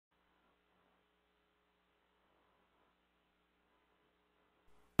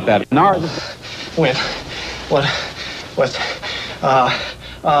That Nard. With what?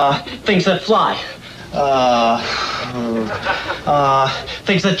 Things that fly.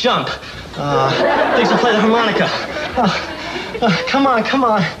 Things that jump. Things that play the harmonica. Come on.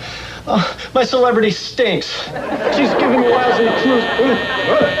 My celebrity stinks. She's giving lousy clues.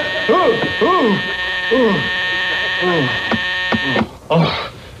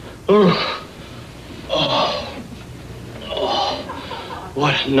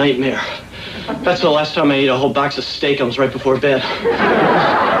 What a nightmare. That's the last time I ate a whole box of Steakums right before bed.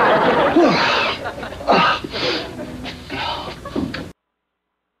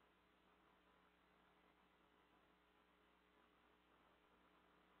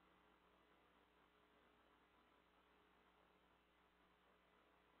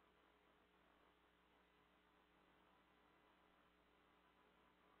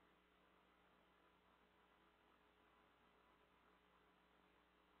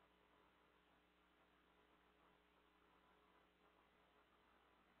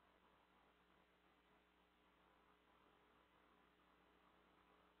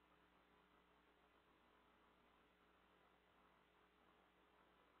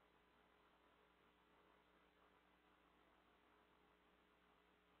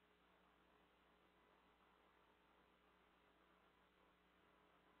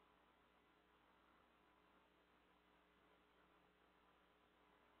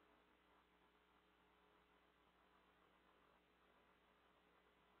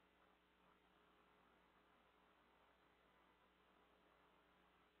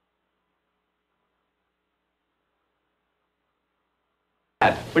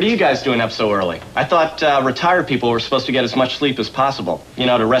 What are you guys doing up so early? I thought retired people were supposed to get as much sleep as possible. You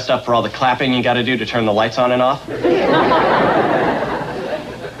know, to rest up for all the clapping you got to do to turn the lights on and off.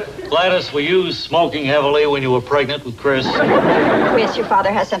 Gladys, were you smoking heavily when you were pregnant with Chris? Chris, your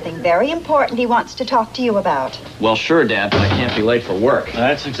father has something very important he wants to talk to you about. Well, sure, Dad, but I can't be late for work.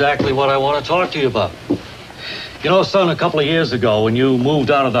 That's exactly what I want to talk to you about. You know, son, a couple of years ago, when you moved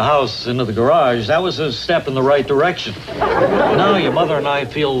out of the house into the garage, that was a step in the right direction. Now your mother and I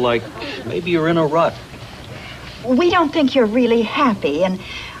feel like maybe you're in a rut. We don't think you're really happy, and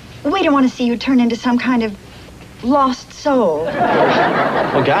we don't want to see you turn into some kind of lost soul.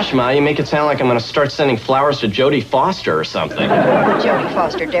 Well, gosh, Ma, you make it sound like I'm going to start sending flowers to Jodie Foster or something. Jodie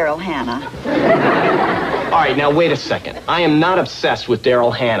Foster, Daryl Hannah. All right, now wait a second. I am not obsessed with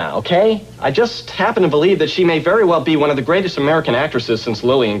Daryl Hannah, okay? I just happen to believe that she may very well be one of the greatest American actresses since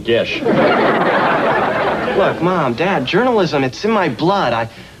Lillian Gish. Look, Mom, Dad, journalism, it's in my blood.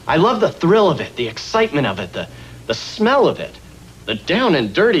 I love the thrill of it, the excitement of it, the smell of it, the down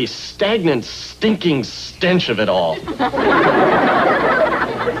and dirty, stagnant, stinking stench of it all.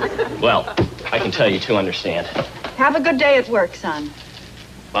 Well, I can tell you two understand. Have a good day at work, son.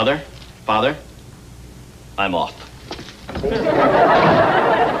 Mother, Father, I'm off.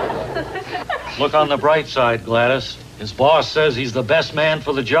 Look on the bright side, Gladys. His boss says he's the best man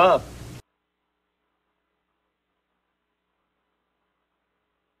for the job.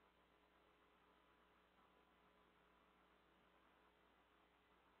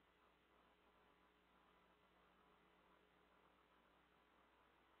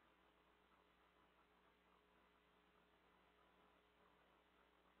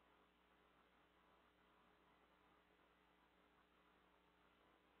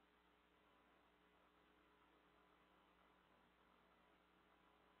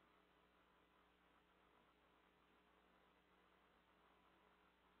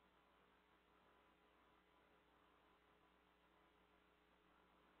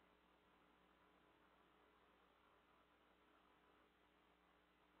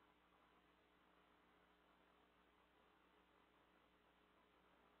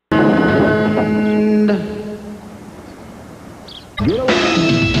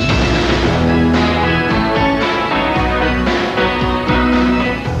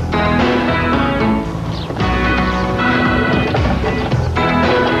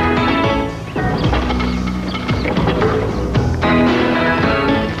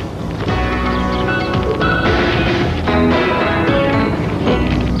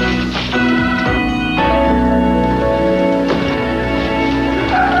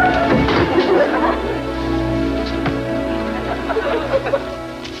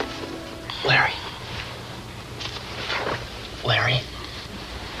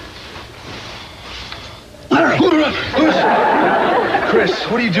 Chris,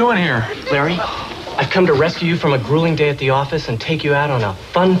 what are you doing here? Larry, I've come to rescue you from a grueling day at the office and take you out on a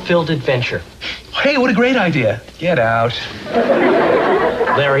fun-filled adventure. Hey, what a great idea. Get out.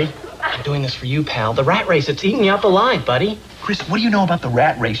 Larry, I'm doing this for you, pal. The rat race, it's eating you up alive, buddy. Chris, what do you know about the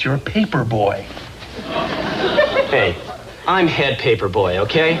rat race? You're a paper boy. Hey, I'm head paper boy,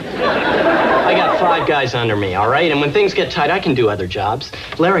 okay? I got 5 guys under me, all right? And when things get tight, I can do other jobs.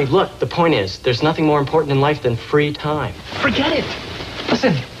 Larry, look, the point is, there's nothing more important in life than free time. Forget it.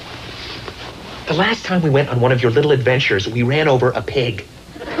 Listen, the last time we went on one of your little adventures, we ran over a pig.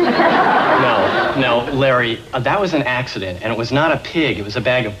 No, Larry, that was an accident, and it was not a pig, it was a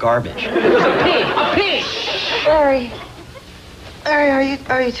bag of garbage. It was a pig! A pig! Larry,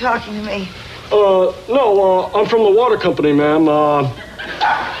 are you talking to me? No, I'm from the water company, ma'am.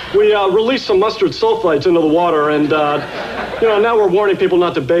 We released some mustard sulfites into the water, and, now we're warning people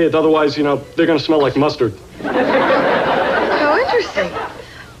not to bathe. Otherwise, they're going to smell like mustard. How interesting.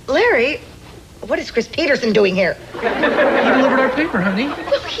 Larry, what is Chris Peterson doing here? He delivered our paper, honey.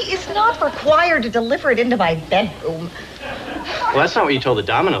 Well, he is not required to deliver it into my bedroom. Well, that's not what you told the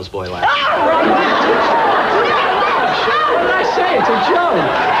Domino's boy last night. What did I say? It's a joke.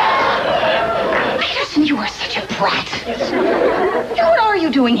 Peterson, you are such a brat. What are you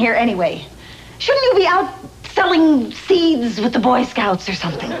doing here anyway? Shouldn't you be out selling seeds with the Boy Scouts or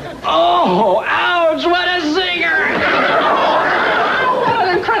something? Oh, ouch, what a zinger! What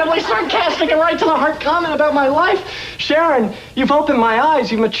an incredibly sarcastic and right-to-the-heart comment about my life. Sharon, you've opened my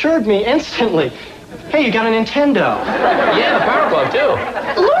eyes. You've matured me instantly. Hey, you got a Nintendo. Yeah, the Power Glove, too.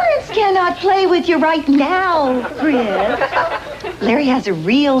 Lawrence cannot play with you right now, Chris. Larry has a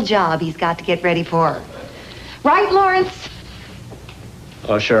real job he's got to get ready for. Right, Lawrence?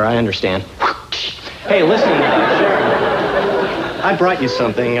 Oh, sure, I understand. Hey, listen, Sharon. I brought you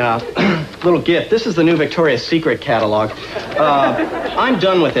something, little gift. This is the new Victoria's Secret catalog. I'm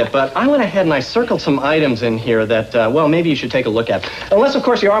done with it, but I went ahead and I circled some items in here that, maybe you should take a look at. Unless, of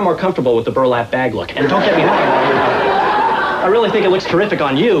course, you are more comfortable with the burlap bag look. And don't get me wrong, I really think it looks terrific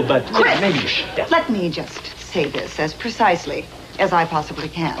on you, but Chris, maybe you should. Let me just say this as precisely as I possibly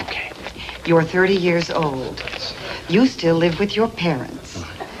can. Okay. You're 30 years old. You still live with your parents.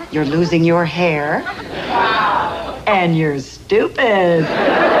 You're losing your hair. And you're stupid.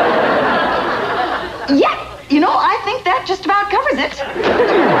 Yeah, I think that just about covers it.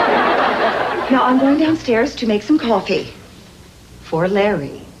 Now, I'm going downstairs to make some coffee. For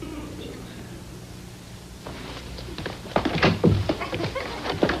Larry.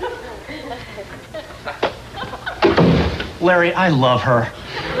 Larry, I love her.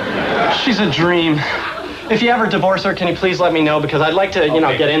 She's a dream. If you ever divorce her, can you please let me know? Because I'd like to,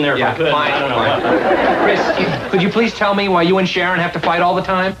 get in there if I could. Fine, I don't know. fine. Chris, could you please tell me why you and Sharon have to fight all the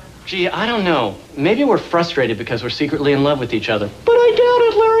time? Gee, I don't know. Maybe we're frustrated because we're secretly in love with each other. But I doubt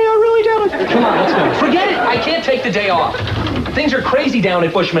it, Larry. I really doubt it. Come on, let's go. Forget it. I can't take the day off. Things are crazy down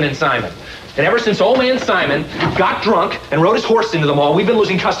at Bushman and Simon. And ever since old man Simon got drunk and rode his horse into the mall, we've been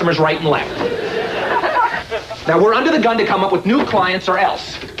losing customers right and left. Now, we're under the gun to come up with new clients or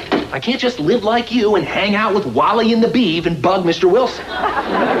else. I can't just live like you and hang out with Wally and the Beeve and bug Mr. Wilson.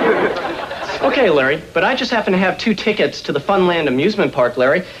 Okay, Larry, but I just happen to have 2 tickets to the Funland amusement park,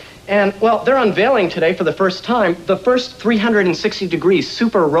 Larry. And, they're unveiling today for the first time the first 360-degree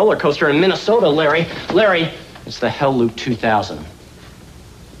super roller coaster in Minnesota, Larry. Larry, it's the Hell Loop 2000.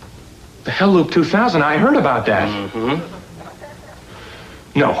 The Hell Loop 2000? I heard about that. Mm-hmm.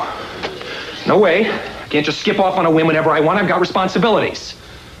 No. No way. I can't just skip off on a whim whenever I want. I've got responsibilities.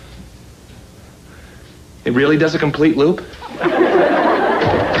 It really does a complete loop? Uncle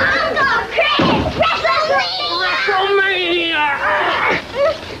Chris! WrestleMania!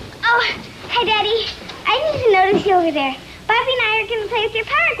 Oh, hi, Daddy. I need to notice you over there. Bobby and I are going to play with your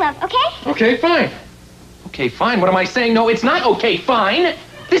Power Glove, okay? Okay, fine. Okay, fine. What am I saying? No, it's not okay, fine.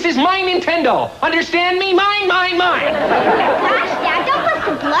 This is my Nintendo. Understand me? Mine. Gosh, Dad, don't let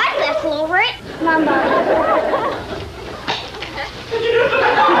the blood vessel over it. Come on, Bobby.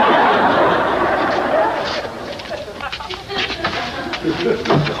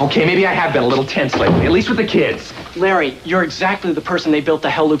 Okay, maybe I have been a little tense lately, at least with the kids. Larry, you're exactly the person they built the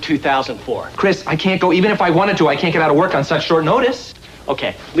Hell Loop 2000 for. Chris, I can't go. Even if I wanted to, I can't get out of work on such short notice.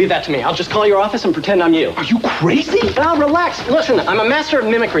 Okay, leave that to me. I'll just call your office and pretend I'm you. Are you crazy? Now, relax. Listen, I'm a master of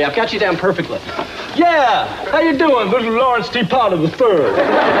mimicry. I've got you down perfectly. Yeah, how you doing? This is Lawrence T. Potter III.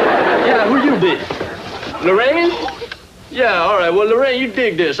 Yeah, who you be? Lorraine? Yeah, all right. Well, Lorraine, you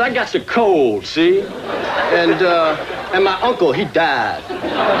dig this. I got the cold, see? And my uncle, he died.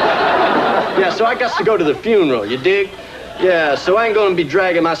 Yeah, so I got to go to the funeral, you dig? Yeah, so I ain't gonna be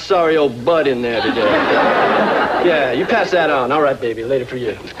dragging my sorry old butt in there today. Yeah, you pass that on. All right, baby, later for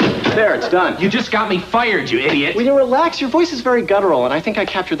you. There, it's done. You just got me fired, you idiot. Will you relax? Your voice is very guttural, and I think I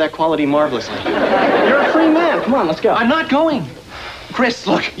captured that quality marvelously. You're a free man. Come on, let's go. I'm not going. Chris,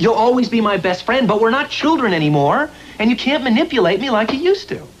 look, you'll always be my best friend, but we're not children anymore, and you can't manipulate me like you used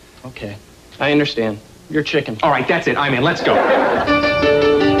to. Okay, I understand. You're chicken. All right, that's it. I'm in. Let's go.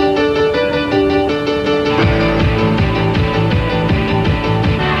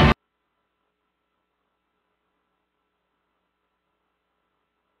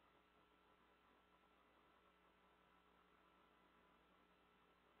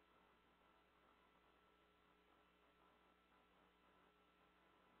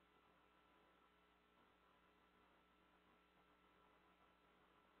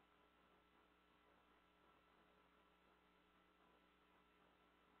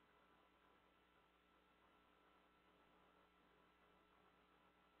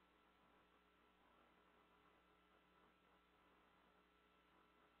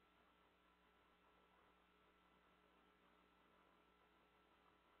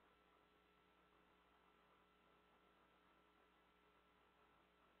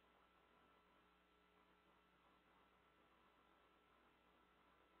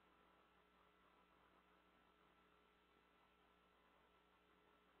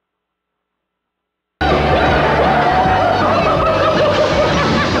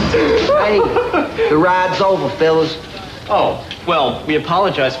 The ride's over, fellas. Oh, well, we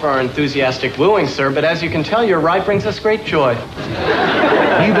apologize for our enthusiastic wooing, sir, but as you can tell, your ride brings us great joy.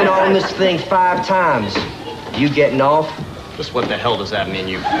 You've been on this thing 5 times. You getting off? Just what the hell does that mean,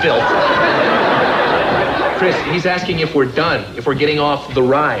 you filth? Chris, he's asking if we're done, if we're getting off the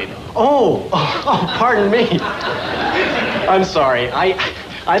ride. Oh, pardon me. I'm sorry.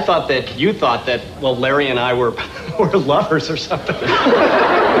 I thought that you thought that, well, Larry and I were lovers or something.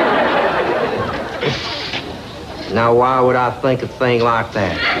 Now, why would I think a thing like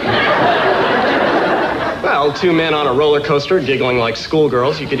that? Well, 2 men on a roller coaster giggling like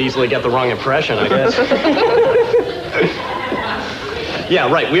schoolgirls, you could easily get the wrong impression, I guess.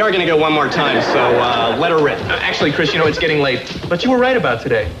 Yeah, right. We are going to go one more time, so let her rip. Actually, Chris, you know, it's getting late. But you were right about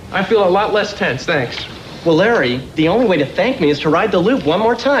today. I feel a lot less tense, thanks. Well, Larry, the only way to thank me is to ride the loop one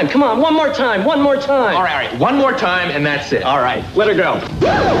more time. Come on, one more time, one more time. All right. One more time, and that's it. All right, let her go.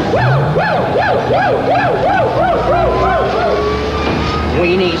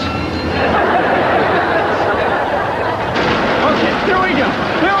 Weenies. Okay, here we go.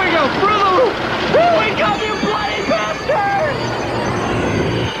 Here we go, through the loop. Here we go, you bloody bastard!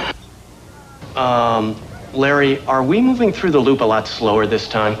 Larry, are we moving through the loop a lot slower this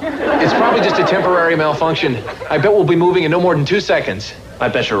time? It's probably just a temporary malfunction. I bet we'll be moving in no more than 2 seconds. I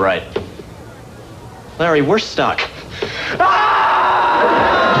bet you're right. Larry, we're stuck.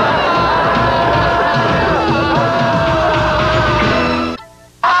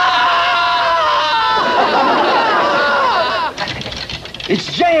 It's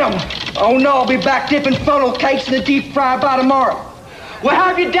jammed. Oh, no, I'll be back dipping funnel cakes in the deep fry by tomorrow. We'll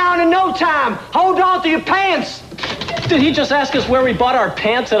have you down in no time. Hold on to your pants. Did he just ask us where we bought our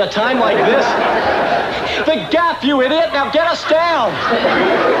pants at a time like this? The Gap, you idiot! Now get us down!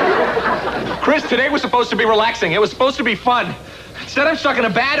 Chris, today was supposed to be relaxing. It was supposed to be fun. Instead, I'm stuck in a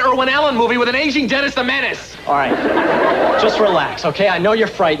bad Irwin Allen movie with an aging Dennis the Menace. All right, just relax, okay? I know you're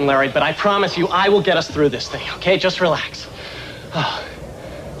frightened, Larry, but I promise you I will get us through this thing, okay? Just relax. Oh.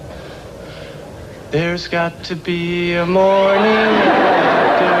 There's got to be a morning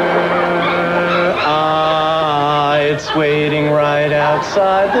after. It's waiting right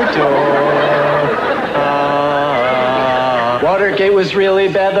outside the door. Watergate was really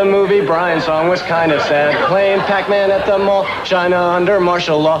bad, the movie Brian song was kind of sad. Playing Pac-Man at the mall, China under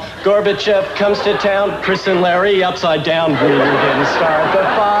martial law. Gorbachev comes to town, Chris and Larry upside down. We didn't start the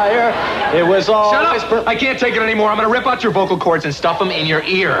fire, it was all... Shut up! I can't take it anymore. I'm gonna rip out your vocal cords and stuff them in your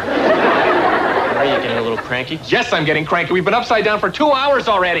ear. Are you getting a little cranky? Yes, I'm getting cranky. We've been upside down for 2 hours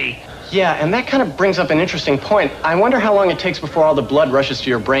already. Yeah, and that kind of brings up an interesting point. I wonder how long it takes before all the blood rushes to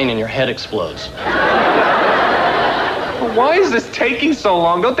your brain and your head explodes. Why is this taking so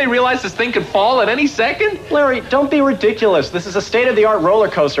long? Don't they realize this thing could fall at any second? Larry, don't be ridiculous. This is a state-of-the-art roller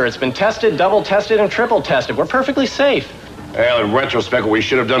coaster. It's been tested, double-tested, and triple-tested. We're perfectly safe. Well, in retrospect, what we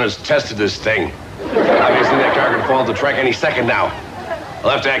should have done is tested this thing. Obviously, that car could fall off the track any second now.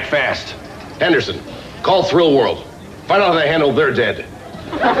 I'll have to act fast. Henderson, call Thrill World. Find out how they handled their dead.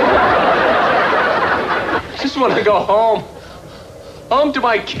 Just want to go home. Home to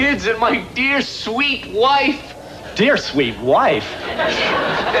my kids and my dear, sweet wife. Dear sweet wife?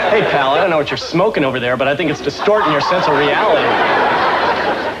 Hey, pal, I don't know what you're smoking over there, but I think it's distorting your sense of reality.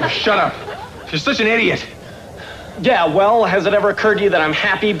 Shut up. You're such an idiot. Yeah, well, has it ever occurred to you that I'm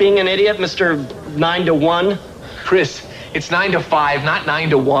happy being an idiot, Mr. 9 to 1? Chris, it's 9 to 5, not 9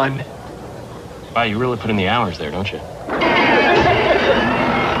 to 1. Wow, you really put in the hours there, don't you?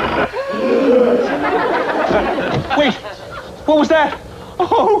 What was that?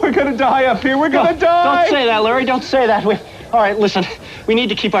 Oh, we're gonna die up here. We're gonna die. Don't say that, Larry. Don't say that. All right, listen. We need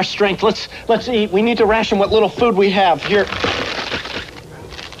to keep our strength. Let's eat. We need to ration what little food we have. Here.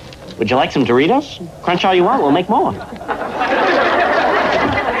 Would you like some Doritos? Crunch all you want. We'll make more.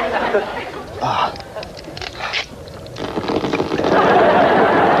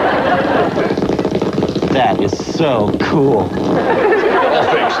 That is so cool. All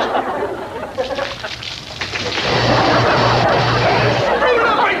fixed. Screw it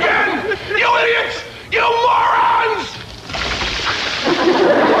up again! You idiots! You morons!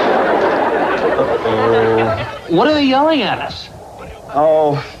 What are they yelling at us?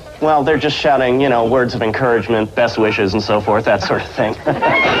 Oh, well, they're just shouting, words of encouragement, best wishes, and so forth, that sort of thing.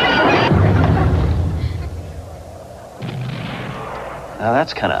 Now,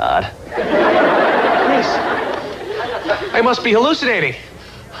 that's kind of odd. I must be hallucinating.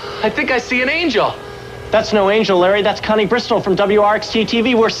 I think I see an angel. That's no angel, Larry. That's Connie Bristol from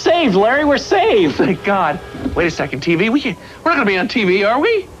WRXT-TV. We're saved, Larry. We're saved. Thank God. Wait a second, TV? We're not going to be on TV, are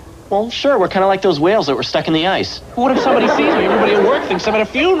we? Well, sure. We're kind of like those whales that were stuck in the ice. What if somebody sees me? Everybody at work thinks I'm at a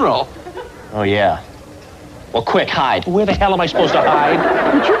funeral. Oh, yeah. Well, quick, hide. Where the hell am I supposed to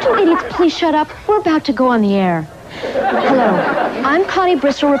hide? Would you two idiots please shut up? We're about to go on the air. Hello. I'm Connie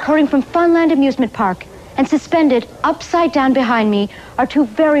Bristol reporting from Funland Amusement Park. And suspended upside down behind me are two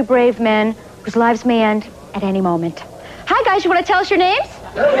very brave men whose lives may end at any moment. Hi, guys. You want to tell us your names?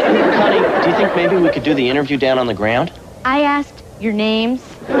 Connie, do you think maybe we could do the interview down on the ground? I asked your names.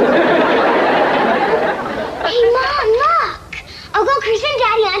 Hey, Mom, look! Uncle Chris and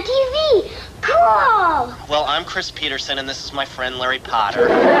Daddy on TV. Cool! Well, I'm Chris Peterson, and this is my friend Larry Potter.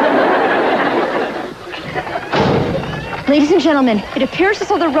 Ladies and gentlemen, it appears as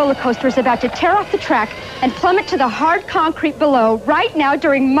though the roller coaster is about to tear off the track and plummet to the hard concrete below right now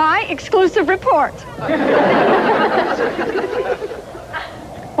during my exclusive report.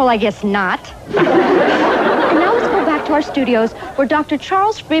 Well, I guess not. And now let's go back to our studios where Dr.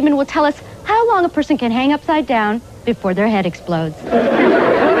 Charles Friedman will tell us how long a person can hang upside down before their head explodes. Wait,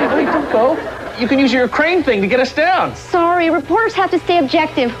 don't go. You can use your crane thing to get us down. Sorry, reporters have to stay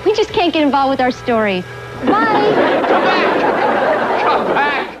objective. We just can't get involved with our stories. Bye. Come back! Come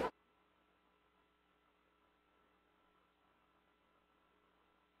back!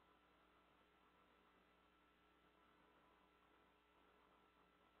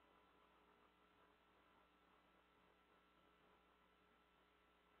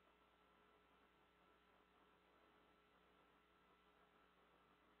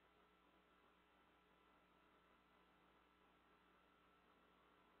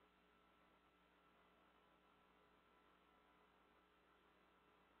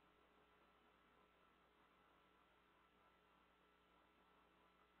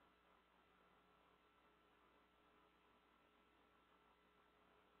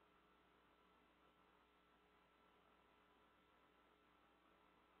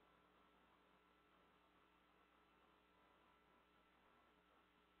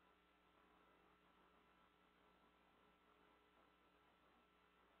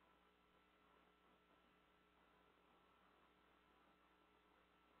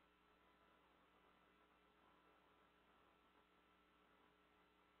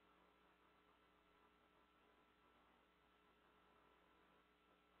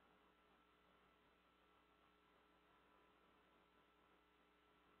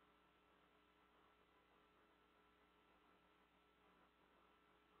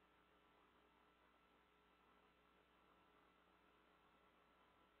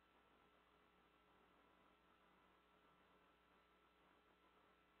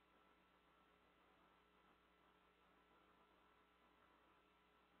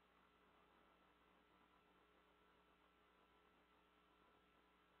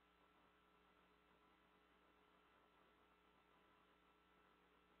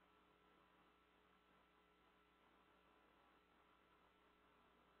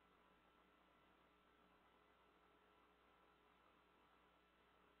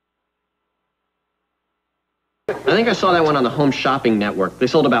 I think I saw that one on the Home Shopping Network. They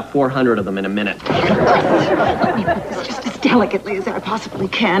sold about 400 of them in a minute. Let me put this just as delicately as I possibly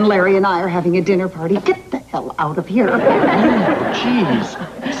can. Larry and I are having a dinner party. Get the hell out of here. Jeez.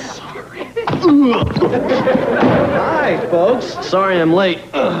 Sorry. Hi, folks. Sorry I'm late.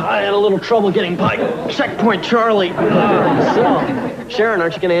 I had a little trouble getting by Checkpoint Charlie. So, Sharon,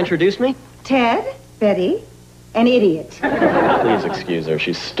 aren't you going to introduce me? Ted, Betty, an idiot. Please excuse her.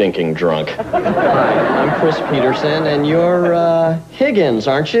 She's stinking drunk. Hi, I'm Chris Peterson, and you're, Higgins,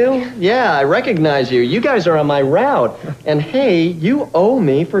 aren't you? Yeah, I recognize you. You guys are on my route. And hey, you owe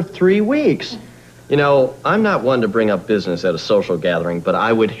me for 3 weeks. You know, I'm not one to bring up business at a social gathering, but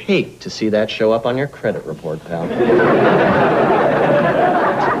I would hate to see that show up on your credit report, pal.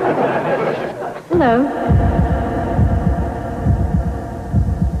 Hello.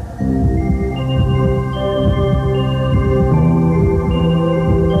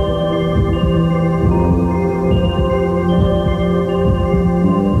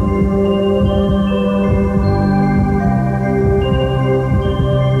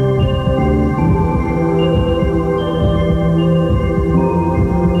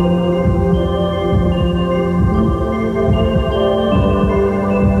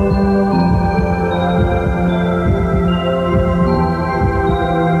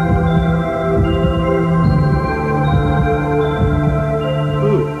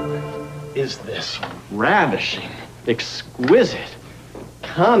 Exquisite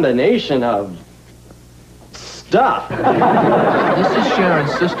combination of stuff. This is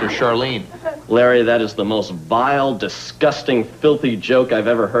Sharon's sister, Charlene. Larry, that is the most vile, disgusting, filthy joke I've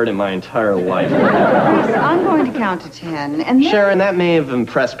ever heard in my entire life. Chris, I'm going to count to 10, and then... Sharon, that may have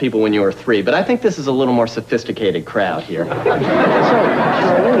impressed people when you were 3, but I think this is a little more sophisticated crowd here. So,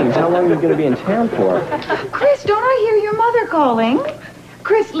 Charlene, how long are you going to be in town for? Chris, don't I hear your mother calling?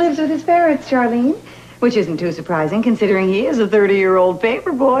 Chris lives with his parents, Charlene. Which isn't too surprising, considering he is a 30-year-old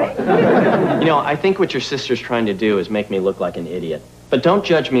paper boy. You know, I think what your sister's trying to do is make me look like an idiot. But don't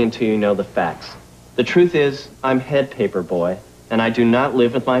judge me until you know the facts. The truth is, I'm head paper boy, and I do not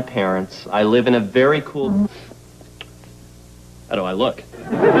live with my parents. I live in a very cool... How do I look?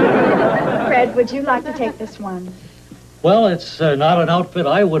 Fred, would you like to take this one? Well, it's not an outfit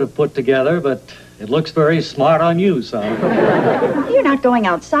I would have put together, but it looks very smart on you, son. You're not going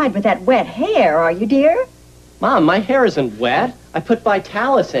outside with that wet hair, are you, dear? Mom, my hair isn't wet. I put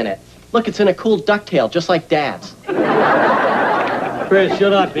Vitalis in it. Look, it's in a cool ducktail, just like Dad's. Chris, you're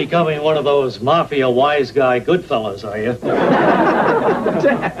not becoming one of those mafia wise guy good fellas, are you?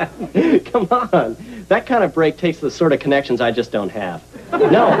 Dad, come on. That kind of break takes the sort of connections I just don't have.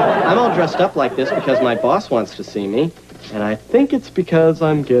 No, I'm all dressed up like this because my boss wants to see me. And I think it's because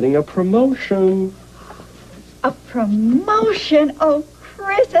I'm getting a promotion. A promotion? Oh,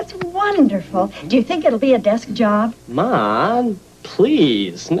 Chris, that's wonderful. Do you think it'll be a desk job? Mom,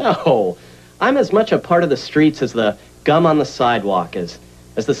 please, no. I'm as much a part of the streets as the gum on the sidewalk, as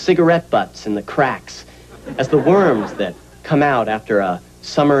the cigarette butts in the cracks, as the worms that come out after a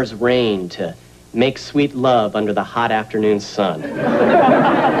summer's rain to make sweet love under the hot afternoon sun.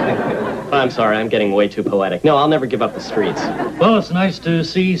 I'm sorry, I'm getting way too poetic. No, I'll never give up the streets. Well, it's nice to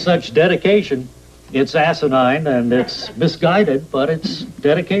see such dedication. It's asinine and it's misguided, but it's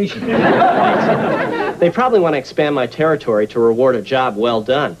dedication. They probably want to expand my territory to reward a job well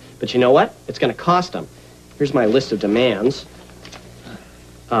done. But you know what? It's going to cost them. Here's my list of demands.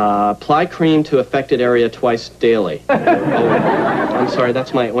 Apply cream to affected area twice daily. Oh, I'm sorry,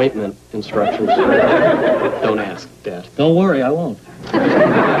 that's my ointment instructions. Don't ask, Dad. Don't worry, I won't.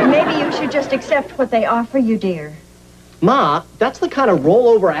 Maybe you should just accept what they offer you, dear. Ma, that's the kind of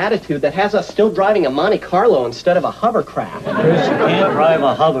rollover attitude that has us still driving a Monte Carlo instead of a hovercraft. Chris, you can't drive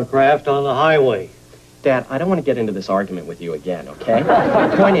a hovercraft on the highway. Dad, I don't want to get into this argument with you again, okay?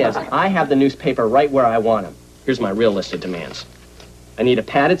 The point is, I have the newspaper right where I want them. Here's my real list of demands. I need a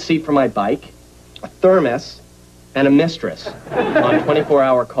padded seat for my bike, a thermos, and a mistress on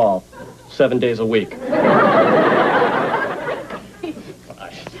 24-hour call, 7 days a week.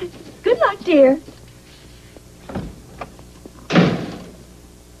 Good luck, dear.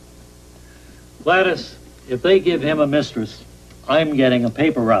 Gladys, if they give him a mistress, I'm getting a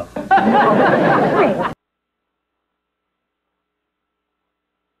paper route.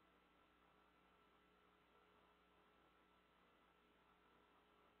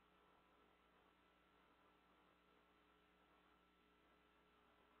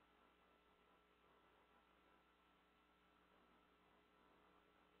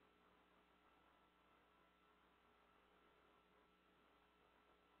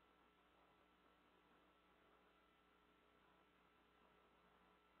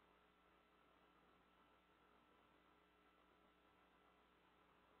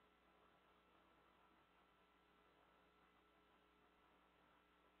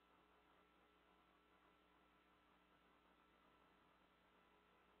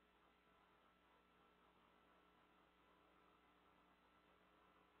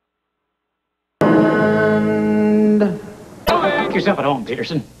 Make yourself at home,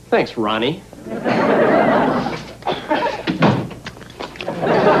 Peterson. Thanks, Ronnie.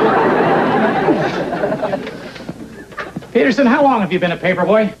 Peterson, how long have you been a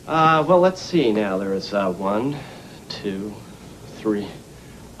paperboy? Well, let's see now. There is 1, 2, 3.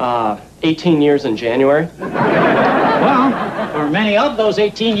 18 years in January. Well, for many of those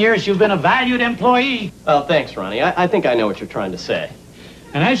 18 years, you've been a valued employee. Oh, thanks, Ronnie. I think I know what you're trying to say.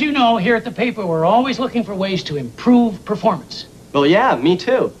 And as you know, here at the paper, we're always looking for ways to improve performance. Well, yeah, me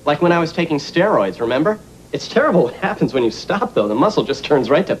too. Like when I was taking steroids, remember? It's terrible what happens when you stop, though. The muscle just turns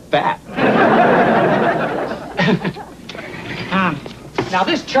right to fat. Now,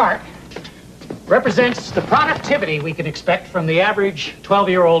 this chart represents the productivity we can expect from the average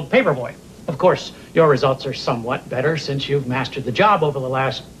 12-year-old paperboy. Of course, your results are somewhat better since you've mastered the job over the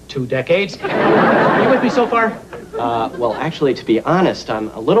last 2 decades. Are you with me so far? Well, actually, to be honest, I'm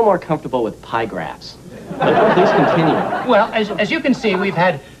a little more comfortable with pie graphs. But please continue. Well, as you can see, we've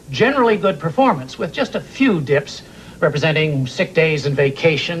had generally good performance with just a few dips representing sick days and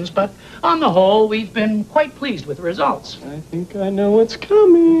vacations, but on the whole, we've been quite pleased with the results. I think I know what's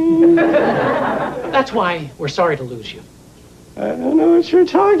coming. That's why we're sorry to lose you. I don't know what you're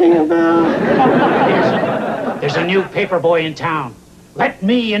talking about. There's a new paperboy in town. Let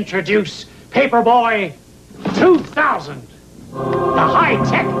me introduce Paperboy 2000. The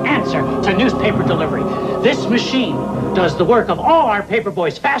high-tech answer to newspaper delivery. This machine does the work of all our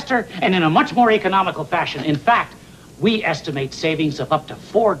paperboys faster and in a much more economical fashion. In fact, we estimate savings of up to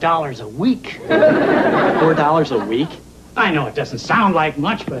 $4 a week. $4 a week? I know it doesn't sound like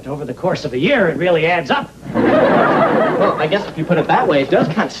much, but over the course of a year, it really adds up. Well, I guess if you put it that way, it does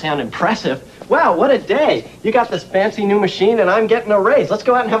kind of sound impressive. Wow, what a day. You got this fancy new machine, and I'm getting a raise. Let's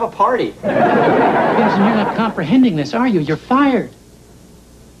go out and have a party. Peterson, you're not comprehending this, are you? You're fired.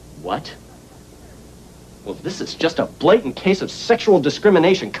 What? Well, this is just a blatant case of sexual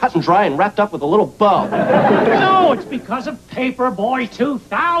discrimination, cut and dry and wrapped up with a little bow. No, it's because of Paperboy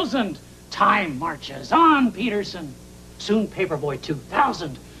 2000. Time marches on, Peterson. Soon Paperboy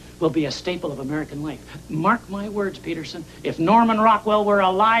 2000 will be a staple of American life. Mark my words, Peterson. If Norman Rockwell were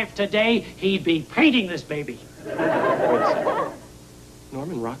alive today, he'd be painting this baby.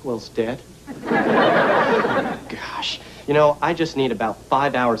 Norman Rockwell's dead? Gosh. You know, I just need about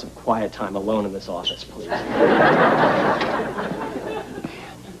 5 hours of quiet time alone in this office, please.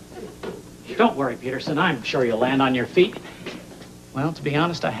 Don't worry, Peterson. I'm sure you'll land on your feet. Well, to be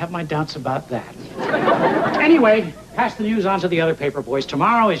honest, I have my doubts about that. Anyway, pass the news on to the other paper boys.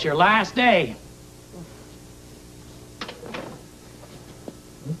 Tomorrow is your last day.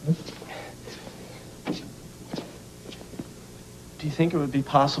 Do you think it would be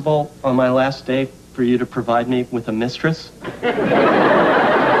possible on my last day for you to provide me with a mistress?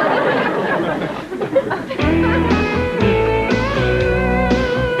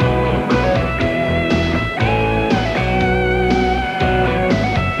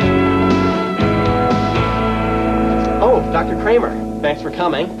 Dr. Kramer, thanks for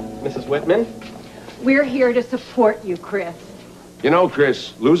coming. Mrs. Whitman? We're here to support you, Chris. You know,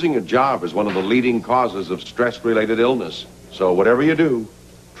 Chris, losing a job is one of the leading causes of stress-related illness. So whatever you do,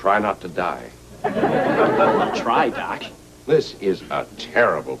 try not to die. I'll try, Doc. This is a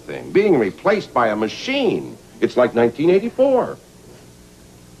terrible thing. Being replaced by a machine. It's like 1984.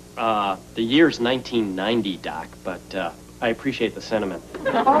 The year's 1990, Doc, but I appreciate the sentiment.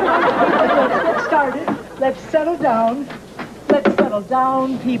 All right, let's get started. Let's settle down. Let's settle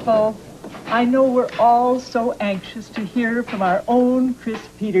down, people. I know we're all so anxious to hear from our own Chris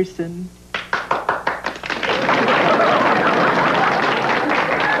Peterson.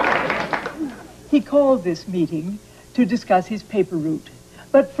 He called this meeting to discuss his paper route.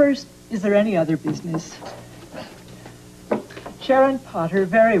 But first, is there any other business? Sharon Potter,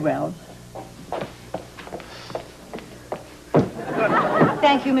 very well.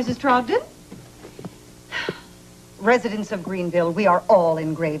 Thank you, Mrs. Trogdon. Residents of Greenville, we are all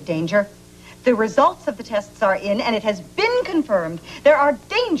in grave danger. The results of the tests are in, and it has been confirmed. There are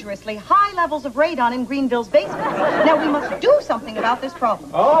dangerously high levels of radon in Greenville's basement. Now, we must do something about this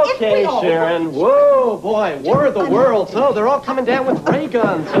problem. Okay, Sharon. Whoa, boy, War of the Worlds. Oh, they're all coming down with ray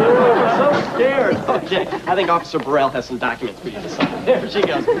guns. Oh, we're so scared. Okay, I think Officer Burrell has some documents for you to sign. There she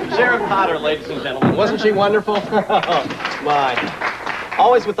goes. Sharon Potter, ladies and gentlemen. Wasn't she wonderful? Oh, my.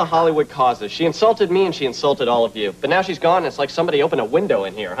 Always with the Hollywood causes. She insulted me and she insulted all of you. But now she's gone, and it's like somebody opened a window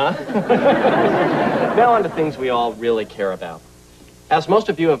in here, huh? Now on to things we all really care about. As most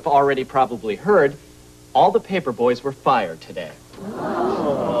of you have already probably heard, all the paper boys were fired today.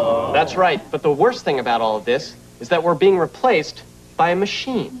 Oh. That's right, but the worst thing about all of this is that we're being replaced by a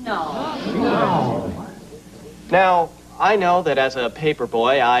machine. No. Now, I know that as a paper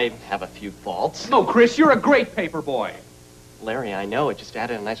boy, I have a few faults. No, Chris, you're a great paper boy. Larry, I know. It just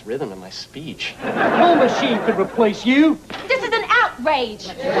added a nice rhythm to my speech. No machine could replace you. This is an outrage.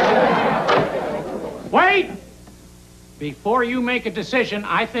 Wait! before you make a decision,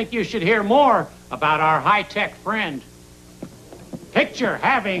 I think you should hear more about our high-tech friend. Picture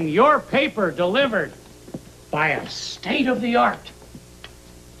having your paper delivered by a state-of-the-art,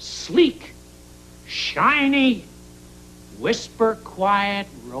 sleek, shiny, whisper-quiet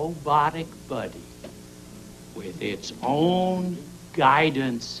robotic buddy with its own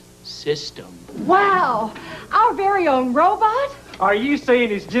guidance system. Wow! Our very own robot? Are you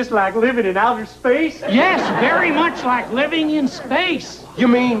saying it's just like living in outer space? Yes, very much like living in space. You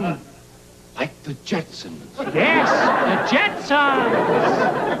mean like the Jetsons? Yes, the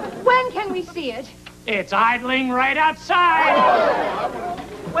Jetsons. When can we see it? It's idling right outside.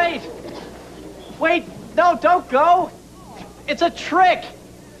 Wait! Wait! No, don't go! It's a trick!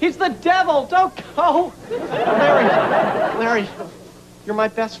 He's the devil! Don't go! Larry, you're my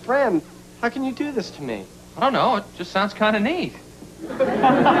best friend. How can you do this to me? I don't know. It just sounds kind of neat. Oh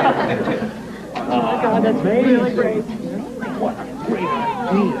my God, that's really great. What a great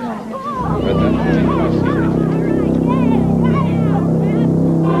idea.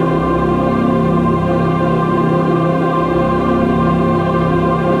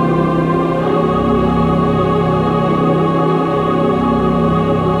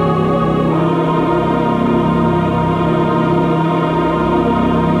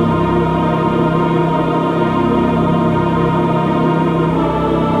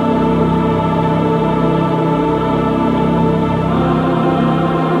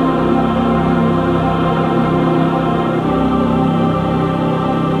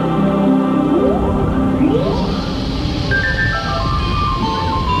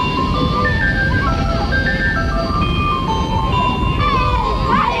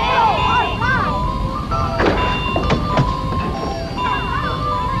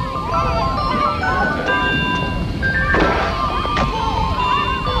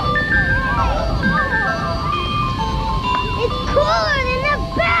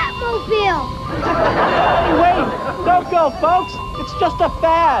 Folks, it's just a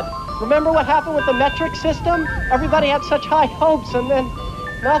fad. Remember what happened with the metric system? Everybody had such high hopes and then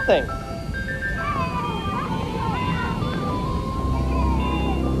nothing.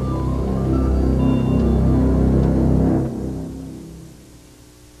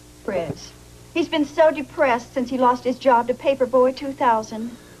 Fritz, he's been so depressed since he lost his job to Paperboy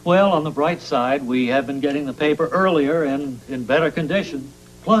 2000. Well, on the bright side, we have been getting the paper earlier and in better condition.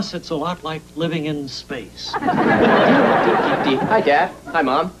 Plus, it's a lot like living in space. Hi, Dad. Hi,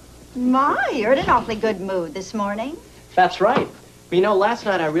 Mom. My, you're in an awfully good mood this morning. That's right. But you know, last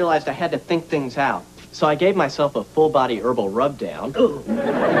night I realized I had to think things out. So I gave myself a full-body herbal rub down. And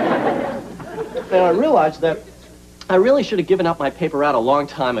I realized that I really should have given up my paper route a long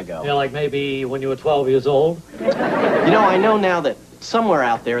time ago. Yeah, like maybe when you were 12 years old? You know, I know now that somewhere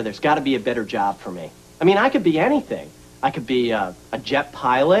out there's got to be a better job for me. I mean, I could be anything. I could be a jet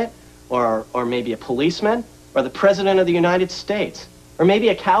pilot, or maybe a policeman, or the president of the United States, or maybe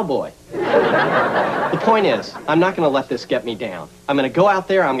a cowboy. The point is, I'm not going to let this get me down. I'm going to go out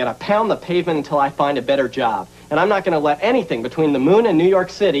there, I'm going to pound the pavement until I find a better job. And I'm not going to let anything between the moon and New York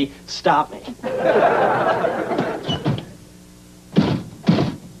City stop me.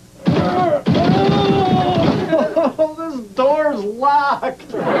 Oh, this door's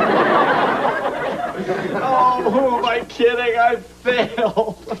locked. Oh, who am I kidding? I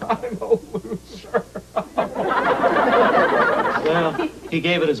failed. I'm a loser. Well, he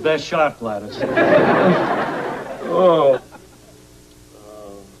gave it his best shot, Gladys. Oh.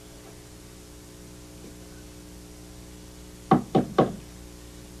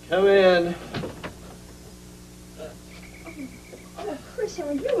 Come in. Chris,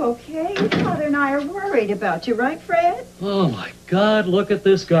 are you okay? Your father and I are worried about you, right, Fred? Oh, my God, look at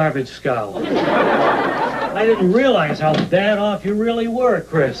this garbage scowl. I didn't realize how bad off you really were,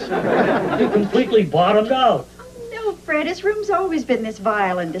 Chris. You completely bottomed out. No, Fred, his room's always been this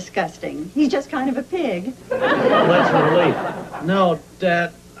vile and disgusting. He's just kind of a pig. Well, that's a relief. No,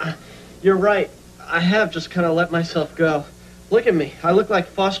 Dad, you're right. I have just kind of let myself go. Look at me. I look like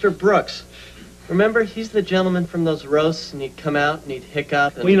Foster Brooks. Remember, he's the gentleman from those roasts, and he'd come out and he'd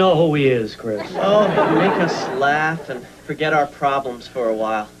hiccup. And... We know who he is, Chris. Oh, he'd make us laugh and forget our problems for a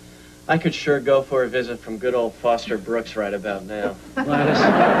while. I could sure go for a visit from good old Foster Brooks right about now. Gladys,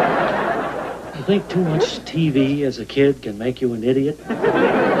 you think too much TV as a kid can make you an idiot?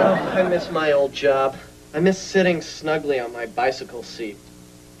 Oh, I miss my old job. I miss sitting snugly on my bicycle seat,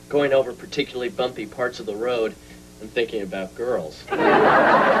 going over particularly bumpy parts of the road and thinking about girls.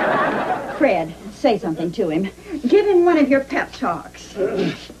 Fred, say something to him. Give him one of your pep talks.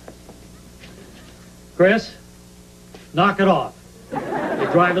 Chris, knock it off.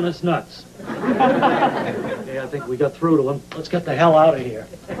 You're driving us nuts. Yeah, I think we got through to him. Let's get the hell out of here.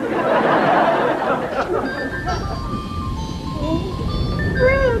 Fred,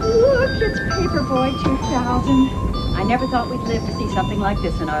 look, it's Paperboy 2000. I never thought we'd live to see something like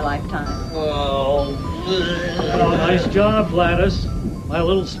this in our lifetime. Oh, nice job, Gladys. My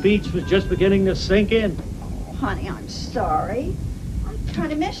little speech was just beginning to sink in. Honey, I'm sorry. I'm trying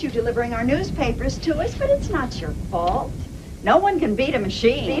to miss you delivering our newspapers to us, but it's not your fault. No one can beat a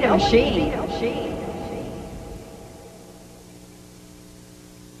machine. Beat a machine.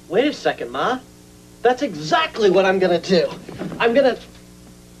 Wait a second, Ma. That's exactly what I'm gonna do. I'm gonna...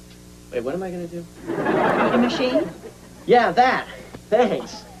 Wait, what am I gonna do? Beat a machine? Yeah, that.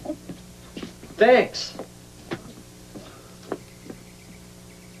 Thanks. Thanks.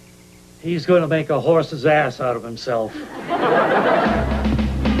 He's going to make a horse's ass out of himself.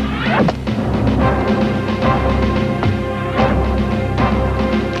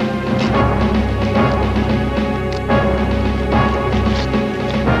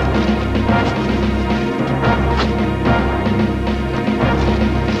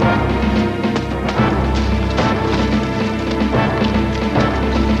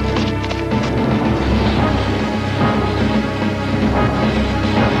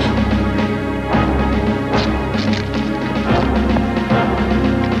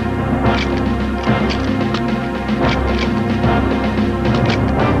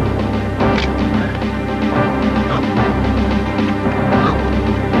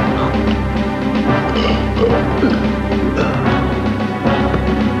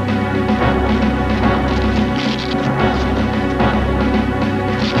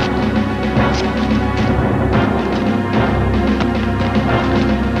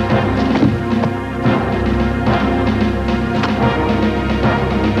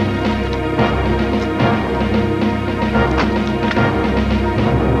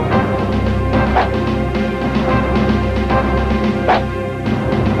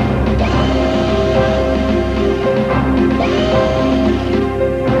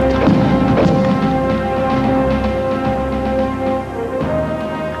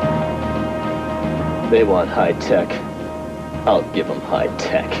 They want high tech. I'll give them high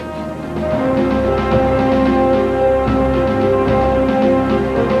tech.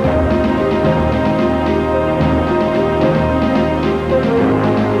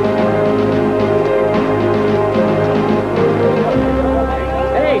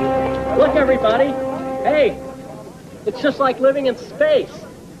 Hey, look everybody. Hey, it's just like living in space.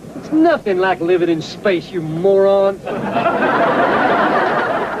 It's nothing like living in space, you moron.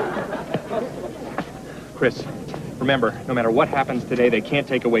 Chris, remember, no matter what happens today, they can't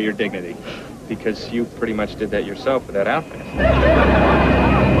take away your dignity. Because you pretty much did that yourself with that outfit.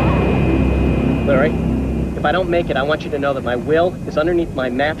 Larry, if I don't make it, I want you to know that my will is underneath my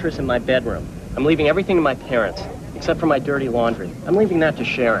mattress in my bedroom. I'm leaving everything to my parents, except for my dirty laundry. I'm leaving that to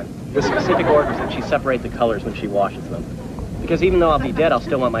Sharon. The specific order is that she separate the colors when she washes them. Because even though I'll be dead, I'll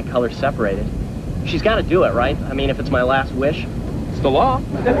still want my colors separated. She's got to do it, right? I mean, if it's my last wish. It's the law.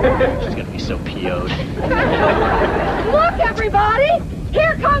 She's gonna be so PO'd. Look, everybody!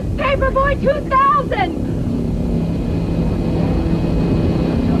 Here comes Paperboy 2000!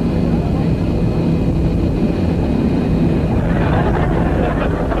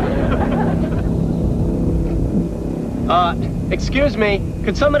 Excuse me,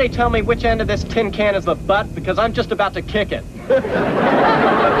 could somebody tell me which end of this tin can is the butt? Because I'm just about to kick it.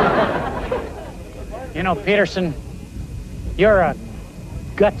 You know, Peterson, you're a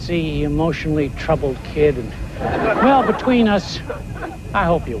gutsy, emotionally troubled kid, and, well, between us, I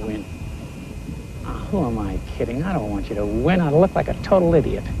hope you win. Who am I kidding? I don't want you to win. I look like a total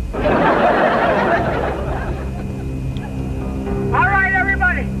idiot. All right,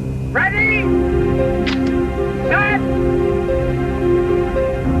 everybody. Ready? Set.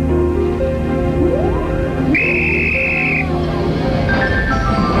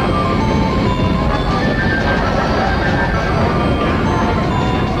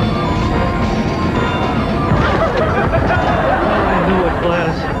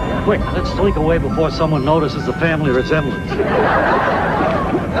 Quick, let's slink away before someone notices the family resemblance.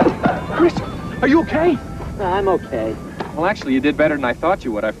 Chris, are you okay? I'm okay. Well, actually, you did better than I thought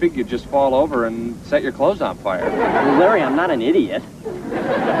you would. I figured you'd just fall over and set your clothes on fire. Well, Larry, I'm not an idiot. I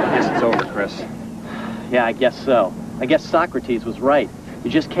guess it's over, Chris. Yeah, I guess so. I guess Socrates was right.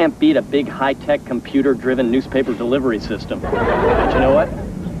 You just can't beat a big, high-tech, computer-driven newspaper delivery system. But you know what?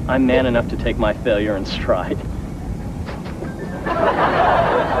 I'm man enough to take my failure in stride.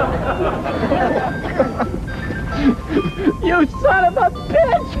 You son of a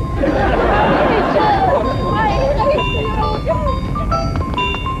bitch!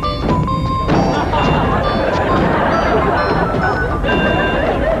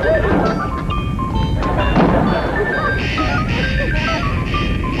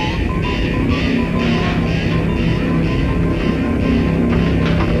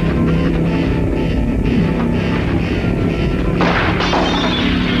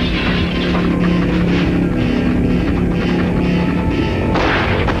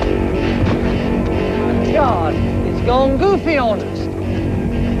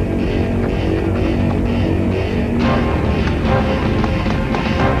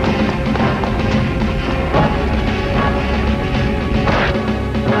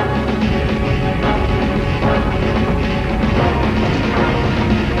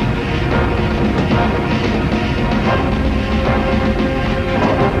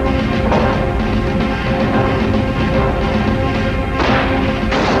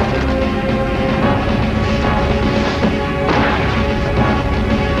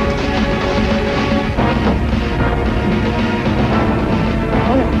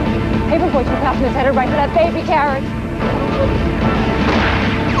 Paperboy 2000 is headed right for that baby carriage.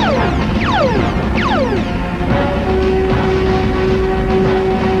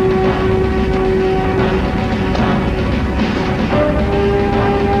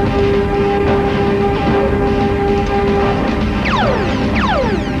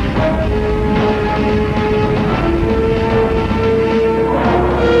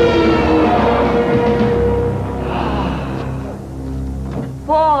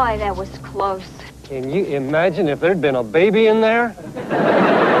 Boy, that was close. Can you imagine if there'd been a baby in there?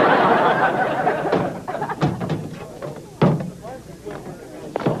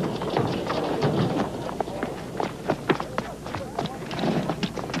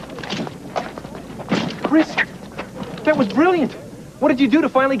 Chris, that was brilliant. What did you do to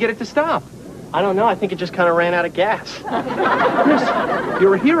finally get it to stop? I don't know. I think it just kind of ran out of gas. Chris,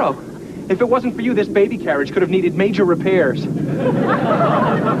 you're a hero. If it wasn't for you, this baby carriage could have needed major repairs.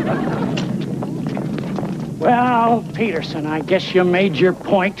 Well, Peterson, I guess you made your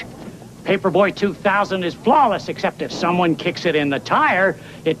point. Paperboy 2000 is flawless, except if someone kicks it in the tire,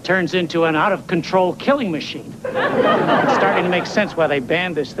 it turns into an out-of-control killing machine. It's starting to make sense why they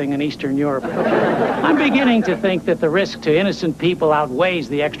banned this thing in Eastern Europe. I'm beginning to think that the risk to innocent people outweighs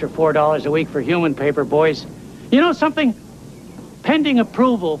the extra $4 a week for human paperboys. You know something? Pending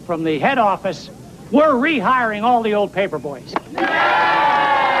approval from the head office, we're rehiring all the old paperboys.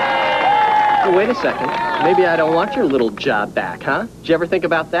 Hey, wait a second. Maybe I don't want your little job back, huh? Did you ever think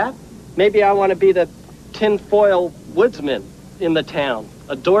about that? Maybe I want to be the tinfoil woodsman in the town,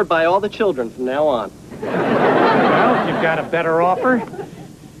 adored by all the children from now on. Well, you've got a better offer?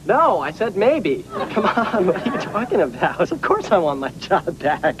 No, I said maybe. Come on, what are you talking about? Of course I want my job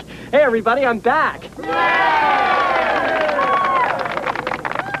back. Hey, everybody, I'm back.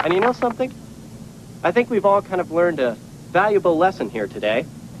 And you know something? I think we've all kind of learned a valuable lesson here today.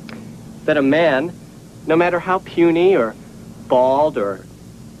 That a man, no matter how puny or bald or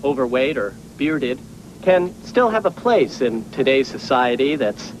overweight or bearded, can still have a place in today's society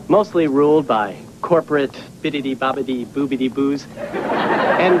that's mostly ruled by corporate biddity-bobbity-boobity-boos.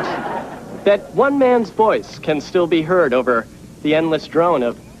 And that one man's voice can still be heard over the endless drone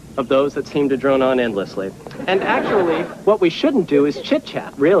of those that seem to drone on endlessly. And actually, what we shouldn't do is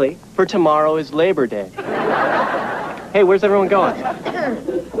chit-chat, really, for tomorrow is Labor Day. Hey, where's everyone going?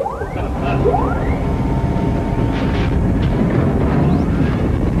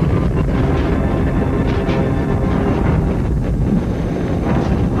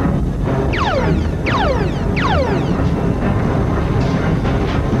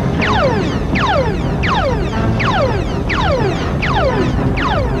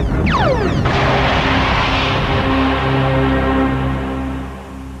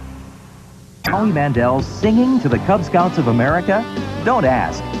 Howie Mandel's singing to the Cub Scouts of America? Don't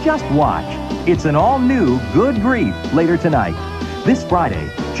ask, just watch. It's an all-new Good Grief later tonight. This Friday,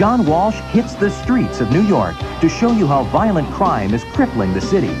 John Walsh hits the streets of New York to show you how violent crime is crippling the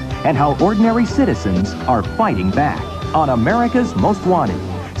city and how ordinary citizens are fighting back on America's Most Wanted.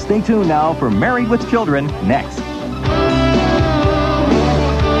 Stay tuned now for Married with Children next.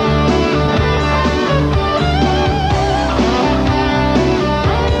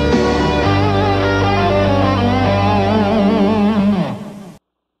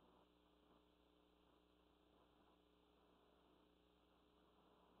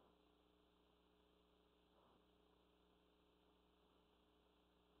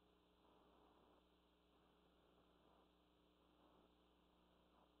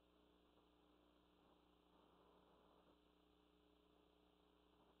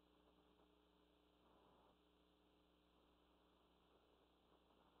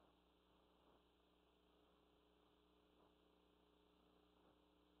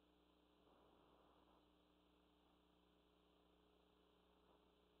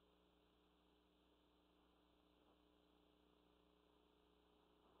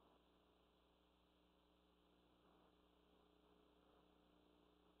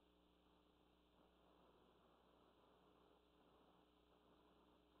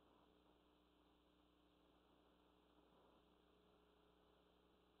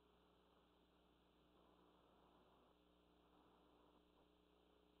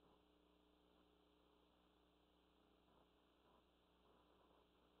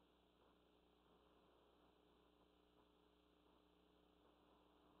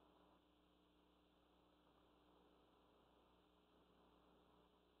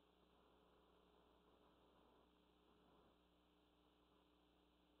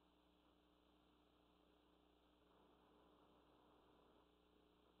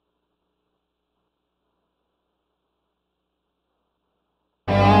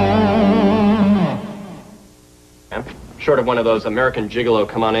 Short of one of those American Gigolo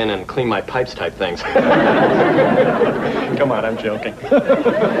come on in and clean my pipes type things. Come on, I'm joking.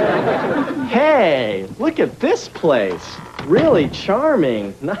 Hey, look at this place. Really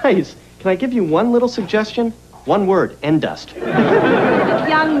charming. Nice. Can I give you one little suggestion? One word, end dust.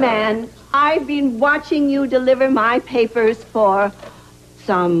 Young man, I've been watching you deliver my papers for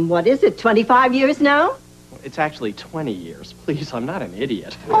some, 25 years now? It's actually 20 years. Please, I'm not an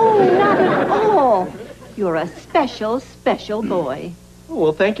idiot. Oh, not at all. You're a special, special boy. Oh,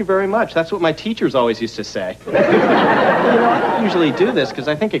 well, thank you very much. That's what my teachers always used to say. You know, I don't usually do this because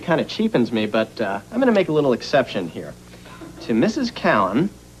I think it kind of cheapens me, but I'm going to make a little exception here. To Mrs. Cowan,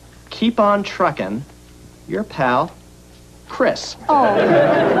 keep on trucking. Your pal, Chris. Oh,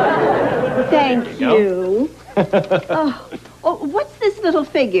 thank you. What's this little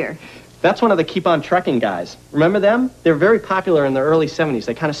figure? That's one of the Keep On Trucking guys. Remember them? They were very popular in the early 70s.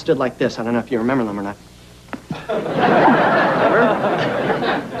 They kind of stood like this. I don't know if you remember them or not.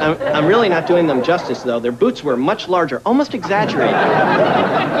 I'm really not doing them justice, though. Their boots were much larger, almost exaggerated.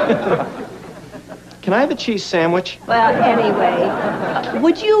 Can I have a cheese sandwich? Well, anyway,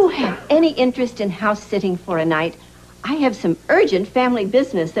 would you have any interest in house sitting for a night? I have some urgent family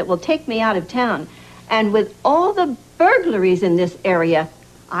business that will take me out of town. And with all the burglaries in this area,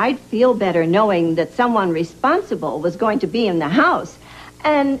 I'd feel better knowing that someone responsible was going to be in the house.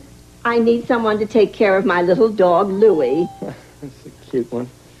 And I need someone to take care of my little dog, Louie. That's a cute one.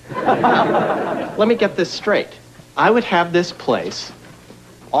 Let me get this straight. I would have this place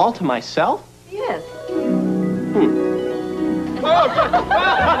all to myself? Yes.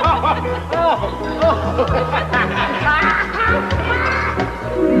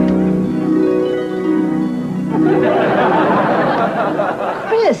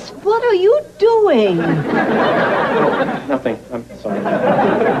 Chris, what are you doing? Nothing. I'm sorry.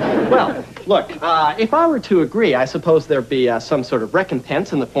 Well, look, if I were to agree, I suppose there'd be some sort of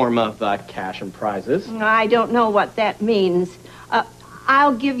recompense in the form of cash and prizes. I don't know what that means.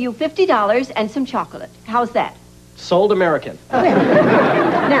 I'll give you $50 and some chocolate. How's that? Sold American.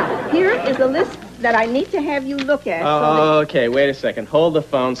 Now, here is a list that I need to have you look at. Okay, wait a second. Hold the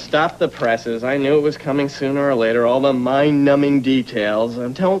phone. Stop the presses. I knew it was coming sooner or later. All the mind-numbing details.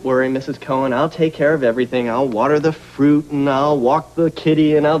 Don't worry, Mrs. Cohen. I'll take care of everything. I'll water the fruit, and I'll walk the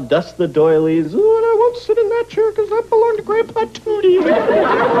kitty, and I'll dust the doilies. Ooh, and I won't sit in that chair because I belong to Grandpa Tootie.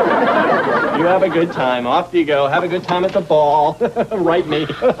 You have a good time. Off you go. Have a good time at the ball. Write me.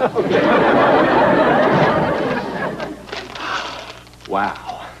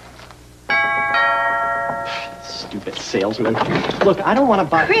 Wow. Stupid salesman. Look, I don't want to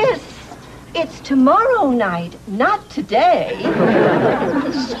buy... Chris, it's tomorrow night, not today.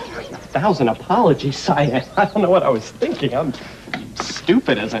 Sorry, 1,000 apologies, Cyan. I don't know what I was thinking. I'm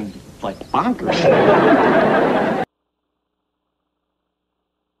stupid as in, like, bonkers.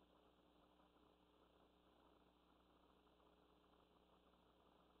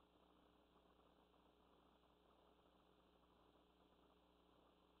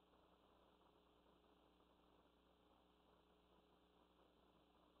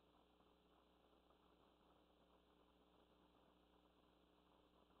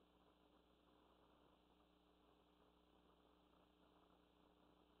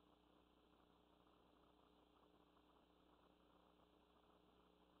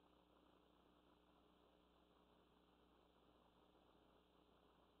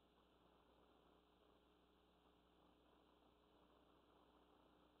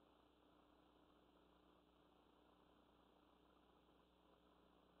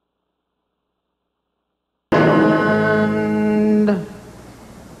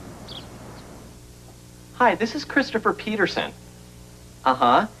 Hi, this is Christopher Peterson.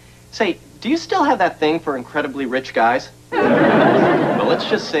 Uh-huh. Say, do you still have that thing for incredibly rich guys? Well, let's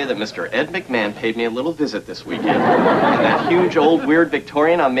just say that Mr. Ed McMahon paid me a little visit this weekend. And that huge old weird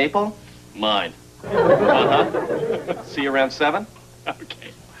Victorian on Maple? Mine. Uh-huh. See you around 7?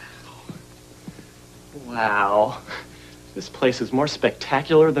 Okay. Wow. This place is more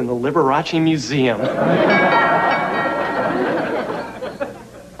spectacular than the Liberace Museum.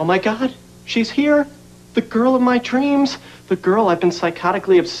 Oh my God, she's here. The girl of my dreams. The girl I've been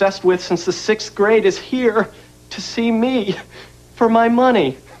psychotically obsessed with since the 6th grade is here to see me for my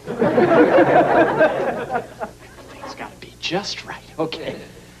money. Everything's got to be just right. Okay.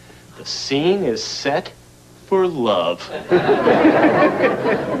 The scene is set for love.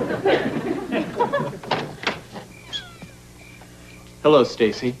 Hello,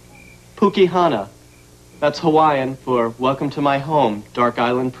 Stacy. Pukihana. That's Hawaiian for welcome to my home, Dark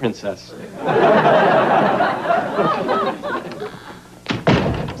Island Princess.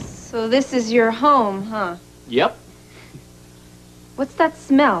 So this is your home, huh? Yep. What's that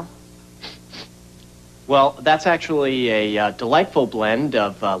smell? Well, that's actually a delightful blend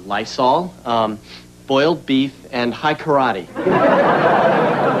of Lysol, boiled beef, and high karate.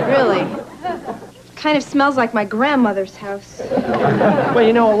 Really? Kind of smells like my grandmother's house. Well,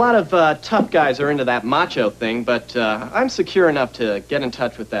 you know, a lot of tough guys are into that macho thing, but I'm secure enough to get in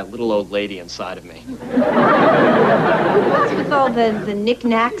touch with that little old lady inside of me. What's with all the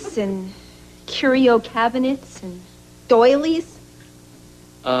knickknacks and curio cabinets and doilies?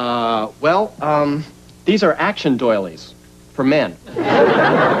 These are action doilies for men.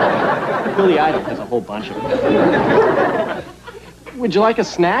 Billy Idol has a whole bunch of them. Would you like a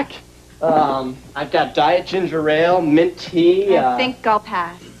snack? I've got diet ginger ale, mint tea. I think I'll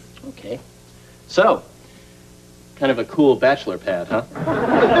pass. Okay. So, kind of a cool bachelor pad, huh?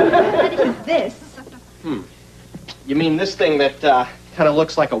 What is this? You mean this thing that kind of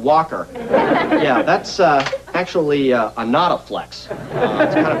looks like a walker? Yeah, that's actually a Nautiflex.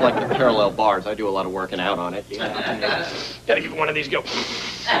 It's kind of like the parallel bars. I do a lot of working out on it. Gotta give one of these a go.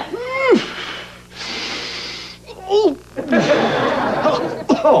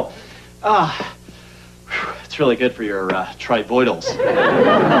 It's really good for your trivoidals.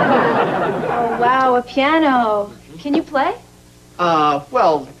 Oh, wow, a piano. Can you play?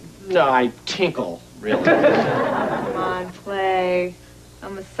 Well, no, I tinkle, really. Come on, play.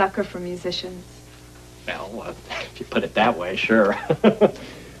 I'm a sucker for musicians. Well, if you put it that way, sure.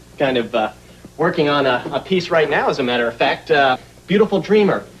 Kind of working on a piece right now, as a matter of fact. Beautiful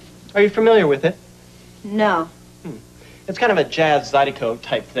Dreamer. Are you familiar with it? No. It's kind of a jazz zydeco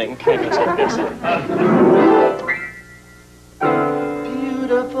type thing. Kind of goes like this.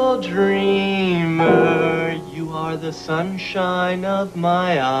 Beautiful dreamer, you are the sunshine of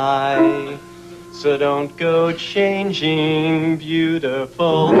my eye. So don't go changing,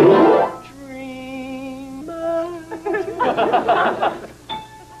 beautiful dreamer.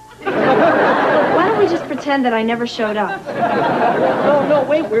 Why don't we just pretend that I never showed up? No,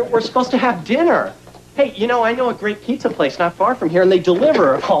 wait, we're supposed to have dinner. Hey, you know, I know a great pizza place not far from here, and they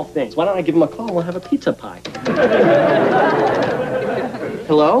deliver all things. Why don't I give them a call and we'll have a pizza pie?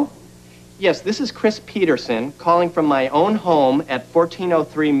 Hello? Yes, this is Chris Peterson, calling from my own home at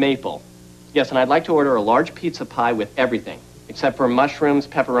 1403 Maple. Yes, and I'd like to order a large pizza pie with everything, except for mushrooms,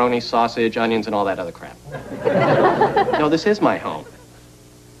 pepperoni, sausage, onions, and all that other crap. No, this is my home.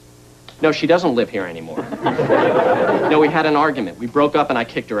 No, she doesn't live here anymore. No, we had an argument. We broke up and I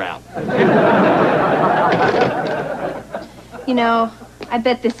kicked her out. You know, I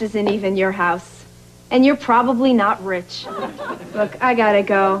bet this isn't even your house. And you're probably not rich. Look, I gotta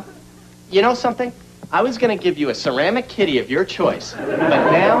go. You know something? I was gonna give you a ceramic kitty of your choice. But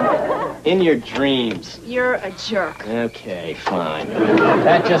now, in your dreams. You're a jerk. Okay, fine.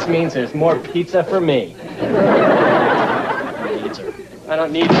 That just means there's more pizza for me. I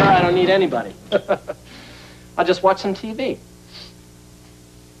don't need her, I don't need anybody. I'll just watch some TV.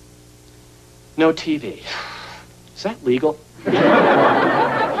 No TV. Is that legal?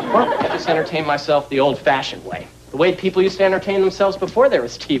 Well, I just entertain myself the old-fashioned way. The way people used to entertain themselves before there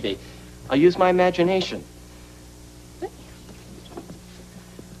was TV. I'll use my imagination.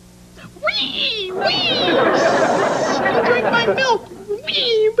 Wee! Wee! You drank my milk!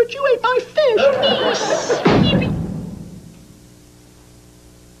 Wee! But you ate my fish! Wee!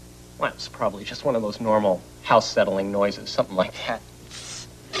 Well, it's probably just one of those normal house-settling noises, something like that.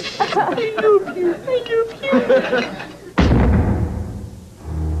 I love you! I love you!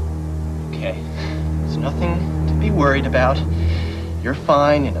 Okay, there's nothing to be worried about. You're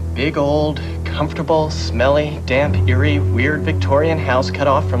fine in a big, old, comfortable, smelly, damp, eerie, weird Victorian house cut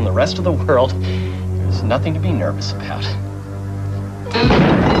off from the rest of the world. There's nothing to be nervous about.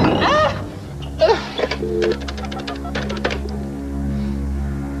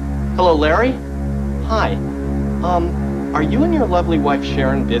 Hello, Larry? Hi. Are you and your lovely wife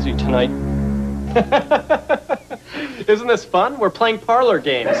Sharon busy tonight? Isn't this fun? We're playing parlor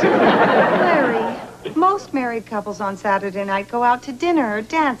games. Larry, most married couples on Saturday night go out to dinner or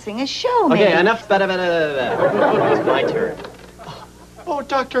dancing, a show, maybe. Okay, enough. It's my turn. Oh,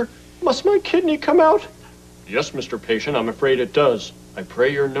 doctor, must my kidney come out? Yes, Mr. Patient, I'm afraid it does. I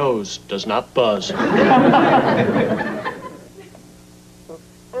pray your nose does not buzz.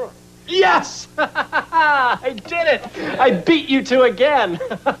 Yes! I did it! I beat you two again.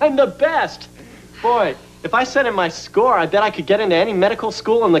 I'm the best. Boy, if I sent in my score, I bet I could get into any medical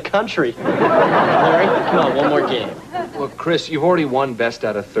school in the country. Larry, come on, one more game. Look, Chris, you've already won best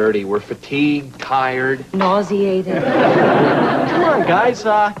out of 30. We're fatigued, tired. Nauseated. Come on, guys.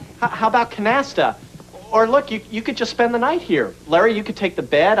 How about canasta? Or look, you could just spend the night here. Larry, you could take the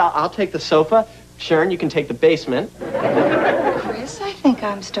bed. I'll take the sofa. Sharon, you can take the basement. Chris, I think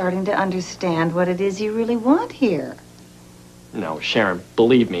I'm starting to understand what it is you really want here. No, Sharon,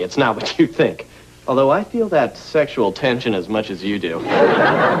 believe me, it's not what you think. Although I feel that sexual tension as much as you do.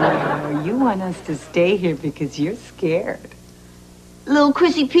 No, you want us to stay here because you're scared. Little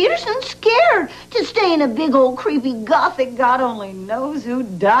Chrissy Peterson's scared to stay in a big old creepy gothic God only knows who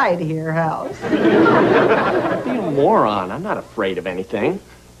died here house. Be a moron. I'm not afraid of anything.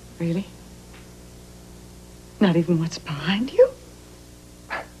 Really? Not even what's behind you?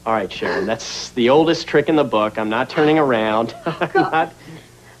 All right, Sharon, that's the oldest trick in the book. I'm not turning around. I'm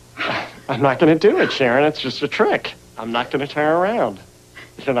not going to do it, Sharon. It's just a trick. I'm not going to turn around.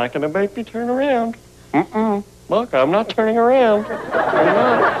 You're not going to make me turn around. Mm-mm. Look, I'm not turning around. I'm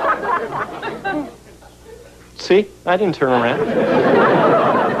not. See? I didn't turn around.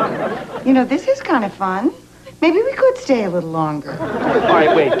 You know, this is kind of fun. Maybe we could stay a little longer. All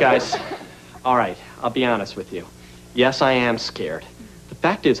right, wait, guys. All right, I'll be honest with you. Yes, I am scared. The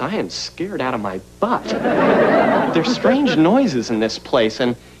fact is, I am scared out of my butt. There's strange noises in this place,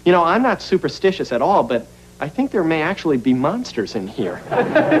 and, you know, I'm not superstitious at all, but I think there may actually be monsters in here.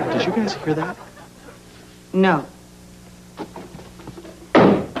 Did you guys hear that? No.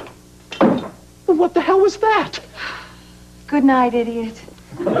 Well, what the hell was that? Good night, idiot.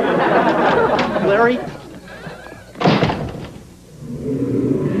 Larry?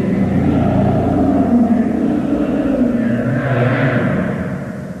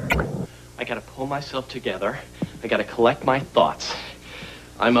 I gotta pull myself together. I gotta collect my thoughts.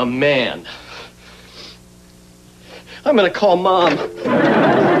 I'm a man. I'm gonna call Mom.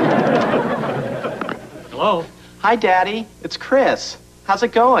 Hello? Hi, Daddy. It's Chris. How's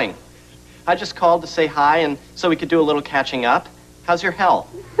it going? I just called to say hi and so we could do a little catching up. How's your health?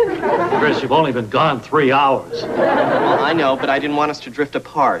 Chris, you've only been gone 3 hours. Well, I know, but I didn't want us to drift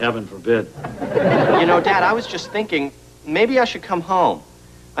apart. Heaven forbid. You know, Dad, I was just thinking, maybe I should come home.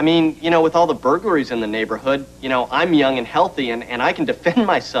 I mean, you know, with all the burglaries in the neighborhood, you know, I'm young and healthy and I can defend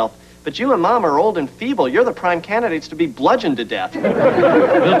myself. But you and Mom are old and feeble. You're the prime candidates to be bludgeoned to death.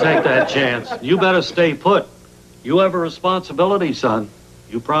 We'll take that chance. You better stay put. You have a responsibility, son.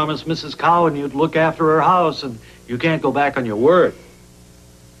 You promised Mrs. Cowan you'd look after her house, and you can't go back on your word.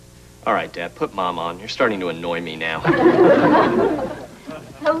 All right, Dad, put Mom on. You're starting to annoy me now.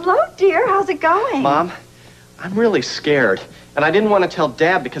 Hello, dear. How's it going? Mom, I'm really scared. And I didn't want to tell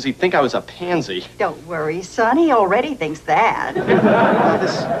Dad because he'd think I was a pansy. Don't worry, son. He already thinks that.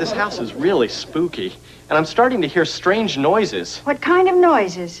 This house is really spooky. And I'm starting to hear strange noises. What kind of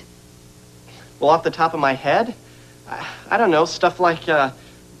noises? Well, off the top of my head, I don't know, stuff like, you know,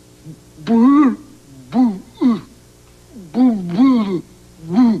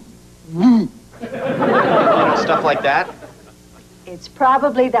 stuff like that. It's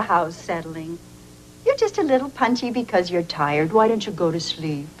probably the house settling. You're just a little punchy because you're tired. Why don't you go to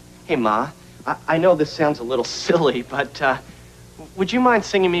sleep? Hey, Ma, I know this sounds a little silly, but would you mind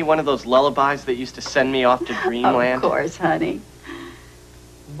singing me one of those lullabies that used to send me off to dreamland? Of course, honey.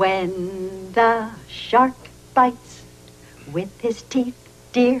 When the shark bites with his teeth,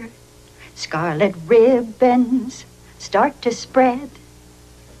 dear, scarlet ribbons start to spread.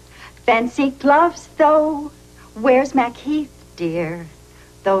 Fancy gloves, though, wears Macheath, dear,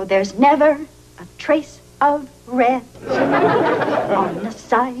 though there's never a trace of red. On the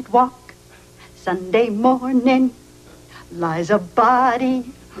sidewalk, Sunday morning, lies a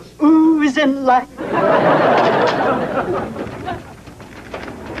body oozing life. Okay,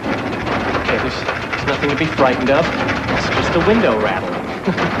 there's nothing to be frightened of. It's just a window rattling.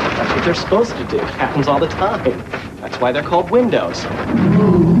 That's what they're supposed to do. It happens all the time. That's why they're called windows.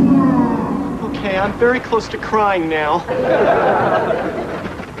 Okay, I'm very close to crying now.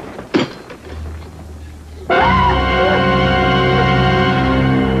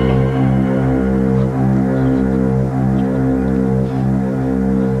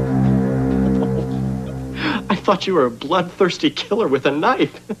 I thought you were a bloodthirsty killer with a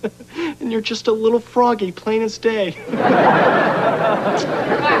knife. And you're just a little froggy, plain as day.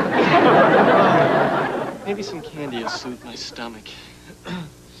 Maybe some candy will soothe my stomach.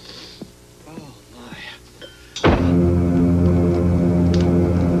 Oh, my.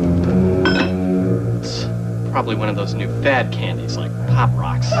 It's probably one of those new fad candies like Pop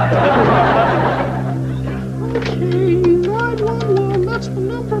Rocks. Okay, 911, that's the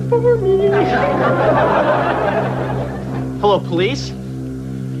number for me. Hello, police?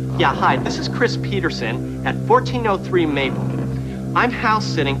 Yeah, hi, this is Chris Peterson at 1403 Maple. I'm house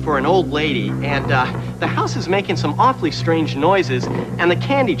sitting for an old lady, and the house is making some awfully strange noises, and the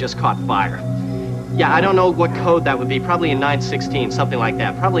candy just caught fire. Yeah, I don't know what code that would be, probably a 916, something like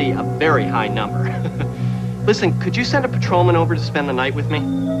that, probably a very high number. Listen, could you send a patrolman over to spend the night with me?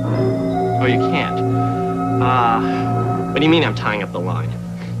 Oh, you can't? What do you mean I'm tying up the line?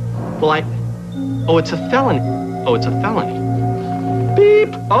 Well, oh, it's a felony. Oh, it's a felony. Beep!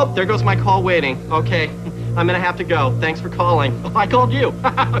 Oh, there goes my call waiting. Okay, I'm gonna have to go. Thanks for calling. Oh, I called you.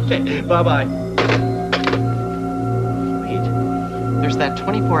 Okay, bye-bye. Wait, there's that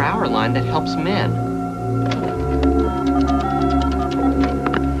 24-hour line that helps men.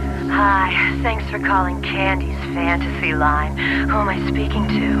 Hi, thanks for calling Candy's Fantasy Line. Who am I speaking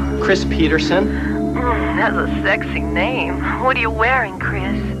to? Chris Peterson. That's a sexy name. What are you wearing,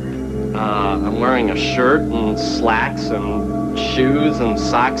 Chris? I'm wearing a shirt and slacks and shoes and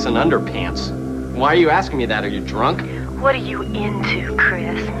socks and underpants. Why are you asking me that? Are you drunk? What are you into,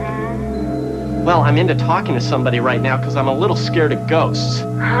 Chris? Well, I'm into talking to somebody right now because I'm a little scared of ghosts.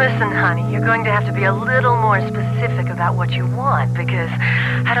 Listen, honey, you're going to have to be a little more specific about what you want because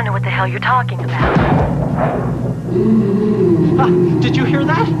I don't know what the hell you're talking about. Did you hear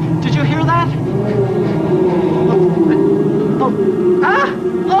that? Did you hear that?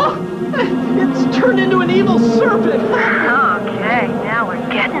 It's turned into an evil serpent. Okay, now we're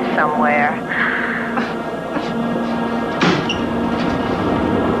getting somewhere.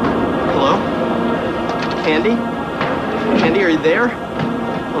 Hello? Candy? Candy, are you there?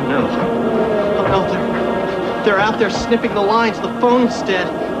 Oh no. Oh no, they're out there snipping the lines. The phone's dead.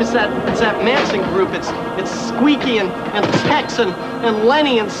 It's that Manson group. It's Squeaky and Tex and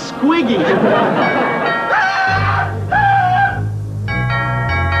Lenny and Squiggy.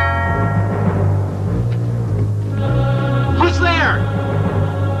 Who's there?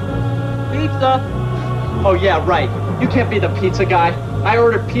 Pizza. Oh yeah, right. You can't be the pizza guy. I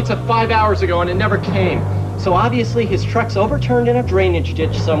ordered pizza 5 hours ago and it never came. So obviously his truck's overturned in a drainage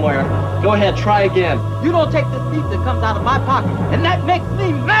ditch somewhere. Go ahead, try again. You don't take this pizza that comes out of my pocket, and that makes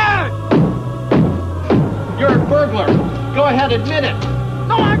me mad! You're a burglar. Go ahead, admit it.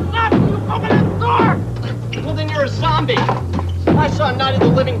 No, I'm not! You open the door! Well, then you're a zombie. I saw Night of the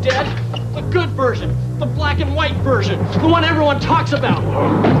Living Dead. The good version. The black and white version. The one everyone talks about.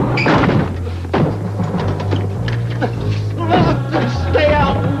 Stay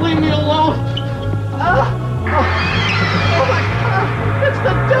out. Leave me alone. Oh my God! It's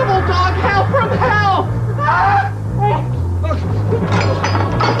the devil dog hell from hell!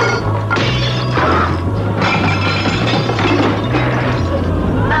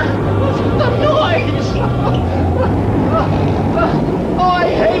 The noise! Oh, I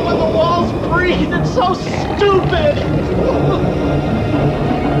hate when the walls breathe. It's so stupid.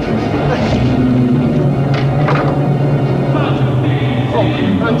 Oh,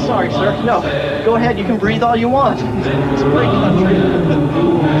 I'm sorry, sir. No, go ahead. You can breathe all you want. It's a great country.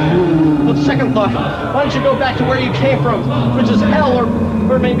 Well, second thought, why don't you go back to where you came from, which is hell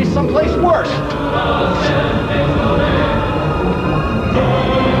or maybe someplace worse?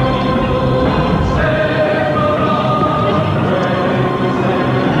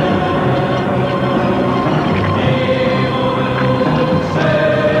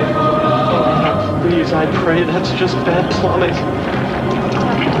 Please, I pray that's just bad plumbing.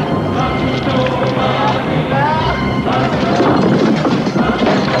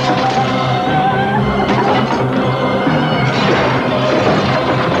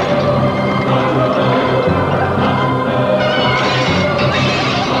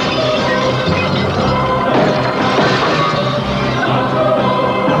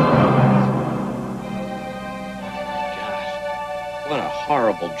 What a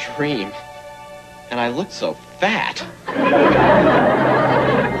horrible dream. And I looked so fat.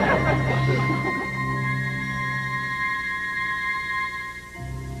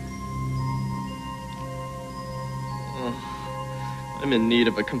 I'm in need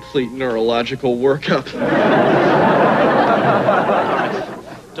of a complete neurological workup.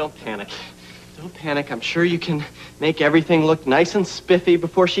 Don't panic. Don't panic. I'm sure you can make everything look nice and spiffy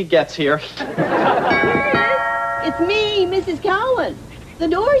before she gets here. It's me, Mrs. Cowan. The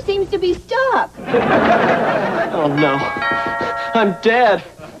door seems to be stuck. Oh, no. I'm dead.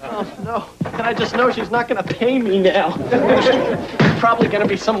 Oh, no. And I just know she's not going to pay me now. There's probably going to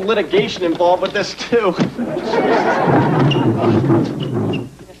be some litigation involved with this, too.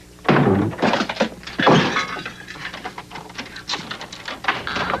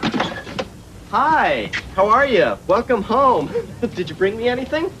 Hi. How are you? Welcome home. Did you bring me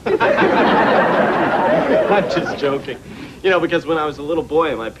anything? I'm just joking. You know, because when I was a little boy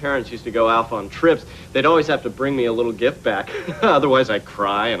and my parents used to go off on trips, they'd always have to bring me a little gift back. Otherwise, I'd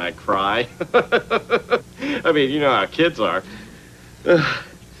cry and I'd cry. I mean, you know how kids are. Do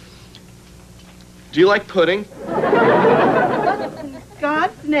you like pudding?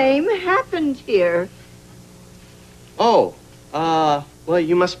 God's name happened here. Oh, well,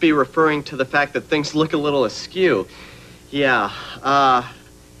 you must be referring to the fact that things look a little askew. Yeah,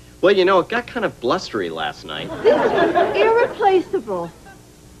 well, you know, it got kind of blustery last night. This is irreplaceable.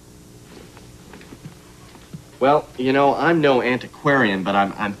 Well, you know, I'm no antiquarian, but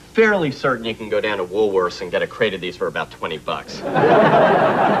I'm fairly certain you can go down to Woolworths and get a crate of these for about $20.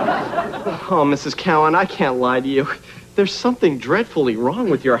 Oh, Mrs. Cowan, I can't lie to you. There's something dreadfully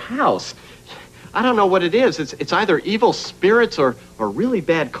wrong with your house. I don't know what it is. It's either evil spirits or really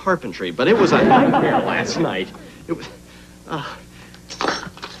bad carpentry, but it was a nightmare last night. It was...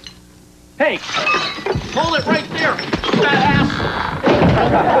 Hey! Hold it right there, fat ass!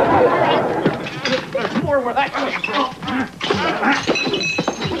 There's more where that came from.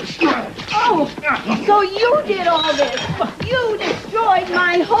 Oh, so you did all this. You destroyed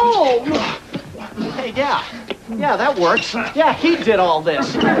my home. Hey, yeah, that works. Yeah, he did all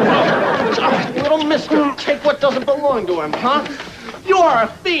this. Little mister, take what doesn't belong to him, huh? You are a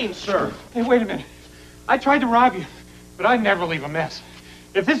fiend, sir. Hey, wait a minute. I tried to rob you, but I'd never leave a mess.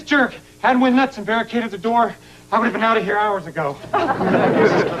 If this jerk hadn't went nuts and barricaded the door, I would have been out of here hours ago.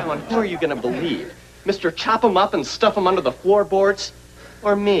 Who are you going to believe? Mr. Chop 'em up and stuff 'em under the floorboards?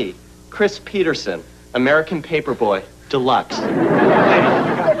 Or me, Chris Peterson, American Paperboy, Deluxe? Lady, you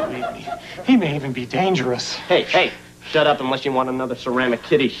gotta believe me. He may even be dangerous. Hey, shut up unless you want another ceramic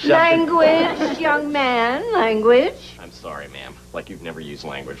kitty shut. Language, young man, language. I'm sorry, ma'am. Like you've never used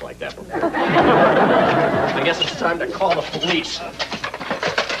language like that before. I guess it's time to call the police.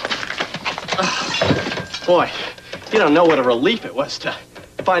 Boy, you don't know what a relief it was to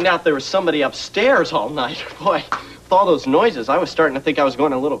find out there was somebody upstairs all night. Boy, with all those noises, I was starting to think I was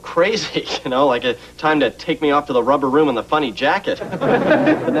going a little crazy, you know, like a time to take me off to the rubber room in the funny jacket.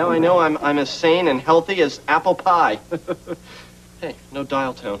 But now I know I'm as sane and healthy as apple pie. Hey, no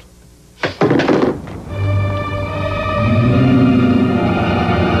dial tone.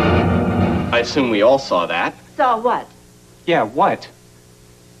 I assume we all saw that. Saw what? Yeah, what?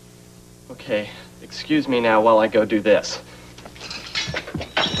 Okay, excuse me now while I go do this.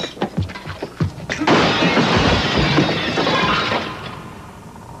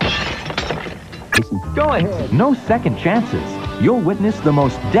 Go ahead. No second chances. You'll witness the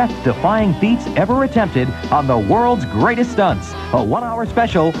most death-defying feats ever attempted on the world's greatest stunts. A one-hour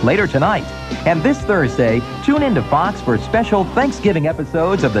special later tonight. And this Thursday, tune into Fox for special Thanksgiving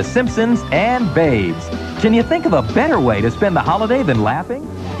episodes of The Simpsons and Babes. Can you think of a better way to spend the holiday than laughing?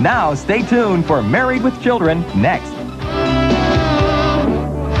 Now, stay tuned for Married with Children next.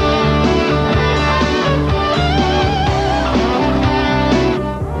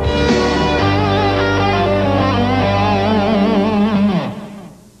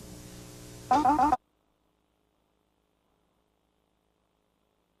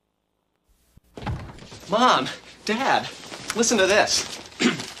 Mom, Dad, listen to this.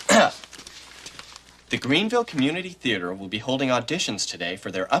 The Greenville Community Theater will be holding auditions today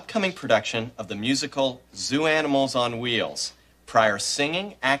for their upcoming production of the musical Zoo Animals on Wheels. Prior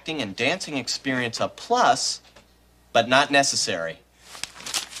singing, acting, and dancing experience a plus, but not necessary.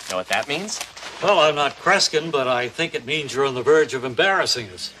 Know what that means? Well, I'm not Kreskin, but I think it means you're on the verge of embarrassing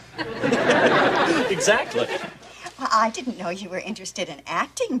us. Exactly. Well, I didn't know you were interested in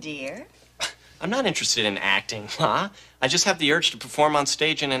acting, dear. I'm not interested in acting, Ma. I just have the urge to perform on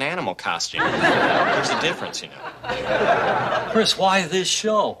stage in an animal costume. There's a difference, you know. Chris, why this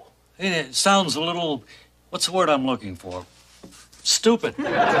show? It sounds a little, what's the word I'm looking for? Stupid.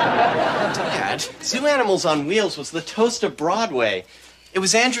 Dad, Zoo Animals on Wheels was the toast of Broadway. It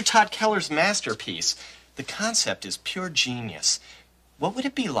was Andrew Todd Keller's masterpiece. The concept is pure genius. What would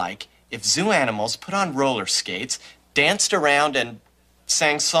it be like if zoo animals put on roller skates, danced around, and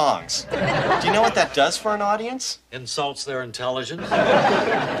sang songs? Do you know what that does for an audience? Insults their intelligence?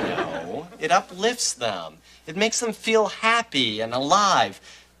 No, it uplifts them. It makes them feel happy and alive.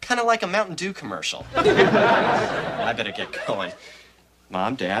 Kind of like a Mountain Dew commercial. I better get going.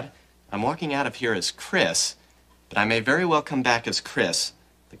 Mom, Dad, I'm walking out of here as Chris, but I may very well come back as Chris,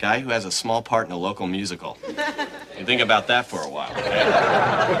 the guy who has a small part in a local musical. And think about that for a while,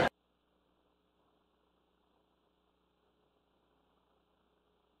 okay?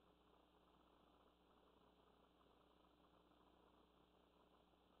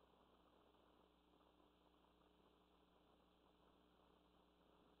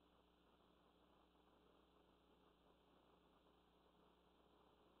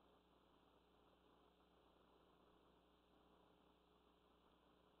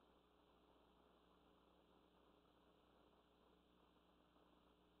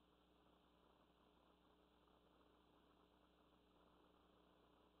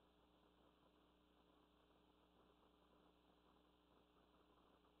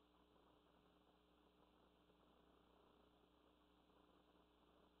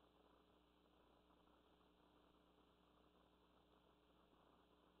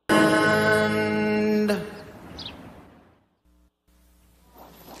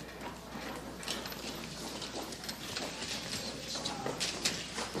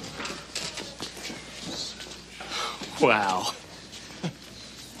 Wow.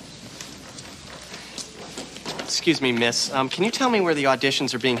 Excuse me, miss. Can you tell me where the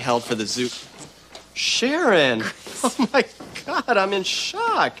auditions are being held for the zoo? Sharon! Oh, my God, I'm in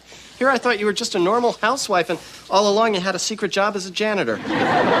shock. Here I thought you were just a normal housewife, and all along you had a secret job as a janitor.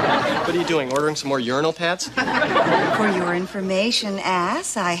 What are you doing, ordering some more urinal pads? For your information,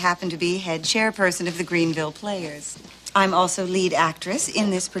 ass, I happen to be head chairperson of the Greenville Players. I'm also lead actress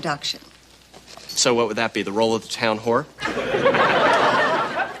in this production. So what would that be, the role of the town whore?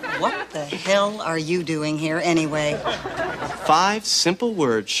 What the hell are you doing here anyway? 5 simple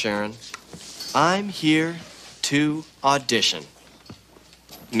words, Sharon. I'm here to audition.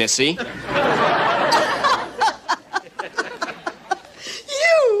 Missy?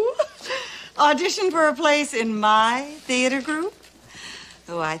 You audition for a place in my theater group?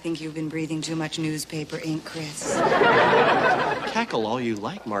 Oh, I think you've been breathing too much newspaper ink, Chris. Cackle all you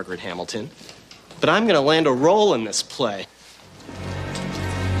like, Margaret Hamilton. But I'm gonna land a role in this play.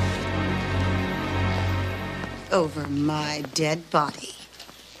 Over my dead body.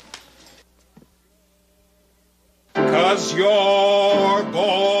 'Cause you're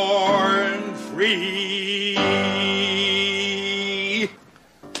born free.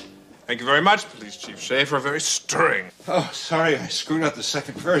 Thank you very much, Police Chief Schaefer. Very stirring. Oh, sorry, I screwed up the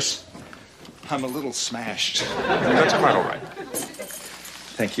second verse. I'm a little smashed. That's quite all right.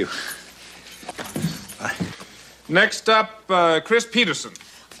 Thank you. Next up, Chris Peterson.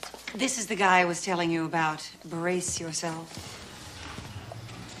 This is the guy I was telling you about. Brace yourself.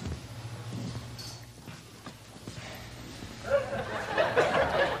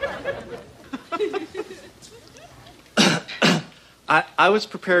 I was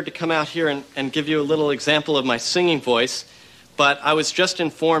prepared to come out here and give you a little example of my singing voice, but I was just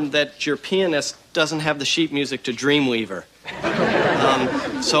informed that your pianist doesn't have the sheet music to Dreamweaver.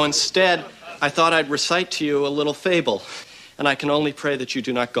 So instead, I thought I'd recite to you a little fable, and I can only pray that you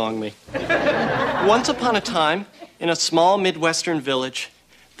do not gong me. Once upon a time, in a small Midwestern village,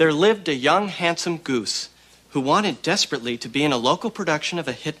 there lived a young, handsome goose who wanted desperately to be in a local production of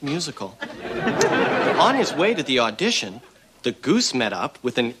a hit musical. On his way to the audition, the goose met up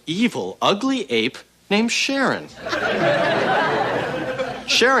with an evil, ugly ape named Sharon.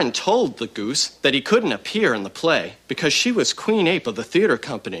 Sharon told the goose that he couldn't appear in the play because she was queen ape of the theater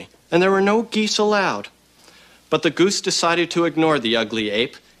company, and there were no geese allowed. But the goose decided to ignore the ugly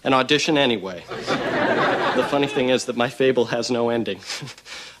ape and audition anyway. The funny thing is that my fable has no ending.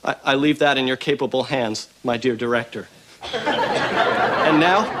 I leave that in your capable hands, my dear director. And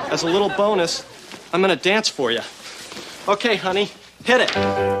now, as a little bonus, I'm gonna dance for you. Okay, honey, hit it.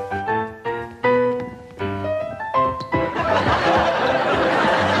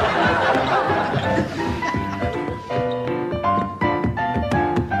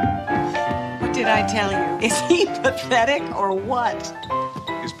 What did I tell you? Is he pathetic or what?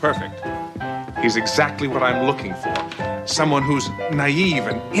 He's perfect. He's exactly what I'm looking for. Someone who's naive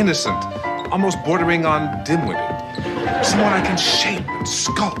and innocent, almost bordering on dim-witted. Someone I can shape and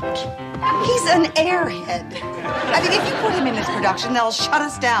sculpt. He's an airhead. I mean, if you put him in this production, they'll shut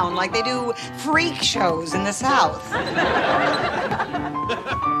us down like they do freak shows in the South.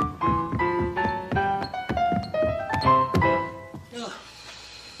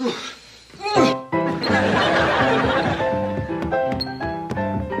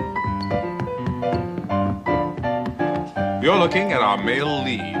 You're looking at our male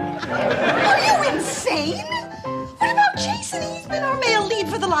lead. Are you insane? What about Jason? He's been our male lead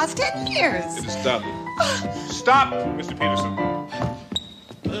for the last 10 years. It is done. Stop, Mr. Peterson.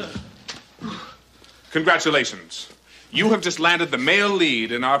 Congratulations. You have just landed the male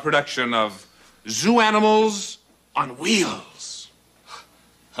lead in our production of Zoo Animals on Wheels.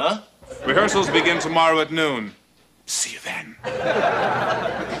 Huh? Rehearsals begin tomorrow at noon. See you then.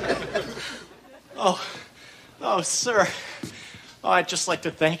 Oh, sir. Oh, I'd just like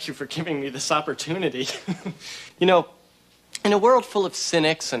to thank you for giving me this opportunity. You know, in a world full of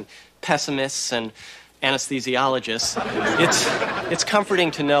cynics and pessimists and anesthesiologists, it's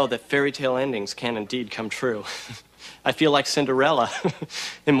comforting to know that fairy tale endings can indeed come true. I feel like Cinderella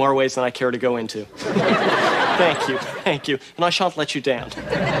in more ways than I care to go into. Thank you, and I shan't let you down.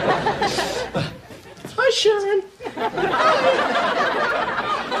 Hi, Sharon.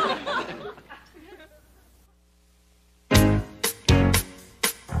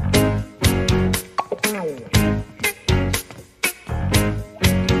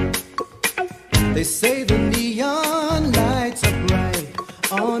 They say the neon lights are bright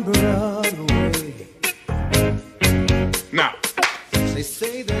on Broadway. Now, They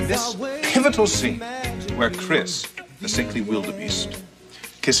say there's this always pivotal scene where Chris, the sickly wildebeest,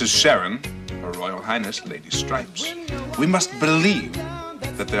 kisses Sharon, a Royal Highness Lady Stripes. We must believe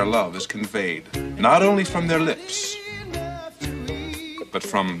that their love is conveyed not only from their lips, but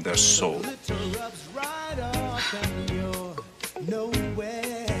from their soul.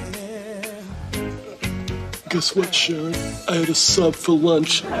 Guess what, Sharon? I had a sub for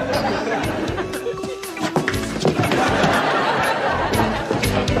lunch.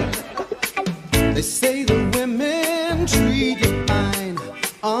 They say the women treat you fine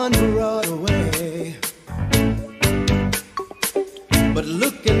on Broadway, but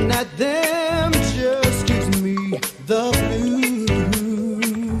looking at them just gives me the blues.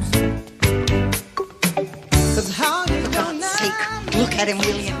 'Cause how you For God's sake, look at him,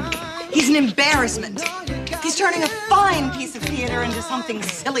 William. He's an embarrassment. He's turning a fine piece of theater into something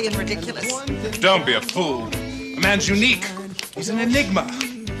silly and ridiculous. Don't be a fool. A man's unique. He's an enigma.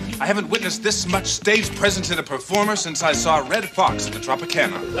 I haven't witnessed this much stage presence in a performer since I saw Red Fox at the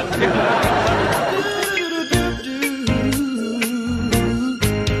Tropicana.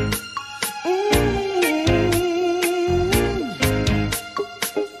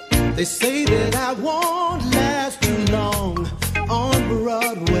 They say that I won't last too long on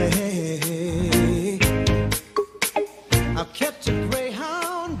Broadway. I'll catch a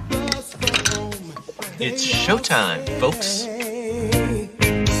Greyhound bus for home. It's showtime, folks.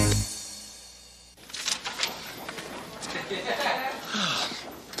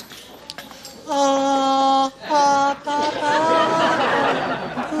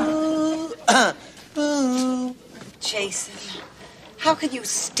 Jason, how can you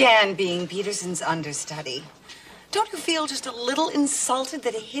stand being Peterson's understudy? Don't you feel just a little insulted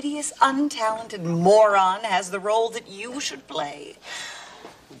that a hideous, untalented moron has the role that you should play?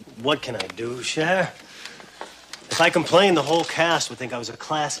 What can I do, Cher? If I complained, the whole cast would think I was a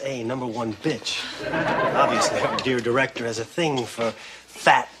Class A #1 bitch. Obviously, our dear director has a thing for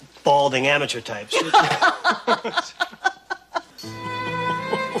fat, balding amateur types.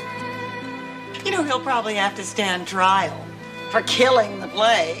 You know, he'll probably have to stand trial for killing the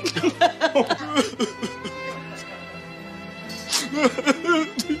play.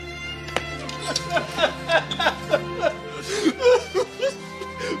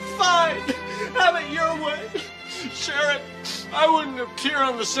 Fine. Have it your way. Sharon, I wouldn't appear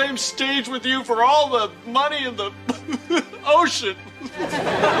on the same stage with you for all the money in the ocean.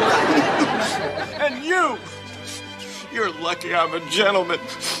 And you're lucky I'm a gentleman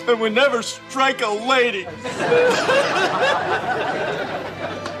and would never strike a lady.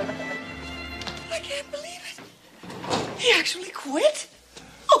 I can't believe it. He actually quit?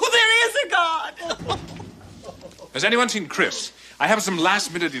 Oh, there is a God. Has anyone seen Chris? I have some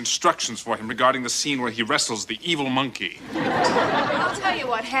last-minute instructions for him regarding the scene where he wrestles the evil monkey. I'll tell you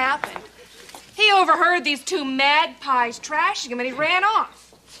what happened. He overheard these two magpies trashing him and he ran off.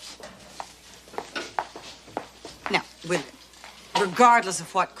 Now, William, regardless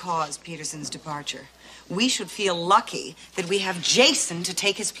of what caused Peterson's departure, we should feel lucky that we have Jason to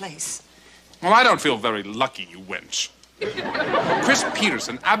take his place. Well, I don't feel very lucky, you wench. Chris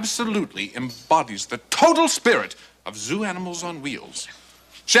Peterson absolutely embodies the total spirit of Zoo Animals on Wheels.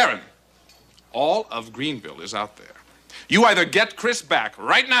 Sharon, all of Greenville is out there. You either get Chris back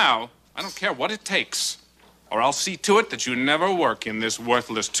right now, I don't care what it takes, or I'll see to it that you never work in this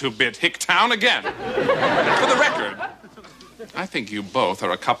worthless two-bit hick town again. For the record, I think you both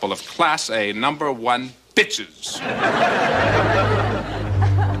are a couple of Class A #1 bitches.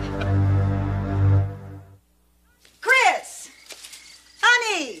 Chris!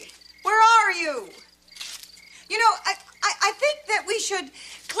 Honey! Where are you? You know, I think that we should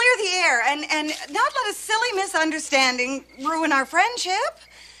clear the air and not let a silly misunderstanding ruin our friendship.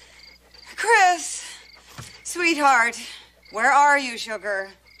 Chris, sweetheart, where are you,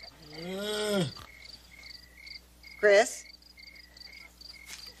 sugar? Chris?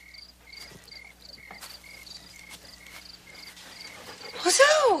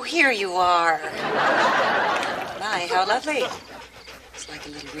 So, here you are. My, how lovely. It's like a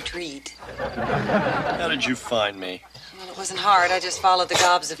little retreat. How did you find me? Well, it wasn't hard. I just followed the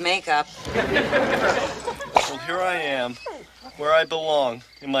gobs of makeup. Well, here I am, where I belong,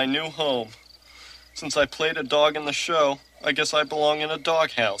 in my new home. Since I played a dog in the show, I guess I belong in a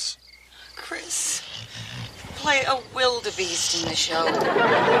doghouse. Chris, play a wildebeest in the show.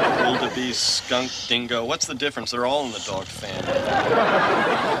 Wildebeest, skunk, dingo. What's the difference? They're all in the dog family.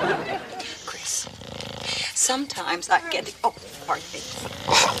 Chris, sometimes I get the... Oh, pardon me.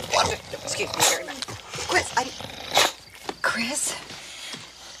 Excuse me very much. Chris,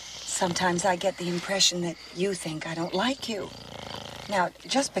 sometimes I get the impression that you think I don't like you. Now,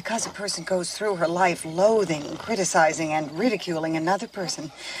 just because a person goes through her life loathing, criticizing, and ridiculing another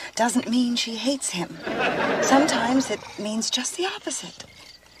person doesn't mean she hates him. Sometimes it means just the opposite.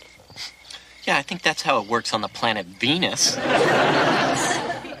 Yeah, I think that's how it works on the planet Venus.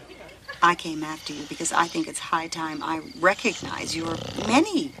 I came after you because I think it's high time I recognize your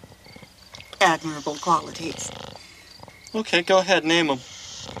many admirable qualities. Okay, go ahead, name them.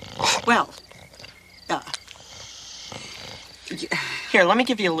 Well, Here, let me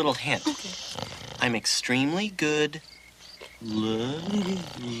give you a little hint. Okay. I'm extremely good.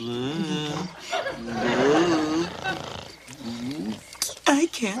 I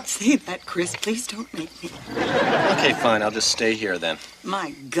can't say that, Chris. Please don't make me. Okay, fine. I'll just stay here then.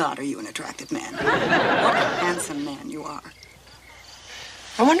 My God, are you an attractive man? What a handsome man you are.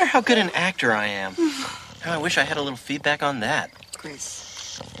 I wonder how good an actor I am. I wish I had a little feedback on that.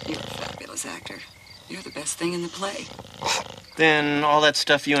 Chris, you're a fabulous actor. You're the best thing in the play. Then all that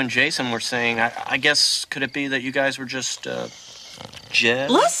stuff you and Jason were saying, I guess, could it be that you guys were just,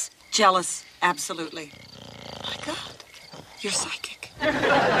 jealous? Jealous, absolutely. My God, you're psychic.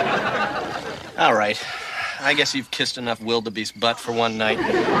 All right. I guess you've kissed enough wildebeest butt for one night.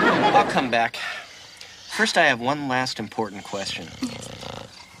 I'll come back. First, I have one last important question.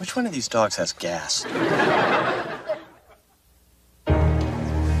 Which one of these dogs has gas?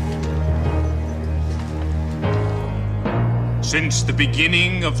 Since the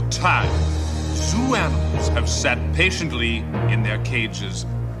beginning of time, zoo animals have sat patiently in their cages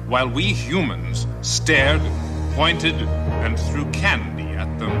while we humans stared, pointed, and threw candy at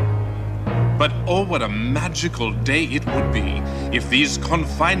them. But oh, what a magical day it would be if these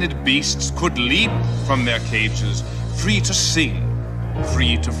confined beasts could leap from their cages, free to sing,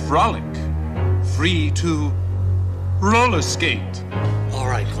 free to frolic, free to roller skate. All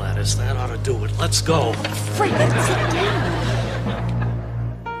right, Gladys, that ought to do it. Let's go. Frank, sit down.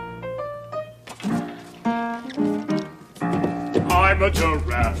 I'm a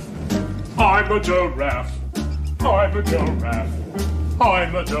giraffe. I'm a giraffe. I'm a giraffe.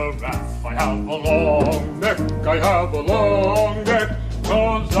 I'm a giraffe. I have a long neck. I have a long neck.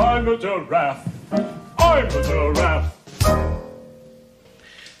 'Cause I'm a giraffe. I'm a giraffe.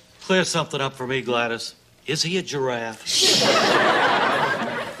 Clear something up for me, Gladys. Is he a giraffe?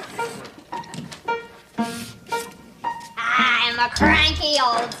 I'm a cranky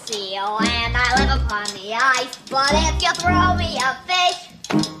old seal, and I live upon the ice. But if you throw me a fish,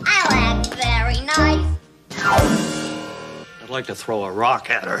 I'll act very nice. I'd like to throw a rock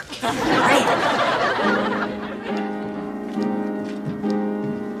at her.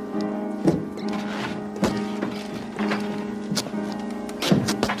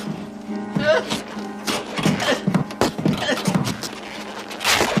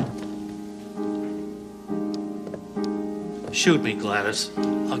 Shoot me, Gladys.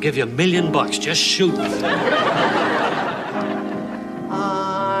 I'll give you $1 million. Just shoot me.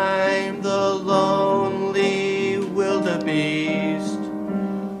 I'm the lonely wildebeest,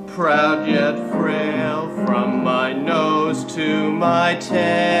 proud yet frail from my nose to my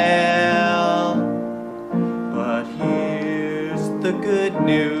tail. But here's the good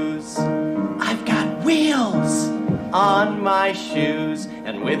news. I've got wheels on my shoes,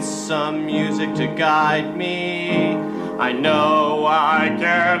 and with some music to guide me, I know I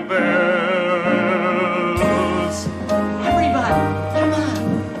can lose. Everybody, come on.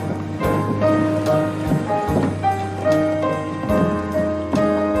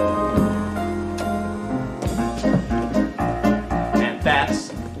 And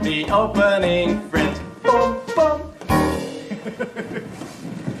that's the opening print. Boom, boom.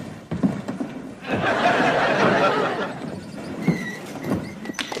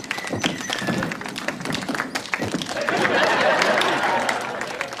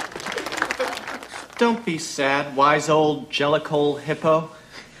 Don't be sad, wise old jellicoal hippo.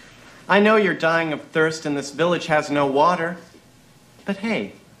 I know you're dying of thirst and this village has no water. But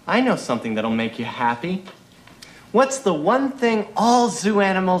hey, I know something that'll make you happy. What's the one thing all zoo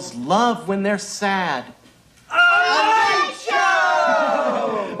animals love when they're sad? A light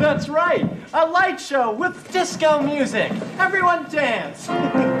show! That's right, a light show with disco music. Everyone dance.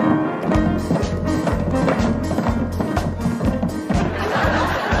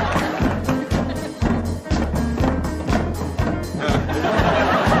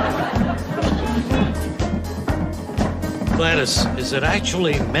 Gladys, is it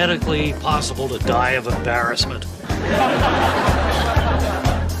actually medically possible to die of embarrassment?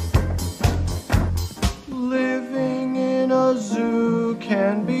 Living in a zoo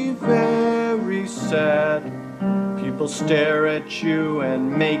can be very sad. People stare at you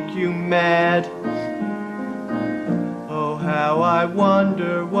and make you mad. Oh, How I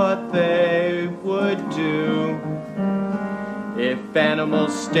wonder what they would do if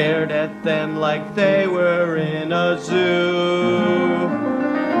animals stared at them like they were in a zoo.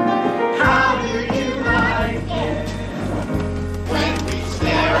 How do you like it when we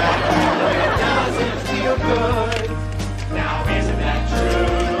stare at you? It doesn't feel good. Now isn't that true?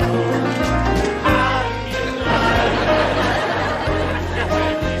 How do you like it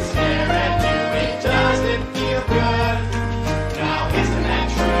when we stare at you? It doesn't feel good. Now isn't that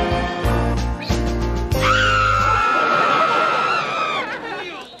true?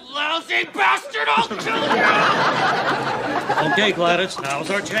 You lousy bastard! I'll kill you! Okay, Gladys, now's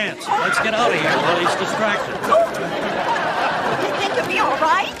our chance. Let's get out of here while he's distracted. You think you'll be all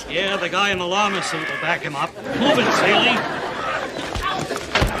right? Yeah, the guy in the llama suit will back him up. Move it, Saley.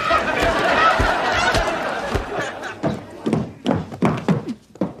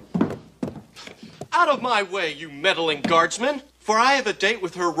 Out of my way, you meddling guardsman, for I have a date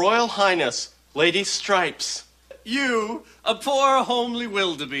with Her Royal Highness, Lady Stripes. You, a poor homely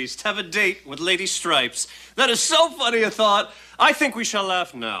wildebeest, have a date with Lady Stripes. That is so funny a thought. I think we shall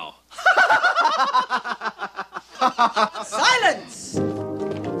laugh now. Silence!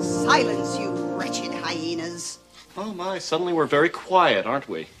 Silence, you wretched hyenas. Oh my, suddenly we're very quiet, aren't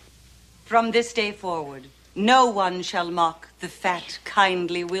we? From this day forward, no one shall mock the fat,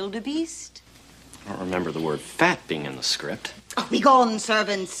 kindly wildebeest. I don't remember the word fat being in the script. Oh, begone,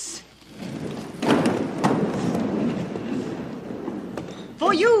 servants.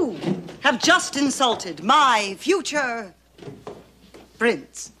 For you have just insulted my future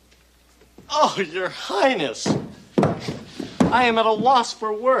prince. Oh, Your Highness. I am at a loss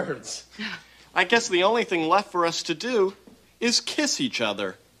for words. I guess the only thing left for us to do is kiss each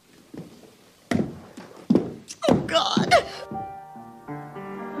other. Oh, God.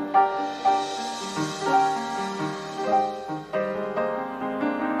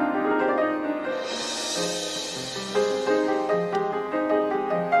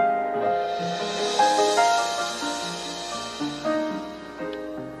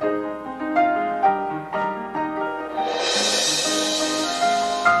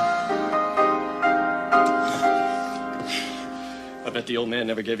 I bet the old man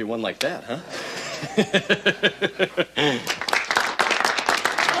never gave you one like that, huh? And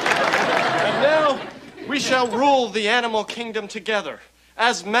now we shall rule the animal kingdom together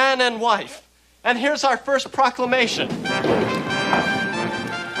as man and wife. And here's our first proclamation.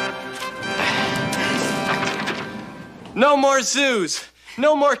 No more zoos,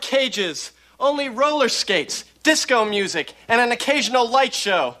 no more cages, only roller skates, disco music, and an occasional light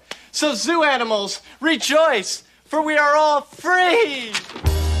show. So zoo animals, rejoice, for we are all free!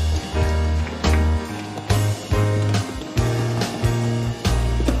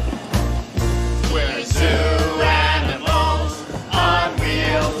 We're zoo animals on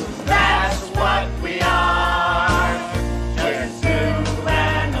wheels. That's what we are. We're zoo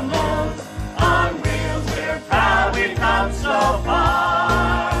animals on wheels. We're proud we've come so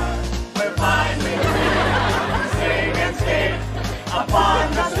far. We're finally free to sing and skate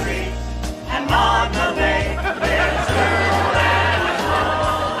upon the street and on the lake. We're zoo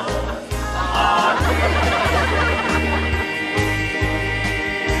animals on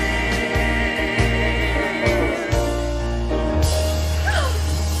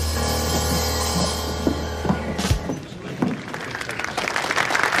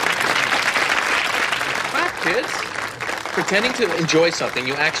Kids, pretending to enjoy something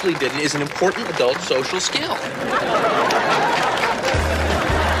you actually did is an important adult social skill.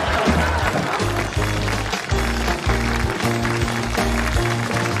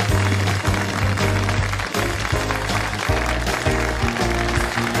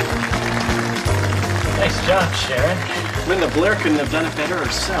 Nice job, Sharon. Linda Blair couldn't have done it better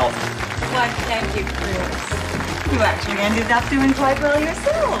herself. Why, thank you, Chris. You actually ended up doing quite well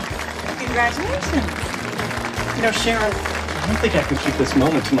yourself. Congratulations. You know, Sharon, I don't think I can keep this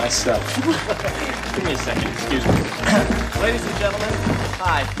moment to myself. Give me a second, excuse me. Ladies and gentlemen,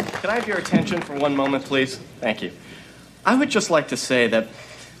 hi. Can I have your attention for one moment, please? Thank you. I would just like to say that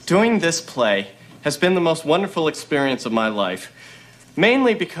doing this play has been the most wonderful experience of my life.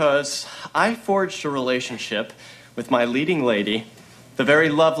 Mainly because I forged a relationship with my leading lady, the very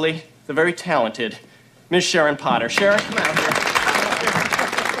lovely, the very talented, Miss Sharon Potter. Sharon, come out here.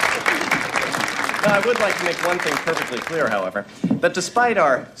 Now, I would like to make one thing perfectly clear, however, that despite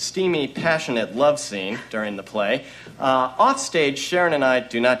our steamy, passionate love scene during the play, offstage, Sharon and I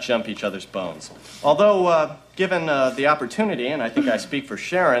do not jump each other's bones. Although, given the opportunity, and I think I speak for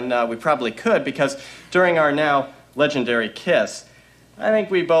Sharon, we probably could, because during our now legendary kiss, I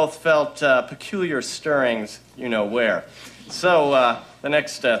think we both felt peculiar stirrings, you know where. So, the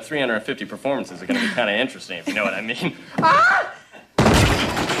next 350 performances are going to be kind of interesting, if you know what I mean.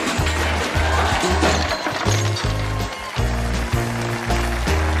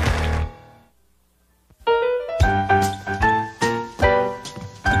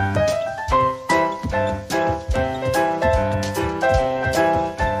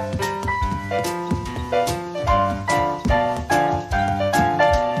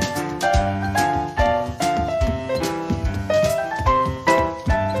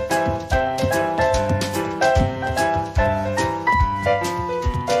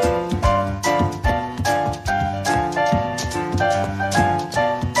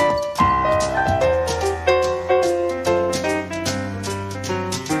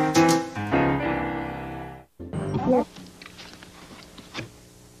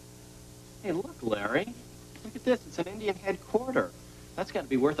 Hey, look, Larry. Look at this. It's an Indian headquarter. That's got to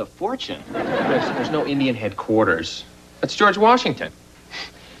be worth a fortune. Chris, there's no Indian headquarters. That's George Washington.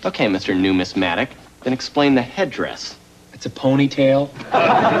 Okay, Mr. Numismatic. Then explain the headdress. It's a ponytail.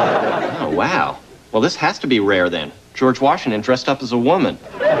 Oh, wow. Well, this has to be rare, then. George Washington dressed up as a woman.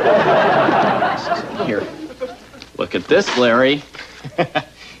 Here. Look at this, Larry.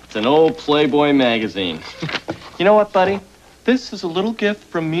 It's an old Playboy magazine. You know what, buddy? This is a little gift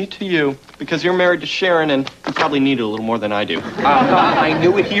from me to you, because you're married to Sharon, and you probably need it a little more than I do. I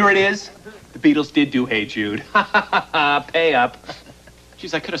knew it. Here it is. The Beatles did do Hey Jude. Pay up.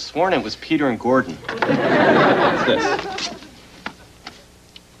 Geez, I could have sworn it was Peter and Gordon. What's this?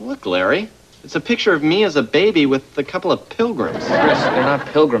 Look, Larry. It's a picture of me as a baby with a couple of pilgrims. Chris, they're not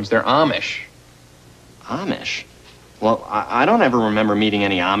pilgrims. They're Amish. Amish? Well, I don't ever remember meeting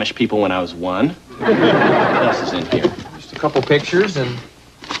any Amish people when I was 1. What else is in here? Just a couple pictures and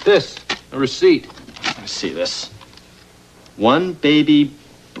this, a receipt. Let me see this. One baby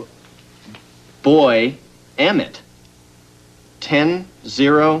boy, Emmett.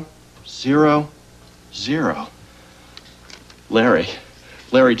 10-0-0-0. Larry,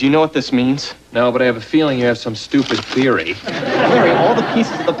 do you know what this means? No, but I have a feeling you have some stupid theory. Larry, all the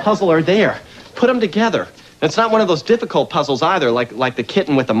pieces of the puzzle are there. Put them together. It's not one of those difficult puzzles either, like the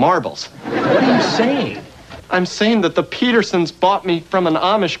kitten with the marbles. What are you saying? I'm saying that the Petersons bought me from an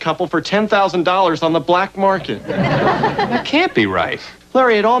Amish couple for $10,000 on the black market. That can't be right.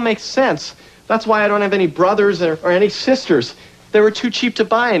 Larry, it all makes sense. That's why I don't have any brothers or any sisters. They were too cheap to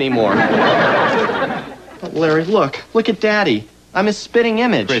buy anymore. But Larry, look at Daddy. I'm his spitting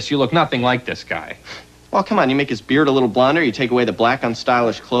image. Chris, you look nothing like this guy. Well, come on, you make his beard a little blonder, you take away the black,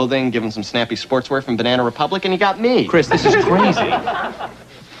 unstylish clothing, give him some snappy sportswear from Banana Republic, and you got me. Chris, this is crazy.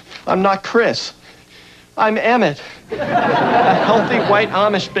 I'm not Chris. I'm Emmett. A healthy white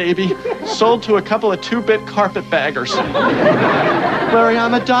Amish baby sold to a couple of 2-bit carpetbaggers. Larry,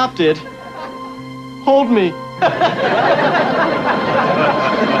 I'm adopted. Hold me.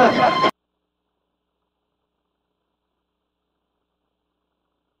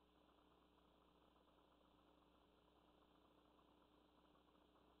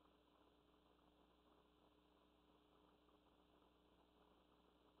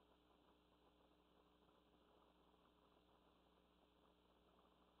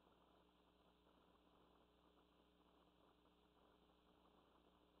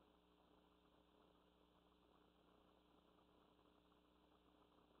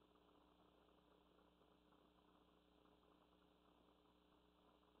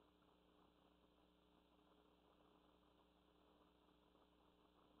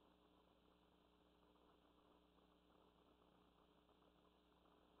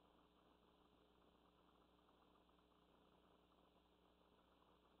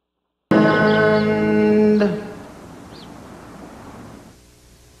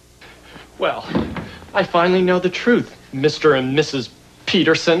 Well, I finally know the truth, Mr. and Mrs.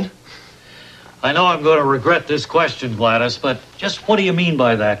 Peterson. I know I'm going to regret this question, Gladys, but just what do you mean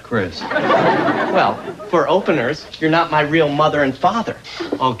by that, Chris? Well, for openers, you're not my real mother and father.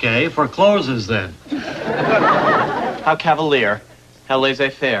 Okay, for closers then. How cavalier, how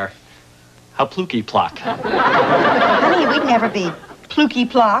laissez-faire, how plucky-plock. Honey, we'd never be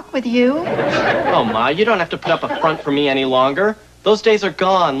plucky-plock with you. Oh, Ma, you don't have to put up a front for me any longer. Those days are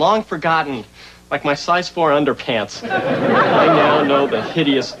gone, long forgotten, like my size 4 underpants. I now know the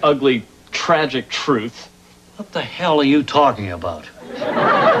hideous, ugly, tragic truth. What the hell are you talking about?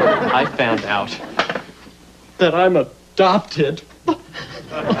 I found out that I'm adopted.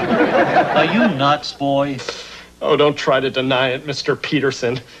 Are you nuts, boy? Oh, don't try to deny it, Mr.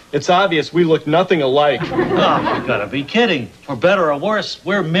 Peterson. It's obvious we look nothing alike. Oh, you gotta be kidding. For better or worse,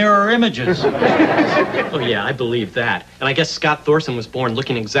 we're mirror images. Oh, yeah, I believe that. And I guess Scott Thorson was born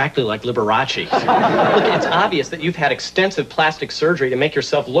looking exactly like Liberace. Look, it's obvious that you've had extensive plastic surgery to make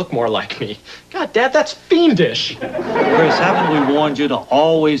yourself look more like me. God, Dad, that's fiendish. Chris, haven't we warned you to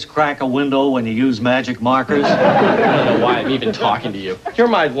always crack a window when you use magic markers? I don't know why I'm even talking to you. You're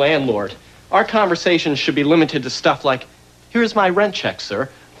my landlord. Our conversations should be limited to stuff like, here's my rent check, sir.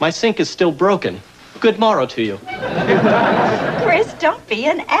 My sink is still broken. Good morrow to you. Chris, don't be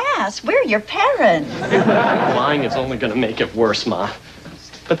an ass. We're your parents. Lying is only going to make it worse, Ma.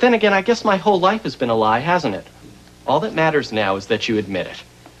 But then again, I guess my whole life has been a lie, hasn't it? All that matters now is that you admit it.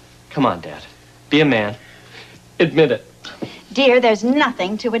 Come on, Dad. Be a man. Admit it. Dear, there's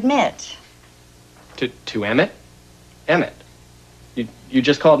nothing to admit. To Emmett? Emmett. You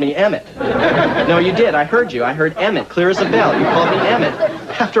just called me Emmett. No, you did. I heard you. I heard Emmett, clear as a bell. You called me Emmett.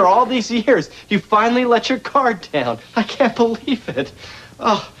 After all these years, you finally let your guard down. I can't believe it.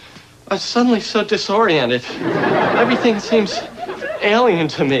 Oh, I'm suddenly so disoriented. Everything seems alien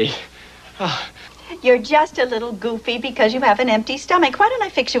to me. Oh. You're just a little goofy because you have an empty stomach. Why don't I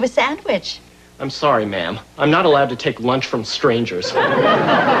fix you a sandwich? I'm sorry, ma'am. I'm not allowed to take lunch from strangers.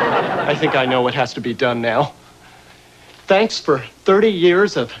 I think I know what has to be done now. Thanks for 30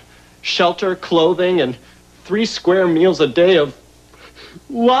 years of shelter, clothing, and 3 square meals a day of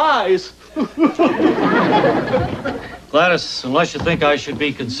lies. Gladys, unless you think I should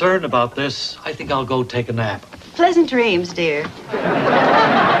be concerned about this, I think I'll go take a nap. Pleasant dreams, dear.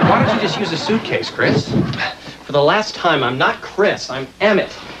 Why don't you just use a suitcase, Chris? For the last time, I'm not Chris, I'm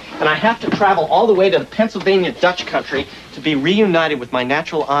Emmett. And I have to travel all the way to the Pennsylvania Dutch country to be reunited with my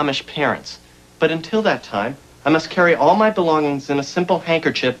natural Amish parents. But until that time, I must carry all my belongings in a simple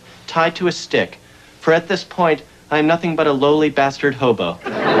handkerchief tied to a stick. For at this point, I am nothing but a lowly bastard hobo.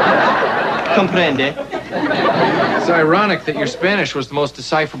 Comprende? It's ironic that your Spanish was the most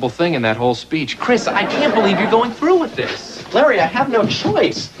decipherable thing in that whole speech. Chris, I can't believe you're going through with this. Larry, I have no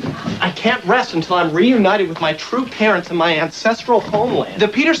choice. I can't rest until I'm reunited with my true parents in my ancestral homeland. The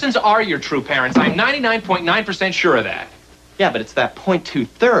Petersons are your true parents. I'm 99.9% sure of that. Yeah, but it's that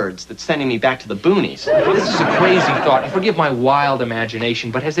 0.2 that's sending me back to the boonies. This is a crazy thought. Forgive my wild imagination,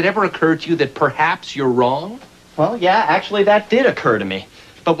 but has it ever occurred to you that perhaps you're wrong? Well, yeah, actually, that did occur to me.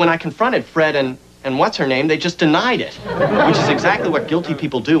 But when I confronted Fred and what's-her-name, they just denied it. Which is exactly what guilty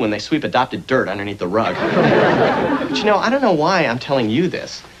people do when they sweep adopted dirt underneath the rug. But you know, I don't know why I'm telling you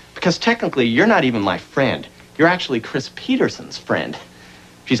this. Because technically, you're not even my friend. You're actually Chris Peterson's friend.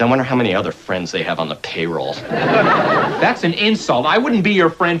 Geez, I wonder how many other friends they have on the payroll. That's an insult. I wouldn't be your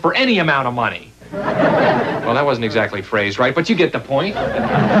friend for any amount of money. Well, that wasn't exactly phrased right, but you get the point.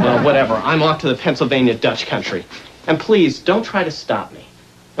 Well, whatever. I'm off to the Pennsylvania Dutch country. And please, don't try to stop me.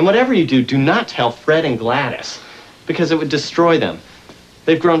 And whatever you do, do not tell Fred and Gladys, because it would destroy them.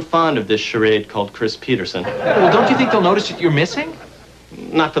 They've grown fond of this charade called Chris Peterson. Well, don't you think they'll notice that you're missing?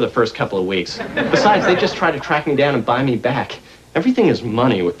 Not for the first couple of weeks. Besides, they just try to track me down and buy me back. Everything is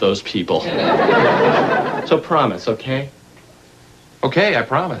money with those people. So promise, okay? Okay, I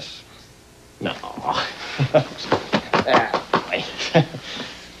promise. No.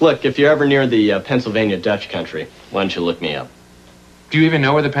 Look, if you're ever near the Pennsylvania Dutch country, why don't you look me up? Do you even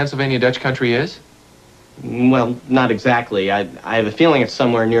know where the Pennsylvania Dutch country is? Well, not exactly. I have a feeling it's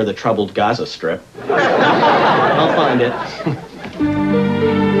somewhere near the troubled Gaza Strip. I'll find it.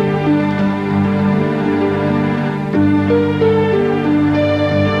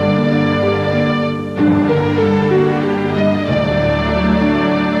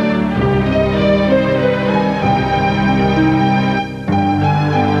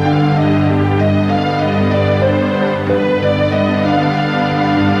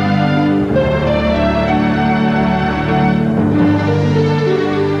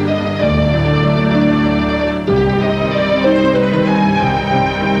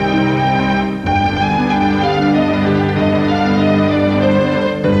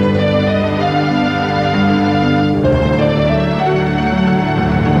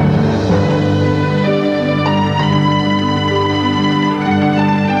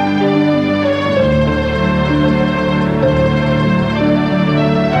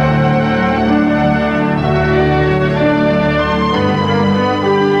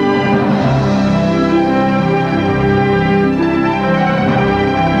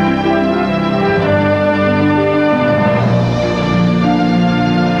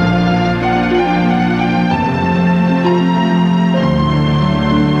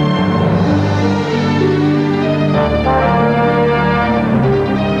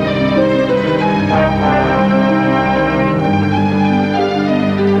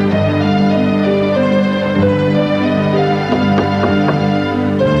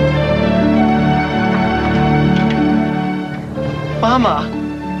 Mama,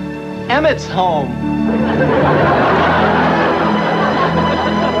 Emmett's home.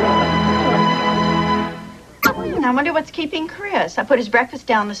 I wonder what's keeping Chris. I put his breakfast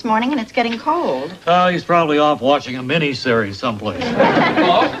down this morning and it's getting cold. Oh, he's probably off watching a mini-series someplace.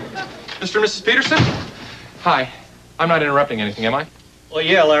 Hello? Mr. and Mrs. Peterson? Hi. I'm not interrupting anything, am I? Well,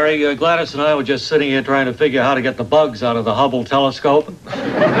 yeah, Larry, Gladys and I were just sitting here trying to figure how to get the bugs out of the Hubble telescope.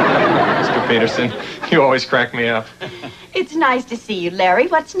 Mr. Peterson, you always crack me up. It's nice to see you, Larry.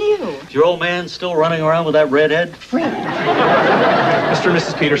 What's new? Is your old man still running around with that redhead? Fred. Mr. and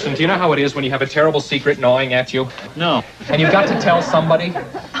Mrs. Peterson, do you know how it is when you have a terrible secret gnawing at you? No. And you've got to tell somebody?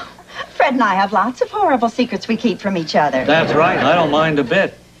 Fred and I have lots of horrible secrets we keep from each other. That's right. I don't mind a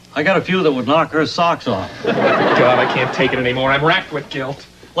bit. I got a few that would knock her socks off. God, I can't take it anymore. I'm racked with guilt.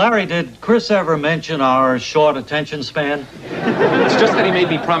 Larry, did Chris ever mention our short attention span? It's just that he made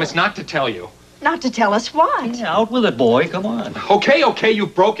me promise not to tell you. Not to tell us what? Yeah, out with it, boy. Come on. Okay,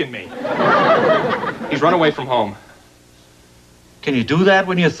 you've broken me. He's run away from home. Can you do that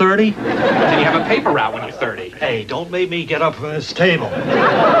when you're 30? Can you have a paper route when you're 30? Hey, don't make me get up from this table.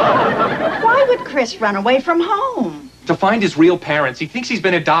 Why would Chris run away from home? To find his real parents. He thinks he's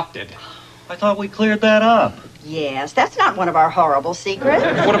been adopted. I thought we cleared that up. Yes, that's not one of our horrible secrets.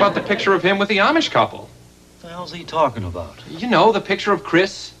 What about the picture of him with the Amish couple? What the hell's he talking about? You know, the picture of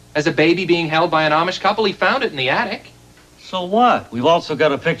Chris as a baby being held by an Amish couple. He found it in the attic. So what? We've also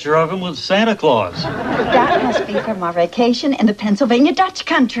got a picture of him with Santa Claus. That must be from our vacation in the Pennsylvania Dutch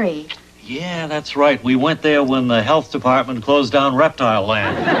country. Yeah, that's right. We went there when the health department closed down Reptile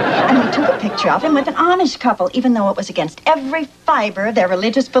Land. And we took a picture of him with an Amish couple, even though it was against every fiber of their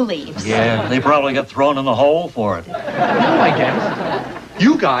religious beliefs. Yeah, they probably got thrown in the hole for it. No, I guess.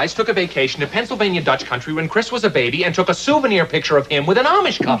 You guys took a vacation to Pennsylvania Dutch country when Chris was a baby and took a souvenir picture of him with an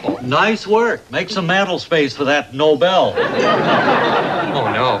Amish couple. Nice work. Make some mantel space for that Nobel.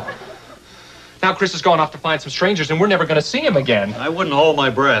 Oh, no. Now Chris has gone off to find some strangers and we're never going to see him again. I wouldn't hold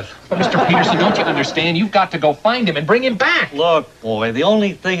my breath. But Mr. Peterson, don't you understand? You've got to go find him and bring him back. Look, boy, the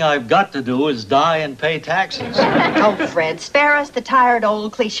only thing I've got to do is die and pay taxes. Oh, Fred, spare us the tired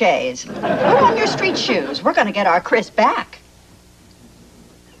old cliches. Put on your street shoes. We're going to get our Chris back.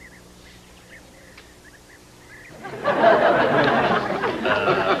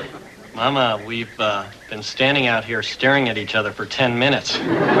 Mama, we've been standing out here staring at each other for 10 minutes.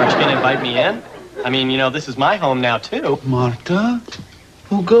 Aren't you going to invite me in? I mean, you know, this is my home now, too. Martha?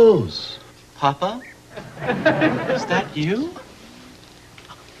 Who goes? Papa? Is that you?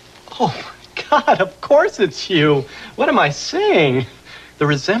 Oh, my God, of course it's you. What am I saying? The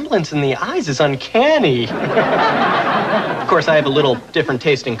resemblance in the eyes is uncanny. Of course, I have a little different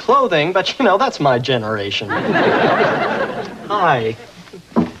taste in clothing, but, you know, that's my generation. Hi.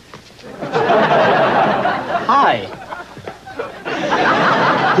 Hi.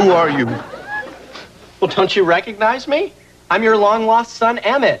 Who are you? Well, don't you recognize me? I'm your long-lost son,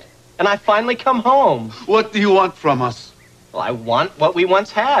 Emmett, and I finally come home. What do you want from us? Well, I want what we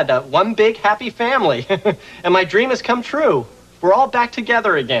once had, one big happy family. And my dream has come true. We're all back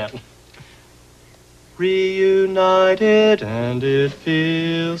together again. Reunited, and it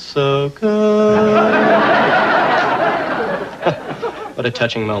feels so good. What a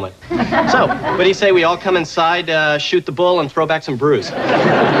touching moment. So, what do you say we all come inside, shoot the bull, and throw back some brews?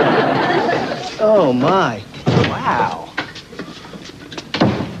 Oh, my. Wow.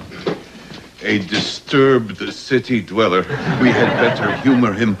 A disturbed city dweller. We had better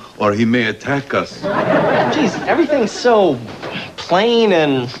humor him, or he may attack us. Geez, everything's so plain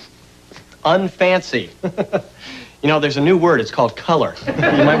and unfancy. You know, there's a new word. It's called color.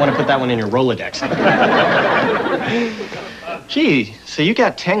 You might want to put that one in your Rolodex. Gee, so you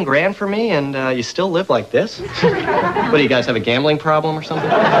got 10 grand for me and you still live like this? What, do you guys have a gambling problem or something?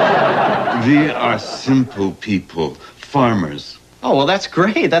 We are simple people, farmers. Oh, well, that's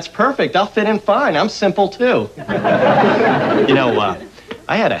great. That's perfect. I'll fit in fine. I'm simple, too. You know,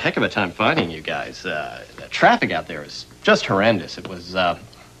 I had a heck of a time finding you guys. The traffic out there is just horrendous. It was,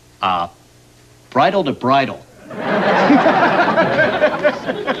 bridle to bridle.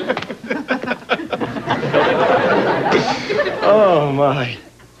 Oh, my.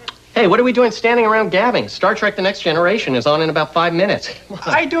 Hey, what are we doing standing around gabbing? Star Trek The Next Generation is on in about 5 minutes.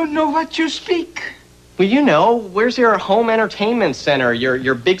 I don't know what you speak. Well, you know, where's your home entertainment center?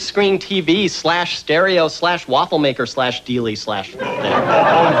 Your big screen TV / stereo / waffle maker / dealie / All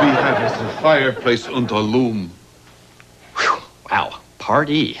we have is a fireplace and a loom. Whew, wow,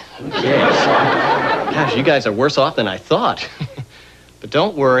 party. Okay. Gosh, you guys are worse off than I thought. But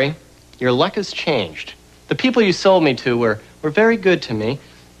don't worry, your luck has changed. The people you sold me to were very good to me,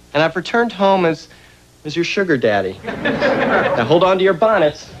 and I've returned home as is your sugar daddy. Now hold on to your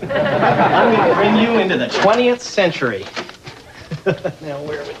bonnets. I'm going to bring you into the 20th century. Now,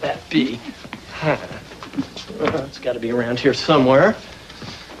 where would that be? It's got to be around here somewhere.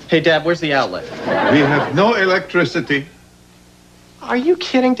 Hey, Dad, where's the outlet? We have no electricity. Are you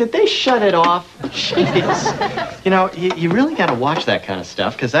kidding? Did they shut it off? Jeez. You know, you really got to watch that kind of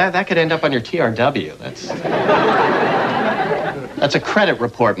stuff, because that could end up on your TRW. That's a credit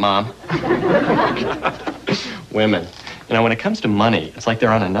report, Mom. Women. You know, when it comes to money, it's like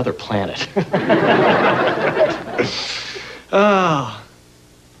they're on another planet. Oh.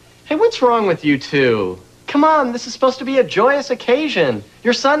 Hey, what's wrong with you two? Come on, this is supposed to be a joyous occasion.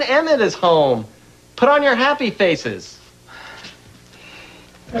 Your son Emmett is home. Put on your happy faces.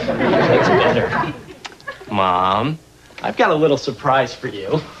 That's better. Mom, I've got a little surprise for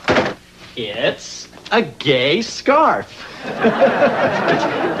you. It's a gay scarf.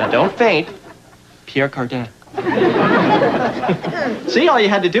 Now, don't faint. Pierre Cardin. See, all you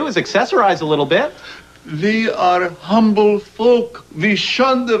had to do was accessorize a little bit. We are humble folk. We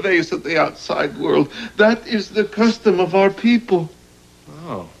shun the ways of the outside world. That is the custom of our people.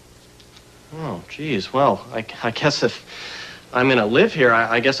 Oh. Oh, geez. Well, I guess if I'm going to live here,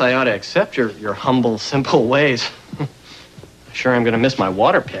 I guess I ought to accept your humble, simple ways. Sure, I'm going to miss my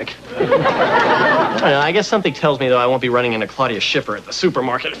water pick. I don't know, I guess something tells me, though, I won't be running into Claudia Schiffer at the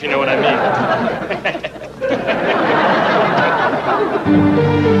supermarket, if you know what I mean.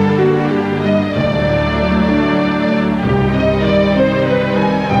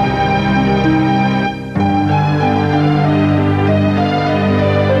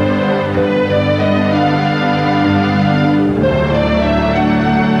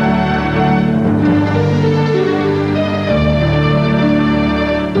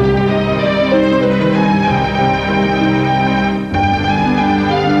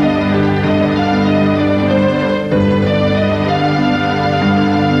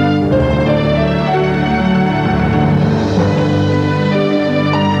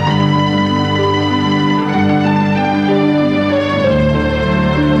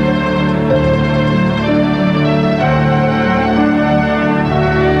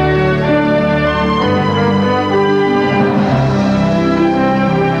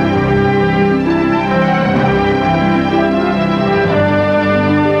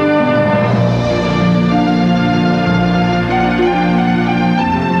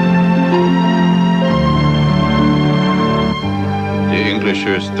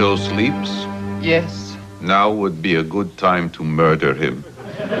 Still sleeps? Yes. Now would be a good time to murder him.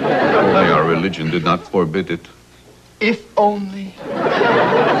 Only our religion did not forbid it. If only.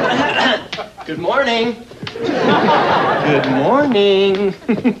 Good morning. Good morning.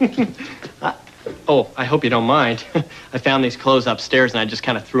 Oh, I hope you don't mind. I found these clothes upstairs and I just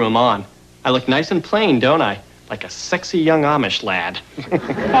kind of threw them on. I look nice and plain, don't I? Like a sexy young Amish lad.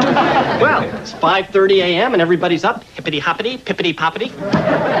 Well, it's 5:30 a.m. and everybody's up. Hippity-hoppity, pippity-poppity.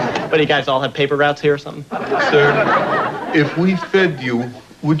 What, do you guys all have paper routes here or something? Sir, if we fed you,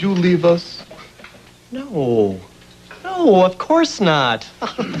 would you leave us? No. No, of course not.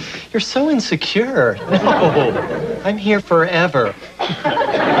 You're so insecure. No, I'm here forever.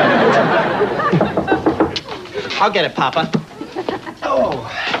 I'll get it, Papa. Oh.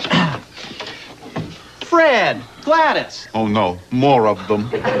 Fred, Gladys. Oh, no. More of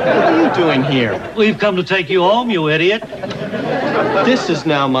them. What are you doing here? We've come to take you home, you idiot. This is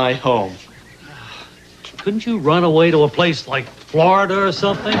now my home. Couldn't you run away to a place like Florida or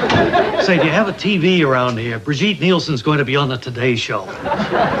something? Say, do you have a TV around here? Brigitte Nielsen's going to be on the Today Show.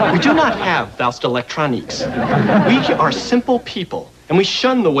 We do not have Faust Electroniques. We are simple people, and we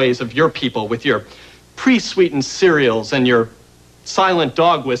shun the ways of your people with your pre-sweetened cereals and your silent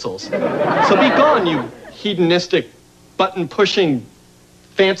dog whistles. So be gone, you hedonistic, button-pushing,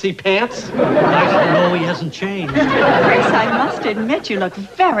 fancy pants. Nice to know he hasn't changed. Chris, I must admit you look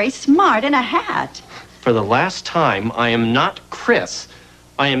very smart in a hat. For the last time, I am not Chris.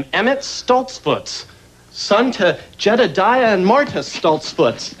 I am Emmett Stoltzfoots, son to Jedediah and Marta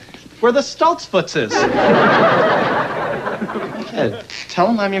Stoltzfoots. We're the Stoltzfootses. Ed, tell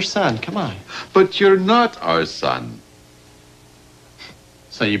him I'm your son. Come on. But you're not our son.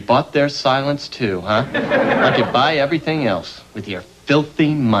 So you bought their silence too, huh? Like you buy everything else with your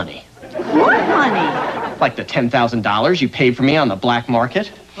filthy money. What money? Like the $10,000 you paid for me on the black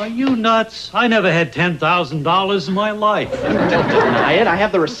market. Are you nuts? I never had $10,000 in my life. Don't deny it. I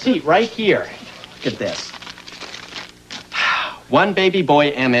have the receipt right here. Look at this. One baby boy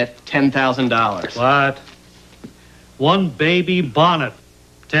Emmett, $10,000. What? One baby bonnet,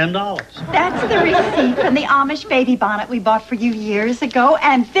 $10. That's the receipt from the Amish baby bonnet we bought for you years ago,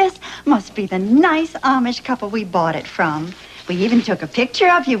 and this must be the nice Amish couple we bought it from. We even took a picture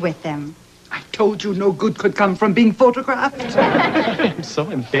of you with them. I told you no good could come from being photographed. I'm so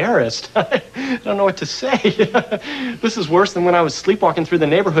embarrassed. I don't know what to say. This is worse than when I was sleepwalking through the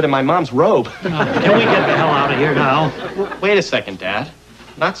neighborhood in my mom's robe. Can we get the hell out of here now? Wait a second, Dad.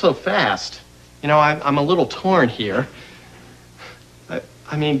 Not so fast. You know, I'm a little torn here.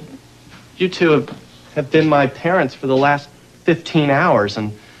 I mean, you two have been my parents for the last 15 hours,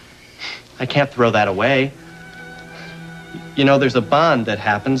 and I can't throw that away. You know, there's a bond that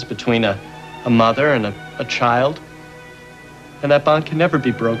happens between a mother and a child, and that bond can never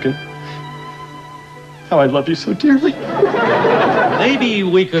be broken. How I love you so dearly. Maybe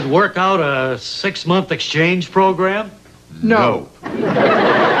we could work out a 6-month exchange program? No.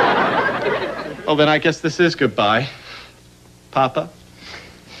 Well, then I guess this is goodbye, Papa.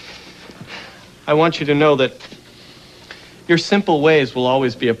 I want you to know that your simple ways will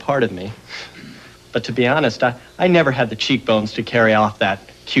always be a part of me. But to be honest, I never had the cheekbones to carry off that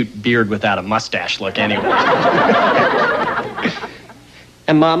cute beard without a mustache look anyway.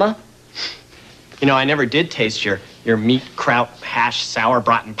 And Mama, you know, I never did taste your meat, kraut, hash,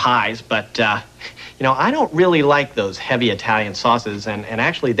 sauerbraten pies, but, you know, I don't really like those heavy Italian sauces, and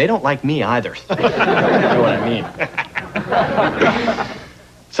actually, they don't like me either. You know what I mean.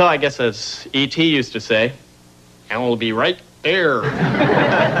 So I guess as E.T. used to say, I will be right there.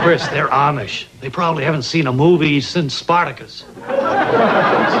 Chris, they're Amish. They probably haven't seen a movie since Spartacus.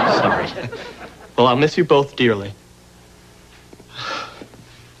 Sorry. Well, I'll miss you both dearly.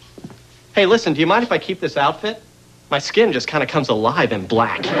 Hey, listen, do you mind if I keep this outfit? My skin just kind of comes alive in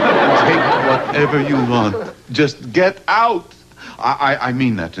black. Take whatever you want. Just get out. I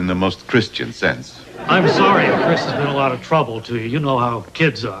mean that in the most Christian sense. I'm sorry if Chris has been a lot of trouble to you. You know how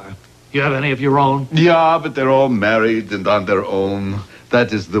kids are. You have any of your own? Yeah, but they're all married and on their own.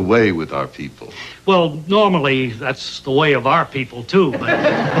 That is the way with our people. Well, normally, that's the way of our people, too, but...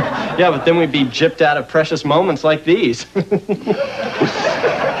 Yeah, but then we'd be gypped out of precious moments like these.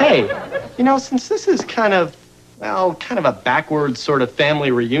 Hey, you know, since this is kind of a backwards sort of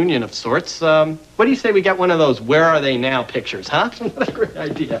family reunion of sorts, what do you say we get one of those Where Are They Now pictures, huh? What a great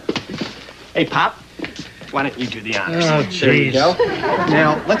idea. Hey, Pop, why don't you do the honors? Oh, There you jeez. go.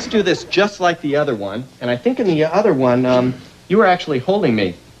 Now, let's do this just like the other one. And I think in the other one, you were actually holding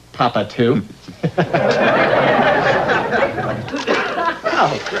me, Papa, too.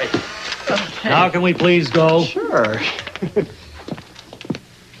 Oh, great. Okay. Now can we please go? Sure.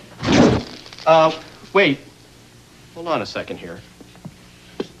 Wait. Hold on a second here.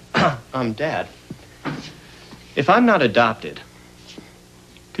 Dad, if I'm not adopted,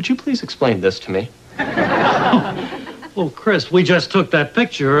 could you please explain this to me? Well, Chris, we just took that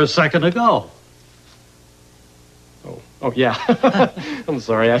picture a second ago. Oh, yeah. I'm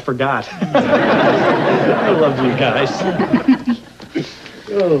sorry, I forgot. I love you guys.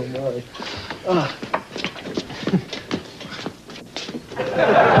 Oh, my.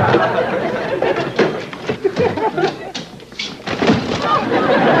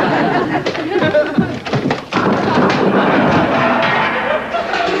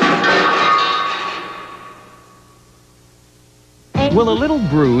 Will a little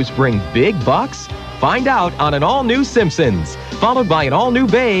bruise bring big bucks? Find out on an all-new Simpsons, followed by an all-new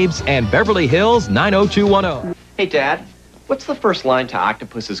Babes and Beverly Hills 90210. Hey, Dad, what's the first line to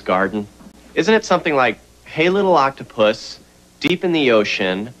Octopus's Garden? Isn't it something like, hey, little octopus, deep in the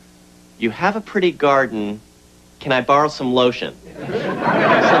ocean, you have a pretty garden, can I borrow some lotion?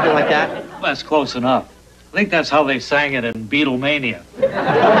 Something like that? That's close enough. I think that's how they sang it in Beatlemania.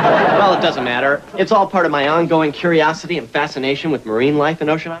 Well, it doesn't matter. It's all part of my ongoing curiosity and fascination with marine life and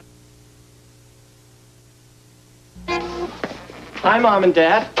oceanography. Hi, Mom and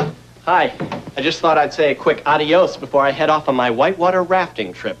Dad. Hi. I just thought I'd say a quick adios before I head off on my whitewater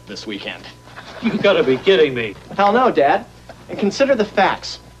rafting trip this weekend. You gotta be kidding me. Hell no, Dad. And consider the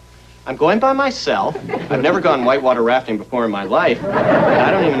facts. I'm going by myself. I've never gone whitewater rafting before in my life. And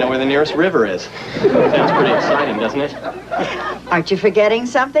I don't even know where the nearest river is. Sounds pretty exciting, doesn't it? Aren't you forgetting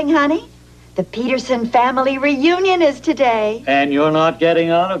something, honey? The Peterson family reunion is today. And you're not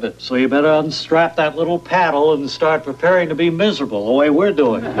getting out of it, so you better unstrap that little paddle and start preparing to be miserable the way we're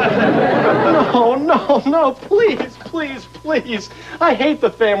doing. No, please. I hate the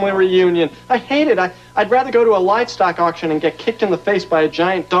family reunion. I hate it. I'd rather go to a livestock auction and get kicked in the face by a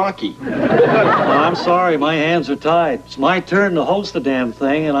giant donkey. Well, I'm sorry, my hands are tied. It's my turn to host the damn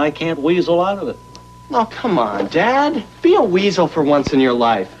thing, and I can't weasel out of it. Oh, come on, Dad. Be a weasel for once in your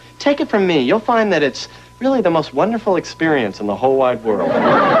life. Take it from me. You'll find that it's really the most wonderful experience in the whole wide world.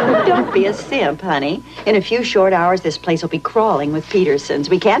 Don't be a simp, honey. In a few short hours, this place will be crawling with Petersons.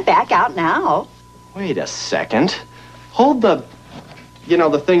 We can't back out now. Wait a second. Hold the, you know,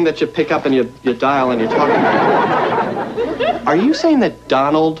 the thing that you pick up and you dial and you're talking about. Are you saying that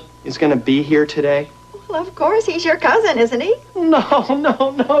Donald is going to be here today? Well, of course, he's your cousin, isn't he?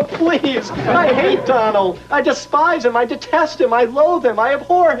 No, please. I hate Donald. I despise him. I detest him. I loathe him. I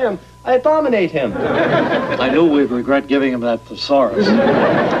abhor him. I abominate him. I knew we'd regret giving him that thesaurus.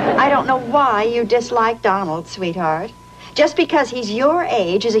 I don't know why you dislike Donald, sweetheart. Just because he's your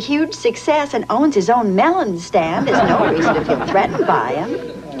age, is a huge success, and owns his own melon stand is no reason to feel threatened by him.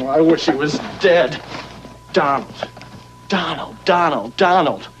 Oh, I wish he was dead. Donald.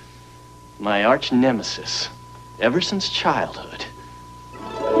 My arch nemesis, ever since childhood.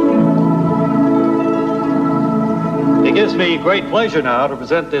 It gives me great pleasure now to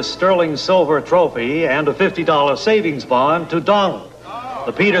present this sterling silver trophy and a $50 savings bond to Donald,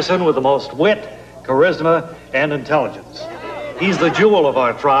 the Peterson with the most wit, charisma, and intelligence. He's the jewel of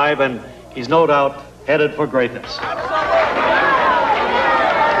our tribe, and he's no doubt headed for greatness.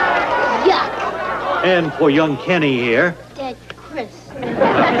 Yeah. And for young Kenny here, Dad, Chris.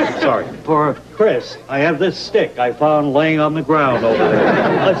 sorry, for Chris, I have this stick I found laying on the ground over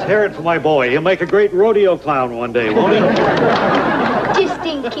there. Let's hear it for my boy. He'll make a great rodeo clown one day, won't he? Just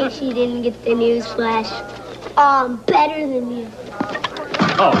in case you didn't get the news flash, I'm better than you.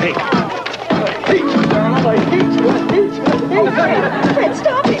 Oh, hey. Fred,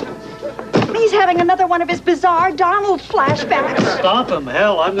 stop him. He's having another one of his bizarre Donald flashbacks. Stop him.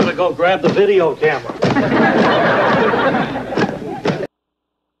 Hell, I'm going to go grab the video camera.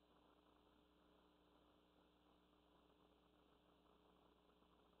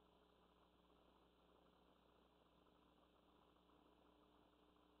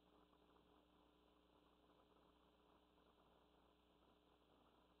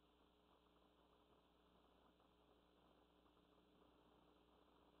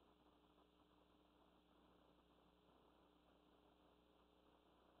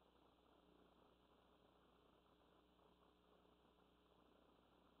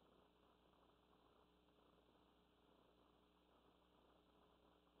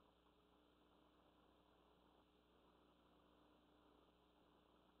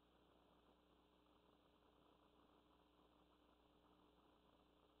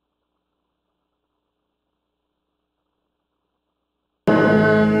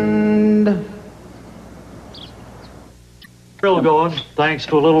 Still going, thanks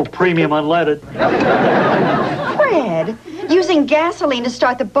to a little premium unleaded. Fred, using gasoline to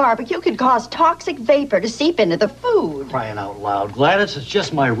start the barbecue could cause toxic vapor to seep into the food. Crying out loud. Gladys, it's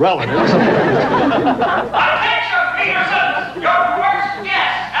just my relatives. Attention, Peterson! Your first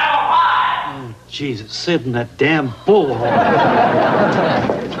guest, now arrived! Oh, Jesus, Sid and that damn bullhorn.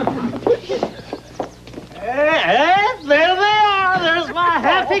 Hey, there they are. There's my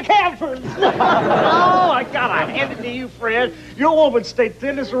happy campers. Oh, I gotta hand it to you, Fred. Your woman stayed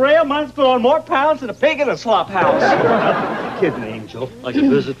thin as a rail. Mine's put on more pounds than a pig in a slop house. Kidding, Angel. Like a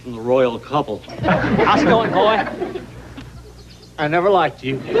visit from the royal couple. How's it going, boy? I never liked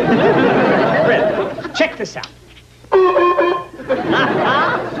you. Fred, check this out.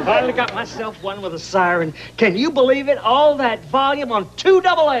 Finally got myself one with a siren. Can you believe it? All that volume on 2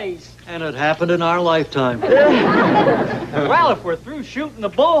 AA's. And it happened in our lifetime. Well, if we're through shooting the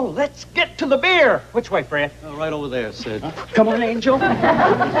bull, let's get to the beer. Which way, Fred? Right over there, Sid. Come on, Angel.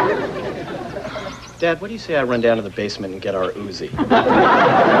 Dad, what do you say I run down to the basement and get our Uzi?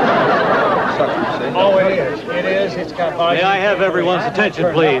 Oh, it is. It is. It's got volume. May I have everyone's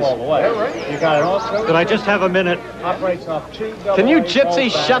attention, please? You got it also. Could I just have a minute? Operates off 2 AA's. Can you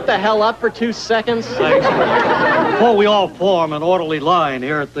gypsies shut the hell up for 2 seconds? Thanks. Before we all form an orderly line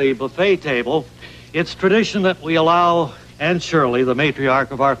here at the buffet table, it's tradition that we allow Anne Shirley, the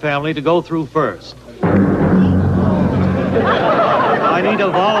matriarch of our family, to go through first. I need a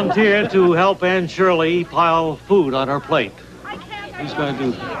volunteer to help Anne Shirley pile food on her plate. Who's going to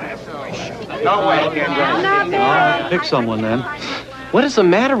do that? No way. Pick someone then. What is the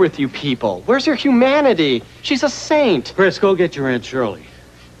matter with you people? Where's your humanity? She's a saint. Chris, go get your Aunt Shirley.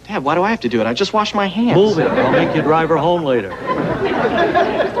 Dad, why do I have to do it? I just washed my hands. Move it. I'll make you drive her home later.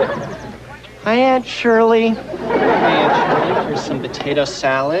 Hi, Aunt Shirley. Hi, Aunt Shirley. Here's some potato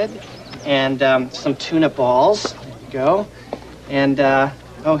salad and some tuna balls. There you go. And,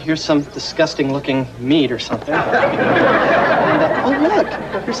 oh, here's some disgusting-looking meat or something. And, oh, look.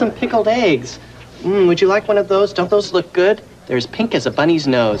 Here's some pickled eggs. Would you like one of those? Don't those look good? They're as pink as a bunny's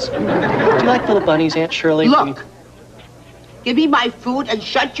nose. Do you like little bunnies, Aunt Shirley? Look! Give me my food and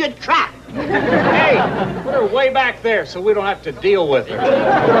shut your trap. Hey, put her way back there so we don't have to deal with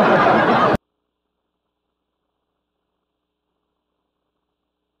her.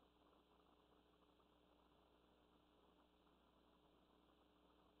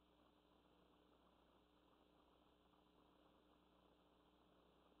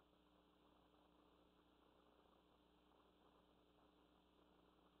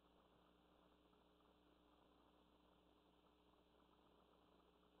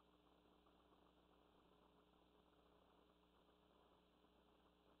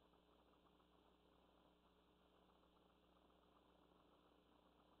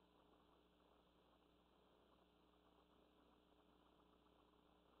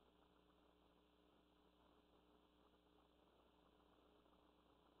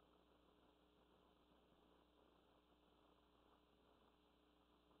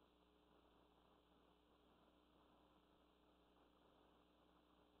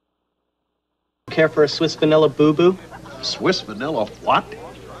 Care for a Swiss vanilla boo-boo? Swiss vanilla what?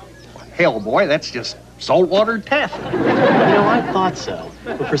 Hell, boy, that's just saltwater taffy. You know, I thought so.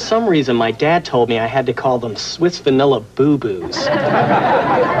 But for some reason, my dad told me I had to call them Swiss vanilla boo-boos.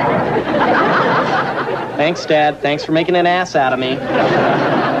 Thanks, Dad. Thanks for making an ass out of me.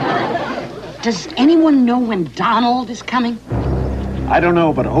 Does anyone know when Donald is coming? I don't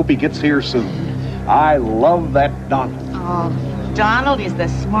know, but I hope he gets here soon. I love that Donald. Oh, Donald is the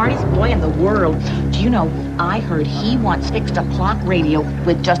smartest boy in the world. Do you know, I heard he once fixed a clock radio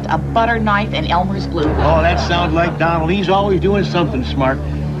with just a butter knife and Elmer's glue. Oh, that sounds like Donald. He's always doing something smart.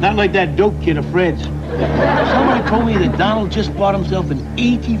 Not like that dope kid of Fred's. Somebody told me that Donald just bought himself an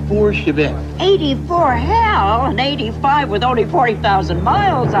 84 Chevette. 84? Hell, an 85 with only 40,000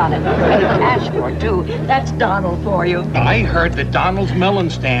 miles on it. Paid cash for it, too. That's Donald for you. I heard that Donald's melon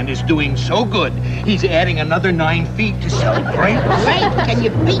stand is doing so good, he's adding another 9 feet to sell grapes. Great, can you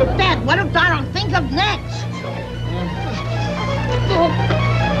beat that? What did Donald think of next?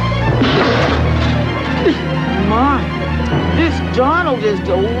 My, this Donald is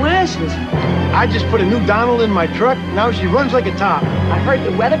delicious. I just put a new Donald in my truck. Now she runs like a top. I heard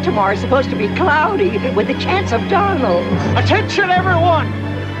the weather tomorrow is supposed to be cloudy with a chance of Donald. Attention, everyone!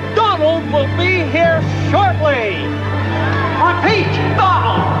 Donald will be here shortly. Repeat,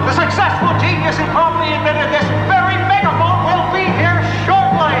 Donald, the successful genius who promptly invented this very megaphone, will be here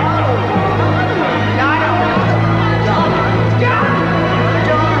shortly.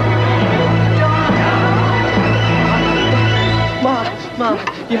 Mom,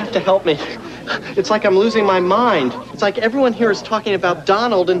 you have to help me. It's like I'm losing my mind. It's like everyone here is talking about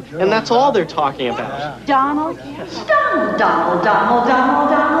Donald, and that's all they're talking about. Donald? Yes. Donald, Donald, Donald,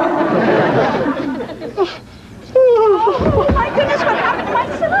 Donald, Donald. Oh, my goodness, what happened to my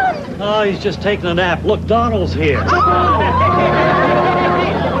son? Oh, he's just taking a nap. Look, Donald's here. Hey,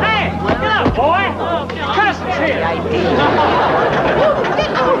 get up, boy. Cousin's here.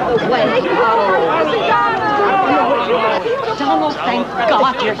 Donald, thank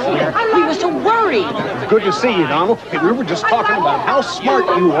God you're here. We were so worried. Good to see you, Donald. Hey, we were just talking about how smart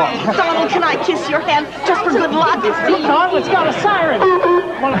you are. Donald, can I kiss your hand just for good luck? Donald, it's got a siren.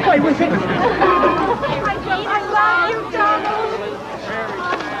 Want to play with it? I love you, Donald.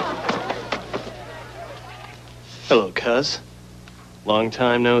 Hello, cuz. Long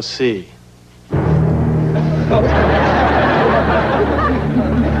time no see.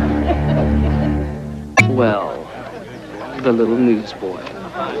 Well, the little newsboy.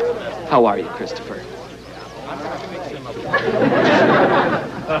 How are you, Christopher?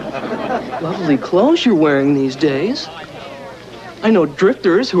 Lovely clothes you're wearing these days. I know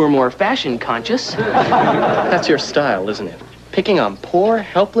drifters who are more fashion conscious. That's your style, isn't it? Picking on poor,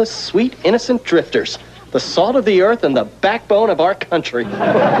 helpless, sweet, innocent drifters. The salt of the earth and the backbone of our country.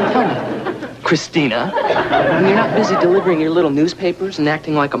 Christina, when you're not busy delivering your little newspapers and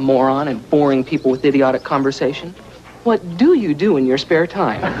acting like a moron and boring people with idiotic conversation, what do you do in your spare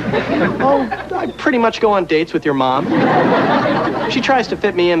time? Oh, I pretty much go on dates with your mom. She tries to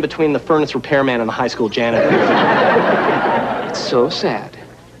fit me in between the furnace repairman and the high school janitor. It's so sad.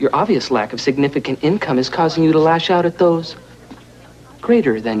 Your obvious lack of significant income is causing you to lash out at those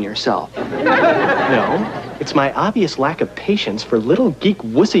greater than yourself. No, it's my obvious lack of patience for little geek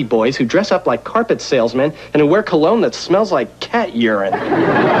wussy boys who dress up like carpet salesmen and who wear cologne that smells like cat urine.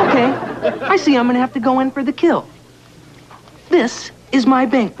 Okay, I see I'm gonna have to go in for the kill. This is my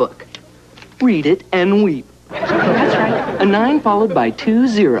bank book. Read it and weep. That's right, a 9 followed by 2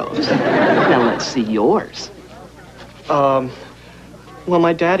 zeros. Now let's see yours. Well,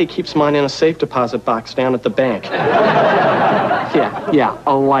 my daddy keeps mine in a safe deposit box down at the bank. Yeah,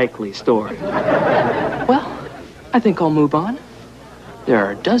 a likely story. Well, I think I'll move on. There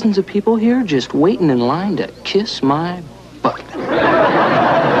are dozens of people here just waiting in line to kiss my butt. Could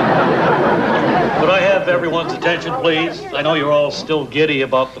I have everyone's attention, please? I know you're all still giddy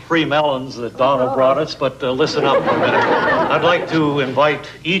about the free melons that Donald brought us, but listen up for a minute. I'd like to invite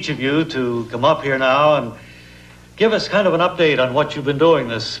each of you to come up here now and give us kind of an update on what you've been doing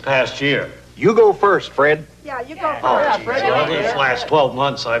this past year. You go first, Fred. Yeah, you go first. Well, these last 12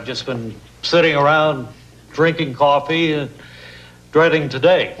 months, I've just been sitting around drinking coffee and dreading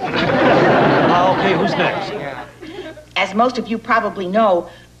today. Okay, who's next? As most of you probably know,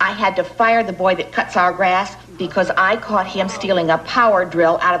 I had to fire the boy that cuts our grass because I caught him stealing a power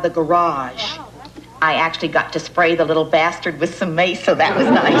drill out of the garage. I actually got to spray the little bastard with some mace, so that was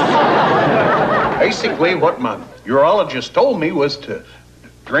nice. Basically, what my urologist told me was to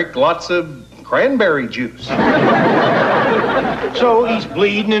drink lots of cranberry juice. So he's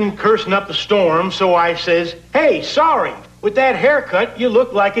bleeding and cursing up a storm, so I says, "Hey, sorry, with that haircut, you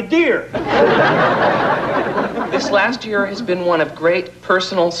look like a deer." This last year has been one of great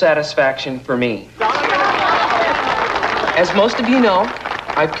personal satisfaction for me. As most of you know,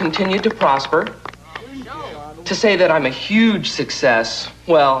 I've continued to prosper. To say that I'm a huge success,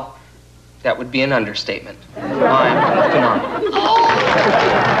 well, that would be an understatement. I'm phenomenal.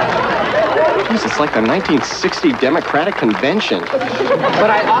 Jeez, it's like the 1960 Democratic Convention. But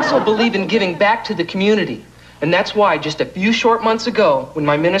I also believe in giving back to the community. And that's why just a few short months ago, when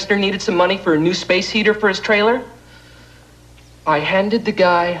my minister needed some money for a new space heater for his trailer, I handed the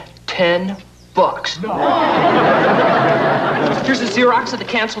guy $10. Here's a Xerox of the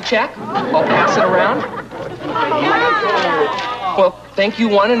canceled check. I'll pass it around. Well, thank you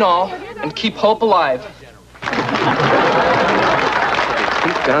one and all, and keep hope alive.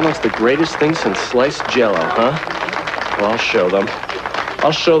 Donald's the greatest thing since sliced Jell-O, huh? Well, I'll show them.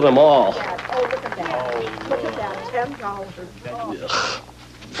 I'll show them all.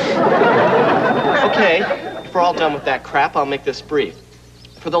 Okay, if we're all done with that crap, I'll make this brief.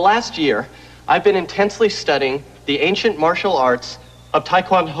 For the last year, I've been intensely studying the ancient martial arts of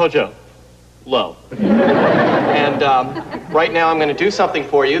Taekwondo. Low. And right now I'm going to do something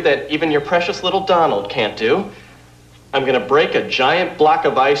for you that even your precious little Donald can't do. I'm going to break a giant block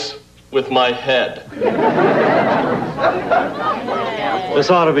of ice with my head. This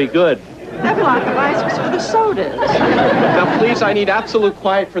ought to be good. That block of ice was for the sodas. Now, please, I need absolute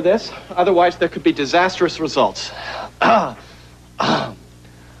quiet for this. Otherwise, there could be disastrous results. I'm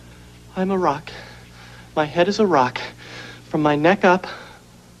a rock. My head is a rock. From my neck up,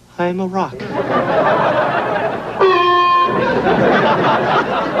 I'm a rock.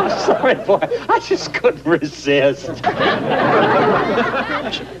 Sorry, boy. I just couldn't resist.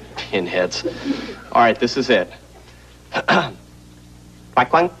 Pinheads. All right, this is it.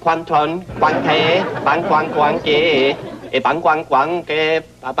 Quang quang ton, quang te, bang quang quang ke, e bang quang quang ke,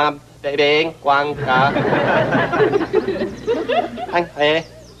 ba ba bang quang ka. Hang te.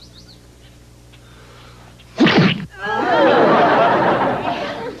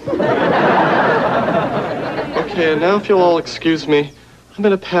 Okay, now if you'll all excuse me, I'm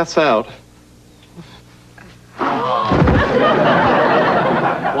gonna pass out.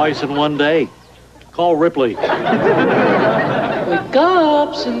 Twice in one day. Call Ripley. Wake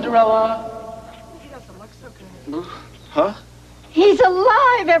up, Cinderella. Huh? He's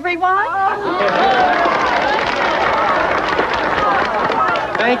alive, everyone.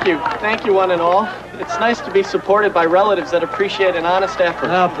 Thank you one and all. It's nice to be supported by relatives that appreciate an honest effort.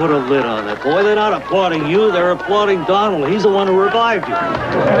 Now put a lid on it, boy. They're not applauding you, they're applauding Donald. He's the one who revived you.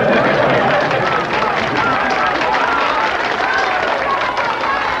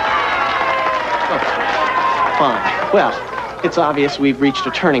 Fine. Well, it's obvious we've reached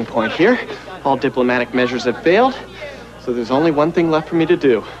a turning point here. All diplomatic measures have failed, so there's only one thing left for me to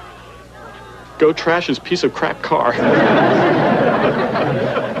do. Go trash his piece of crap car.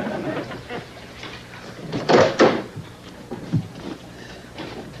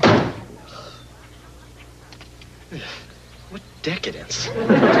 What decadence.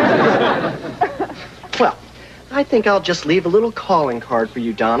 Well, I think I'll just leave a little calling card for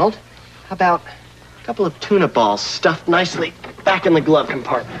you, Donald. How about a couple of tuna balls stuffed nicely back in the glove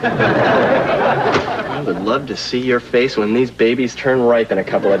compartment? I would love to see your face when these babies turn ripe in a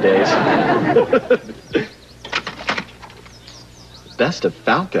couple of days. Best of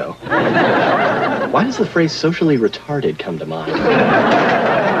Falco. Why does the phrase socially retarded come to mind?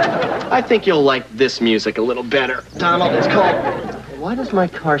 I think you'll like this music a little better. Donald, it's called Why Does My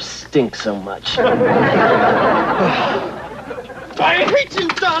Car Stink So Much? I hate you,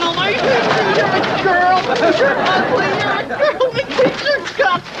 Donald! I hate you! You're a girl! You're ugly! You're a girl! I hate your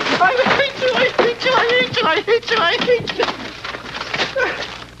guts! I hate you! I hate you!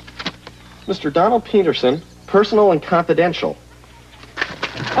 Mr. Donald Peterson, personal and confidential.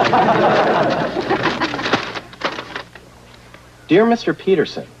 Dear Mr.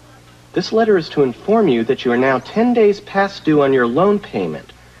 Peterson, this letter is to inform you that you are now 10 days past due on your loan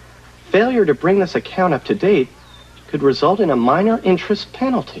payment. Failure to bring this account up to date could result in a minor interest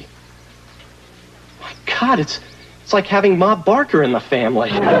penalty. My God, it's like having Ma Barker in the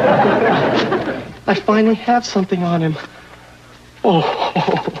family. I finally have something on him. Oh,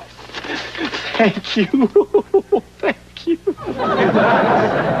 thank you. Thank you.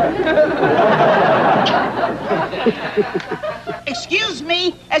 Excuse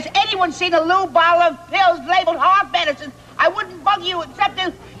me, has anyone seen a little bottle of pills labeled heart medicine? I wouldn't bug you except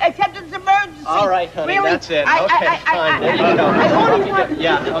it's emergency. All right, honey, really? that's it. Okay, fine. There you go.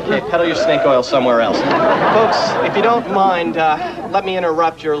 Yeah, okay, peddle your snake oil somewhere else. Folks, if you don't mind, let me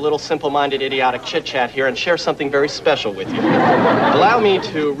interrupt your little simple-minded, idiotic chit-chat here and share something very special with you. Allow me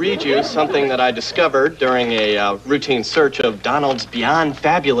to read you something that I discovered during a routine search of Donald's Beyond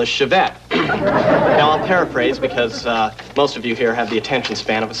Fabulous Chevette. Now, I'll paraphrase because most of you here have the attention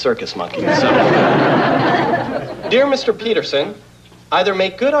span of a circus monkey. So, dear Mr. Peterson, either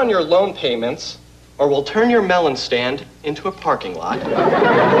make good on your loan payments or we'll turn your melon stand into a parking lot.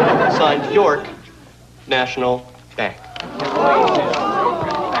 Signed, York National Bank.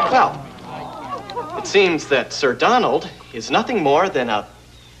 Well, it seems that Sir Donald is nothing more than a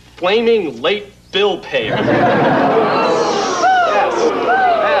flaming late bill payer.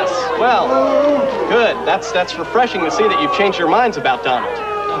 Yes, well, good. That's refreshing to see that you've changed your minds about Donald.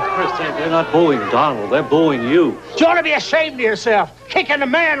 Chris, they're not booing Donald, they're booing you. You ought to be ashamed of yourself, kicking a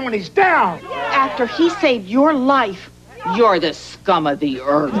man when he's down. After he saved your life, you're the scum of the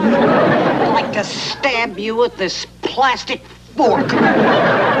earth. I'd like to stab you with this plastic fork.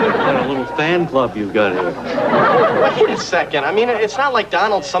 What a little fan club you've got here. Wait a second. I mean, it's not like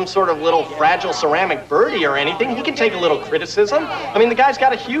Donald's some sort of little fragile ceramic birdie or anything. He can take a little criticism. I mean, the guy's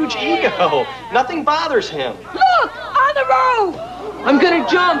got a huge ego. Nothing bothers him. Look, on the road. I'm gonna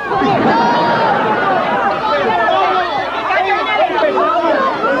jump.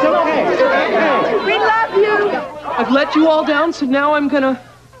 We love you. I've let you all down, so now I'm gonna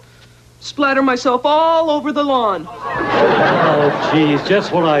splatter myself all over the lawn. Oh, geez,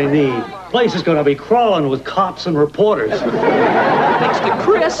 just what I need. Place is gonna be crawling with cops and reporters. Thanks to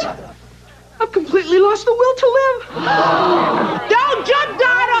Chris, I've completely lost the will to live. Don't jump,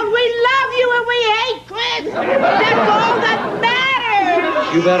 Donald. We love you and we hate Chris. That's all that matters.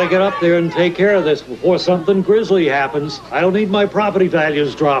 You better get up there and take care of this before something grisly happens. I don't need my property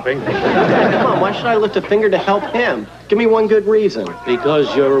values dropping. Come on, why should I lift a finger to help him? Give me one good reason.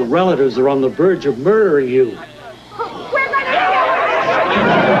 Because your relatives are on the verge of murdering you.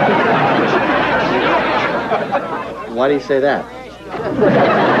 Why do you say that?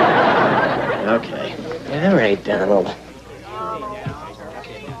 Okay. All right, Donald.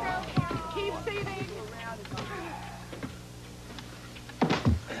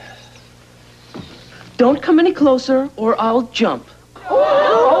 Don't come any closer or I'll jump.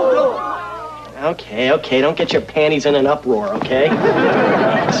 Okay, don't get your panties in an uproar, okay?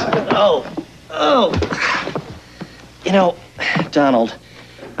 Oh. You know, Donald,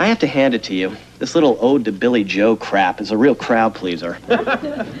 I have to hand it to you. This little ode to Billy Joe crap is a real crowd pleaser.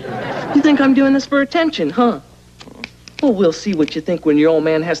 You think I'm doing this for attention, huh? Well, we'll see what you think when your old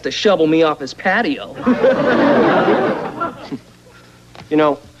man has to shovel me off his patio. You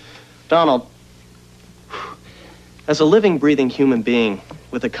know, Donald, as a living, breathing human being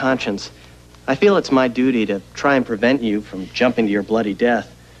with a conscience, I feel it's my duty to try and prevent you from jumping to your bloody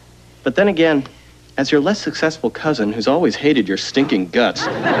death. But then again, as your less successful cousin who's always hated your stinking guts,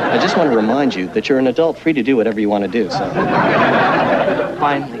 I just want to remind you that you're an adult free to do whatever you want to do, so.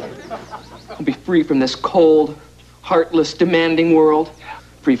 Finally, I'll be free from this cold, heartless, demanding world.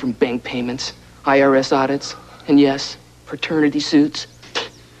 Free from bank payments, IRS audits, and yes, fraternity suits.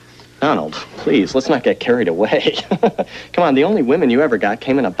 Donald, please, let's not get carried away. Come on, the only women you ever got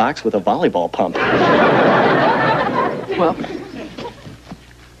came in a box with a volleyball pump. Well,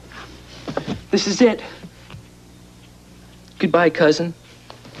 this is it. Goodbye, cousin.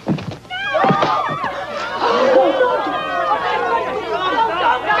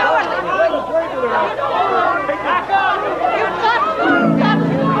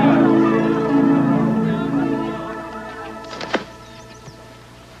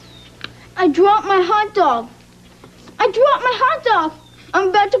 I dropped my hot dog. I'm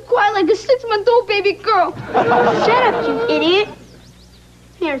about to cry like a 6-month-old baby girl. Shut up, you idiot.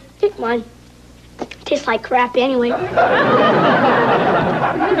 Here, take one. Tastes like crap anyway.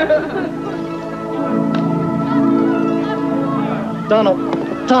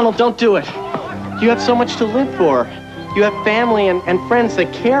 Donald, don't do it. You have so much to live for. You have family and friends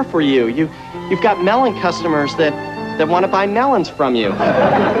that care for you. You've got melon customers that want to buy melons from you.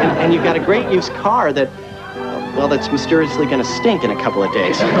 And you've got a great used car that's mysteriously going to stink in a couple of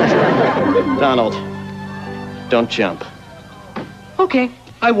days. Donald, don't jump. Okay,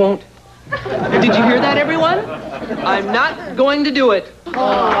 I won't. Did you hear that, everyone? I'm not going to do it.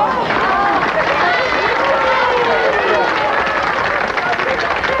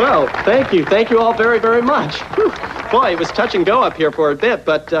 Well, thank you. Thank you all very, very much. Whew. Boy, it was touch and go up here for a bit,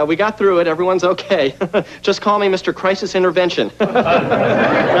 but we got through it. Everyone's okay. Just call me Mr. Crisis Intervention.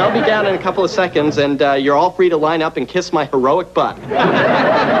 I'll be down in a couple of seconds, and you're all free to line up and kiss my heroic butt.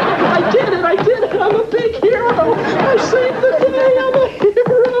 I did it. I'm a big hero. I saved the day. I'm a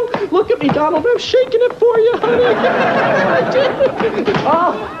hero. Look at me, Donald. I'm shaking it for you, honey. I did it.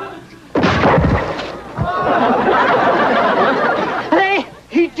 Hey,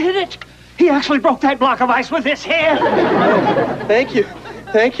 he did it. He actually broke that block of ice with his hand. Thank you.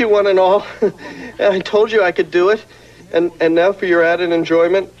 Thank you, one and all. I told you I could do it. And now for your added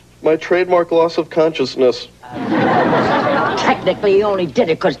enjoyment, my trademark loss of consciousness. Technically, he only did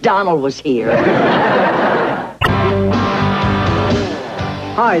it because Donald was here.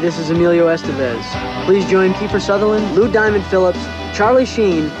 Hi, this is Emilio Estevez. Please join Kiefer Sutherland, Lou Diamond Phillips, Charlie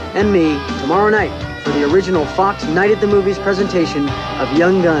Sheen, and me tomorrow night for the original Fox Night at the Movies presentation of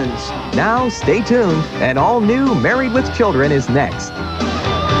Young Guns. Now, stay tuned. An all-new Married with Children is next.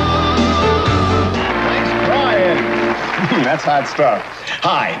 That's hot stuff.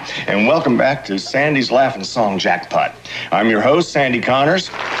 Hi, and welcome back to Sandy's Laughing Song Jackpot. I'm your host, Sandy Connors.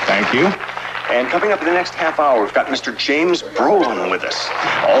 Thank you. And coming up in the next half hour, we've got Mr. James Brolin with us.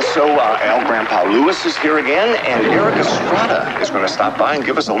 Also, Al Grandpa Lewis is here again, and Eric Estrada is going to stop by and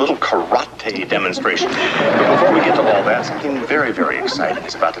give us a little karate demonstration. But before we get to all that, something very, very exciting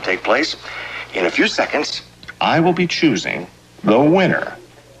is about to take place. In a few seconds, I will be choosing the winner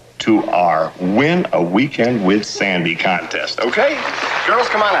to our Win a Weekend with Sandy contest, okay? Girls,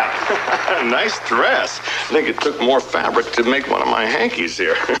 come on out. Nice dress. I think it took more fabric to make one of my hankies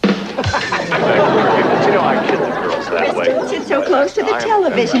here. You know, I kid the girls that way. Don't sit so close to the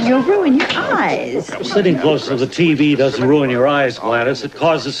television. You'll ruin your eyes. Sitting close to the TV doesn't ruin your eyes, Gladys. It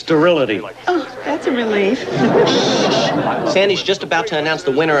causes sterility. Oh, that's a relief. Sandy's just about to announce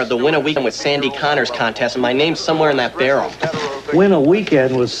the winner of the Win a Weekend with Sandy Connors contest, and my name's somewhere in that barrel. Win a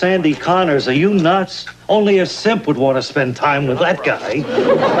weekend with Sandy Connors? Are you nuts? Only a simp would want to spend time with that guy.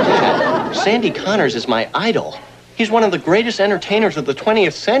 Sandy Connors is my idol. He's one of the greatest entertainers of the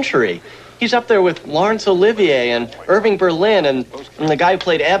 20th century. He's up there with Laurence Olivier and Irving Berlin and the guy who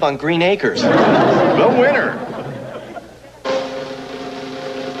played Ebb on Green Acres. The winner,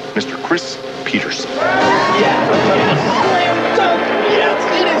 Mr. Chris Peterson. Yes,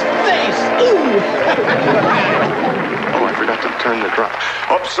 in his face. Ooh. Oh, I forgot to turn the drum.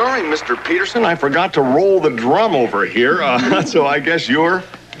 Oh, sorry, Mr. Peterson. I forgot to roll the drum over here. So I guess you're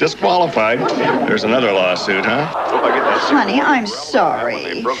disqualified. There's another lawsuit, huh? Hope I get that. Honey, I'm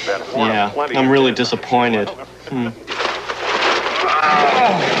sorry. Yeah, I'm really disappointed.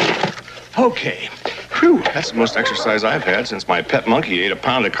 Okay. Whew, that's the most exercise I've had since my pet monkey ate a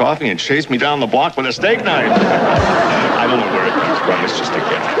pound of coffee and chased me down the block with a steak knife. I don't know where it comes from. It's just a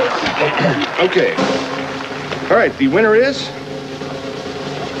gift. Okay. All right, the winner is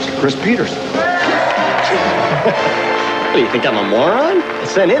Chris Peterson. What, do you think I'm a moron? I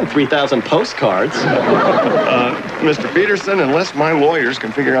sent in 3,000 postcards. Mr. Peterson, unless my lawyers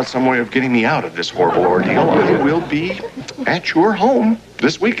can figure out some way of getting me out of this horrible ordeal, I will be at your home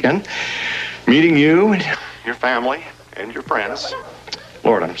this weekend, meeting you and your family and your friends.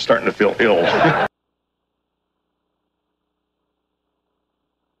 Lord, I'm starting to feel ill.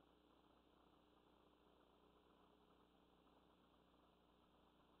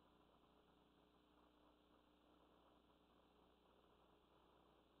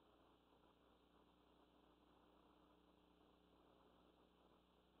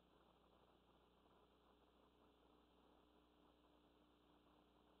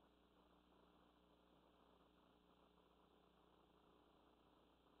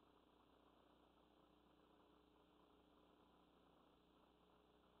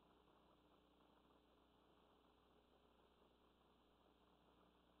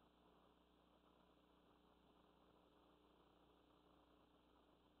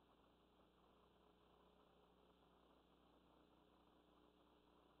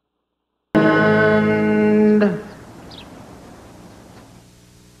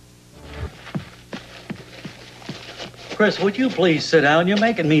 Chris, would you please sit down? You're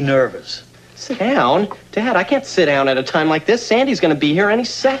making me nervous. Sit down? Dad, I can't sit down at a time like this. Sandy's going to be here any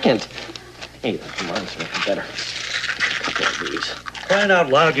second. Hey, that reminds me. I better a couple of these. Crying out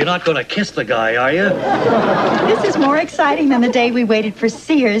loud, you're not going to kiss the guy, are you? This is more exciting than the day we waited for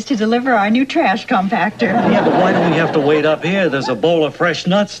Sears to deliver our new trash compactor. Yeah, but why do we have to wait up here? There's a bowl of fresh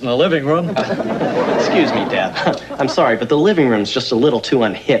nuts in the living room. Excuse me, Dad. I'm sorry, but the living room's just a little too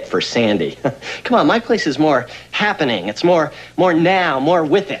unhip for Sandy. Come on, my place is more happening. It's more now, more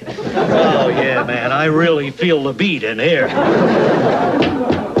with it. Oh, yeah, man. I really feel the beat in here.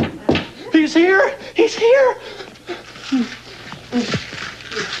 He's here! He's here!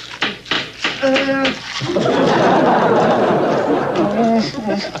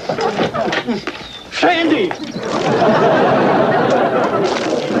 Sandy!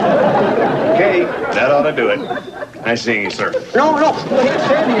 Okay, that ought to do it. Nice seeing you, sir. No,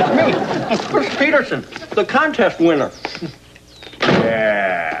 Sandy, it's me. Chris Peterson, the contest winner.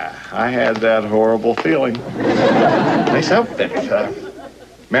 Yeah, I had that horrible feeling. Nice outfit.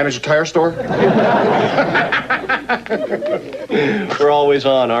 Manage a tire store? We're always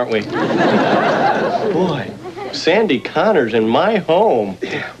on, aren't we? Boy, Sandy Connors in my home.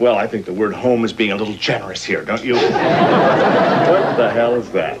 Well, I think the word home is being a little generous here, don't you? What the hell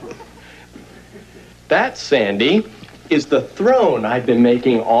is that? That, Sandy, is the throne I've been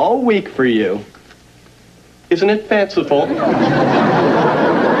making all week for you. Isn't it fanciful?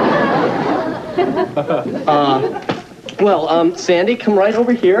 Sandy, come right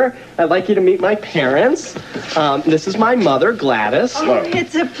over here. I'd like you to meet my parents. This is my mother, Gladys. Oh,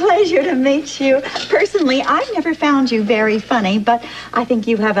 it's a pleasure to meet you. Personally, I've never found you very funny, but I think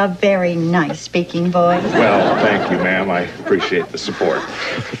you have a very nice speaking voice. Well, thank you, ma'am. I appreciate the support.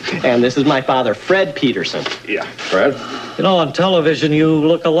 And this is my father, Fred Peterson. Yeah, Fred? You know, on television, you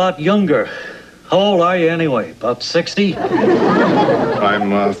look a lot younger. How old are you anyway? About 60?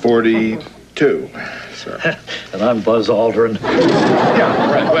 I'm 42. Sir. And I'm Buzz Aldrin.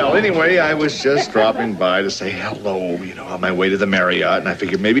 Yeah, right. Well, anyway, I was just dropping by to say hello, on my way to the Marriott, and I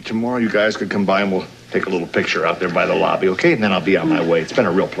figured maybe tomorrow you guys could come by and we'll take a little picture out there by the lobby, okay? And then I'll be on my way. It's been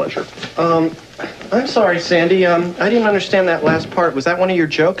a real pleasure. I'm sorry, Sandy. I didn't understand that last part. Was that one of your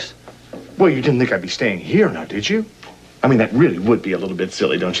jokes? Well, you didn't think I'd be staying here now, did you? I mean, that really would be a little bit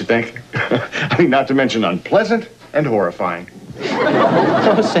silly, don't you think? I mean, not to mention unpleasant and horrifying.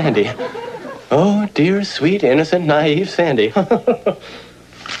 Oh, Sandy. Oh, dear, sweet, innocent, naive Sandy.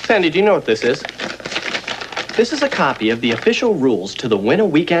 Sandy, do you know what this is? This is a copy of the official rules to the Win a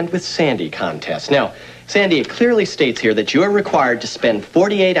Weekend with Sandy contest. Now, Sandy, it clearly states here that you are required to spend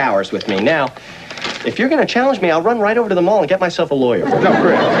 48 hours with me. Now, if you're going to challenge me, I'll run right over to the mall and get myself a lawyer. No,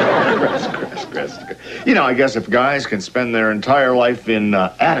 Chris. I guess if guys can spend their entire life in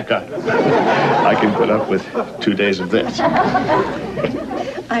Attica, I can put up with 2 days of this.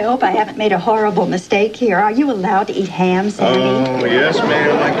 I hope I haven't made a horrible mistake here. Are you allowed to eat ham, Sandy? Oh, yes,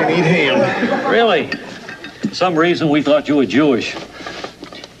 ma'am, I can eat ham. Really? For some reason, we thought you were Jewish.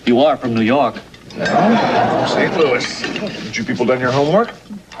 You are from New York. No, from St. Louis. Haven't you people done your homework?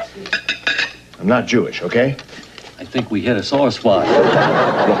 I'm not Jewish, okay? I think we hit a sore spot.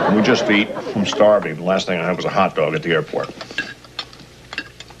 Look, can we just eat? I'm starving. The last thing I had was a hot dog at the airport.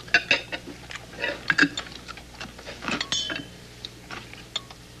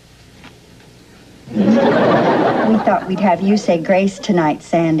 We thought we'd have you say grace tonight,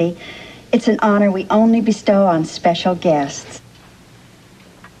 Sandy. It's an honor we only bestow on special guests.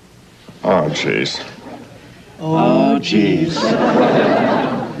 Oh, jeez. Oh, jeez.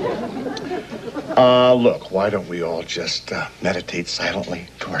 Look, why don't we all just meditate silently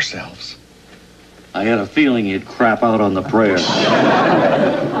to ourselves? I had a feeling you'd crap out on the prayer.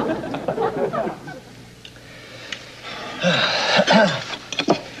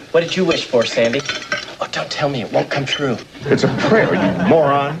 What did you wish for, Sandy? Oh, don't tell me. It won't come true. It's a prayer, you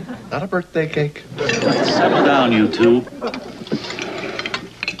moron. Not a birthday cake. Settle down, you two.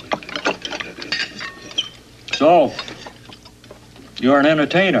 So, you're an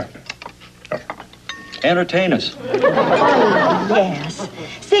entertainer. Entertain us. Oh, yes.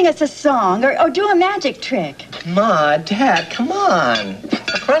 Sing us a song or do a magic trick. Ma, Dad, come on.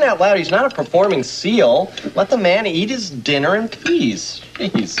 For crying out loud, he's not a performing seal. Let the man eat his dinner in peace.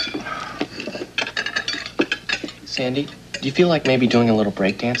 Jeez. Sandy, do you feel like maybe doing a little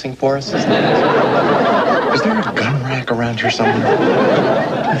breakdancing for us? Is there a gun rack around here somewhere?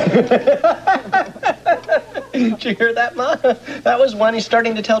 Did you hear that, Ma? That was when he's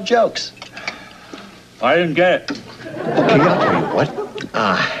starting to tell jokes. I didn't get it. Okay, I'll tell you what.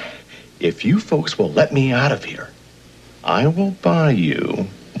 If you folks will let me out of here, I will buy you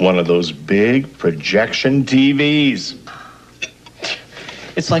one of those big projection TVs.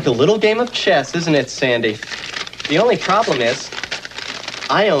 It's like a little game of chess, isn't it, Sandy? The only problem is,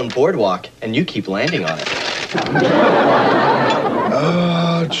 I own Boardwalk, and you keep landing on it.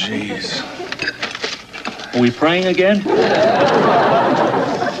 Oh, jeez. Are we praying again?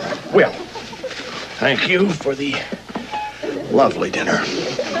 Well, thank you for the lovely dinner.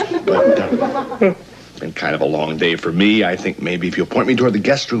 But it's been kind of a long day for me. I think maybe if you'll point me toward the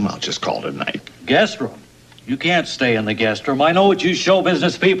guest room, I'll just call it a night. Guest room? You can't stay in the guest room. I know what you show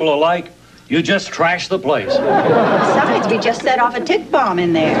business people are like. You just trash the place. Besides, we just set off a tick bomb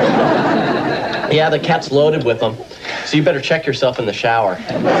in there. Yeah, the cat's loaded with them. So you better check yourself in the shower.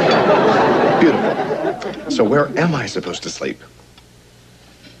 Beautiful. So where am I supposed to sleep?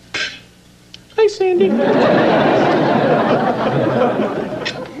 Hi, Sandy.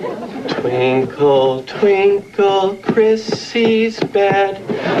 Twinkle, twinkle, Chrissy's bed,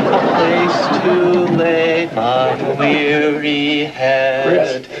 a place to lay my weary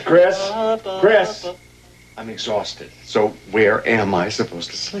head. Chris, I'm exhausted. So where am I supposed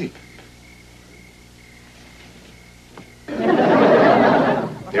to sleep?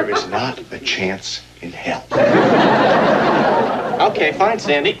 There is not a chance in hell. Okay, fine,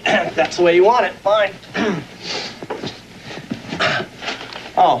 Sandy. That's the way you want it. Fine.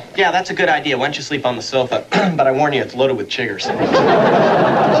 Oh, yeah, that's a good idea. Why don't you sleep on the sofa? But I warn you, it's loaded with chiggers.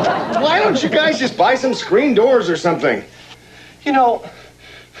 Why don't you guys just buy some screen doors or something? You know,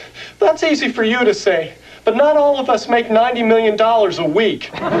 that's easy for you to say, but not all of us make $90 million a week.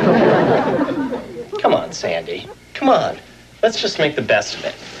 Come on, Sandy. Come on. Let's just make the best of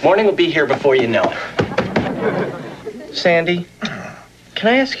it. Morning will be here before you know it. Sandy, can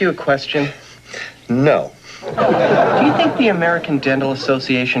I ask you a question? No. Do you think the American Dental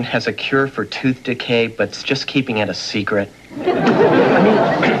Association has a cure for tooth decay, but it's just keeping it a secret? I mean,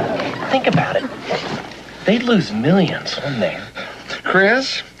 think about it. They'd lose millions, wouldn't they?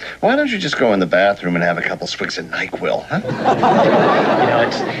 Chris, why don't you just go in the bathroom and have a couple swigs of NyQuil, huh? You know,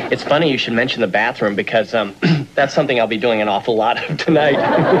 it's funny you should mention the bathroom because that's something I'll be doing an awful lot of tonight.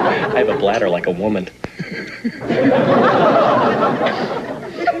 I have a bladder like a woman.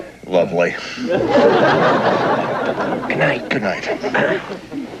 Lovely. Good night. Good night.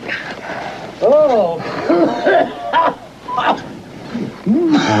 Oh.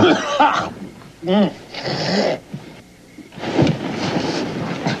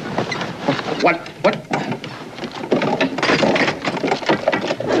 What?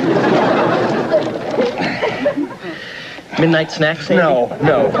 Midnight snack, Sandy?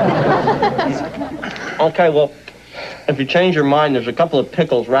 No. Okay, well, if you change your mind, there's a couple of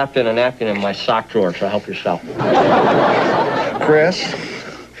pickles wrapped in a napkin in my sock drawer, so help yourself. Chris,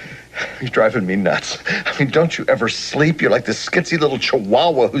 you're driving me nuts. I mean, don't you ever sleep? You're like this skitsy little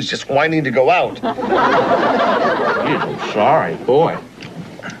chihuahua who's just whining to go out. I'm sorry, boy.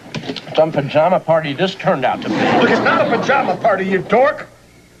 Some pajama party this turned out to be. Look, it's not a pajama party, you dork.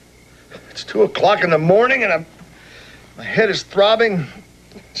 It's 2 o'clock in the morning and my head is throbbing.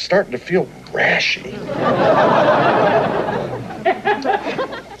 It's starting to feel rashy.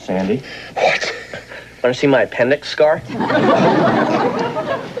 Sandy? What? Want to see my appendix scar?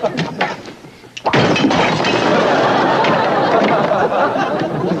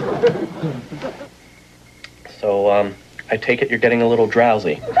 So, I take it you're getting a little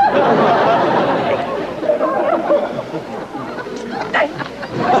drowsy.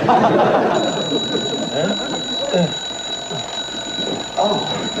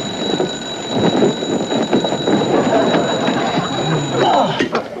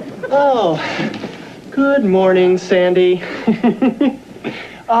 Oh, good morning, Sandy.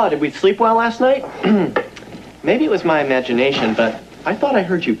 Oh, did we sleep well last night? Maybe it was my imagination, but I thought I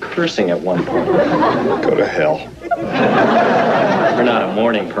heard you cursing at one point. Go to hell. We're not a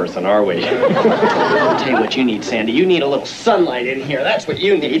morning person, are we? I'll tell you what you need, Sandy. You need a little sunlight in here. That's what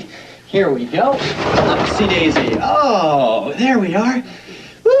you need. Here we go. Upsy daisy. Oh, there we are.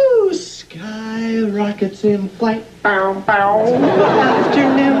 Woo, sky rockets in flight. Bow, bow.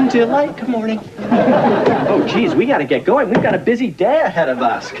 Afternoon delight. Good morning. Oh, geez, we got to get going. We've got a busy day ahead of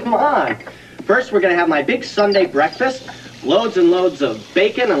us. Come on. First, we're going to have my big Sunday breakfast. Loads and loads of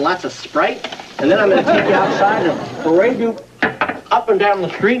bacon and lots of Sprite. And then I'm going to take you outside and parade you up and down the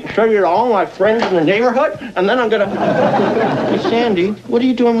street, show you to all my friends in the neighborhood, and then I'm going to... Hey, Sandy, what are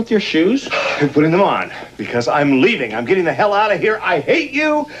you doing with your shoes? I'm putting them on because I'm leaving. I'm getting the hell out of here. I hate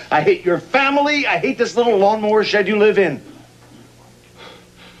you. I hate your family. I hate this little lawnmower shed you live in.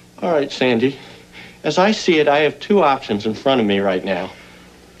 All right, Sandy. As I see it, I have two options in front of me right now.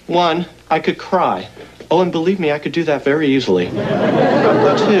 One, I could cry. Oh, and believe me, I could do that very easily. 2,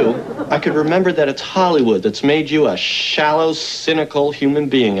 I could remember that it's Hollywood that's made you a shallow, cynical human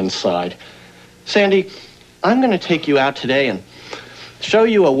being inside. Sandy, I'm going to take you out today and show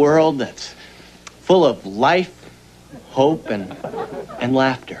you a world that's full of life, hope, and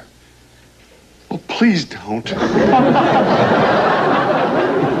laughter. Oh, please don't. Thinking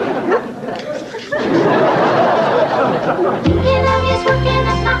of you's working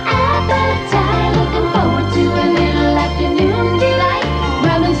up my appetite. Looking forward to a little afternoon delight.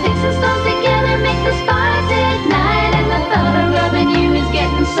 Rubbing sticks and stones together makes the sparks ignite. And the thought of rubbing you is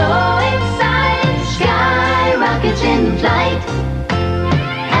getting so exciting. Sky rockets in flight.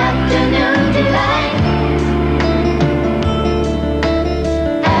 Afternoon delight.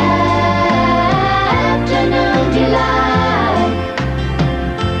 Afternoon delight.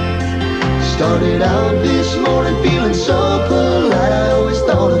 Started out this morning feeling so polite. I always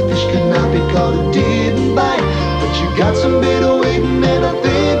thought a fish could not be caught who didn't bite. But you got some bitter waiting, and I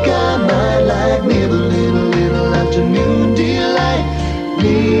think I might like me a little afternoon delight.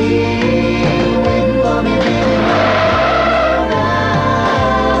 Me waiting for me, baby.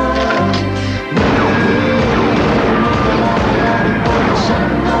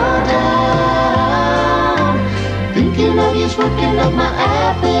 Thinking of you's working up my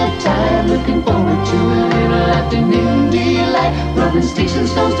appetite. Looking forward to a little afternoon delight. Rubbing sticks and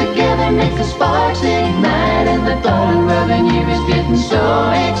stones together makes the sparks ignite. And the thought of rubbing you is getting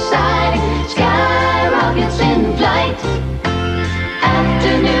so exciting. Sky rockets in flight.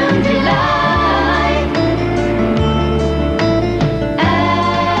 Afternoon delight.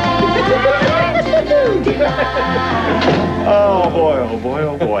 Afternoon delight. Oh, boy, oh, boy,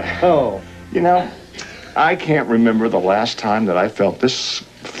 oh, boy. Oh. You know, I can't remember the last time that I felt this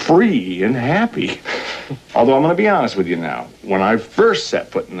free and happy. Although I'm going to be honest with you now. When I first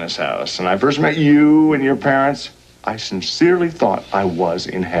set foot in this house and I first met you and your parents, I sincerely thought I was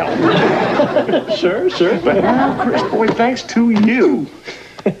in hell. Sure. But now, Chris, boy, thanks to you,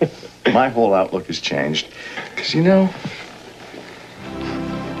 my whole outlook has changed. Because, you know,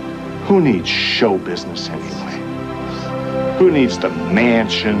 who needs show business anyway? Who needs the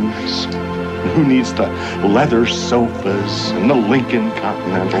mansions? Who needs the leather sofas and the Lincoln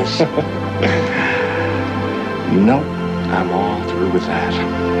Continentals? Nope, I'm all through with that.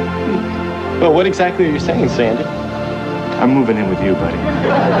 Well, what exactly are you saying, Sandy? I'm moving in with you, buddy.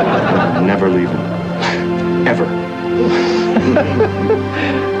 I'm never leaving. Ever.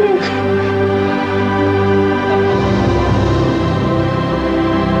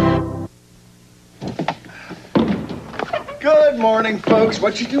 Good morning, folks.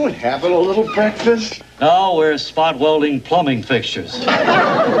 What you doing? Having a little breakfast? No, we're spot welding plumbing fixtures. You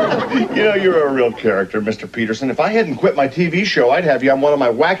know, you're a real character, Mr. Peterson. If I hadn't quit my TV show, I'd have you on one of my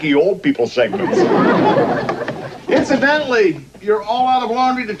wacky old people segments. Incidentally, you're all out of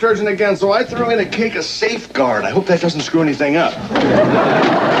laundry detergent again, so I threw in a cake of Safeguard. I hope that doesn't screw anything up.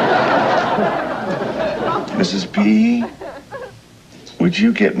 Mrs. P, would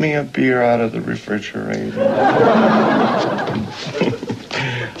you get me a beer out of the refrigerator?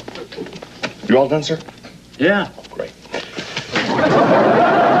 You all done, sir? Yeah. Oh, great.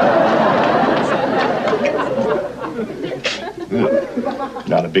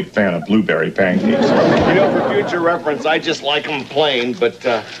 Not a big fan of blueberry pancakes. You know, for future reference, I just like them plain, but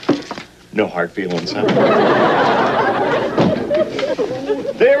no hard feelings, huh?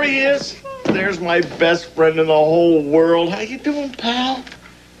 There he is. There's my best friend in the whole world. How you doing, pal?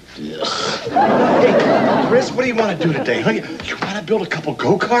 Yes. Hey, Chris, what do you want to do today? Huh? You want to build a couple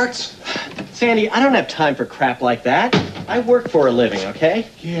go-karts? Sandy, I don't have time for crap like that. I work for a living, okay?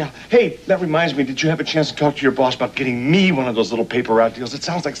 Yeah. Hey, that reminds me, did you have a chance to talk to your boss about getting me one of those little paper route deals? It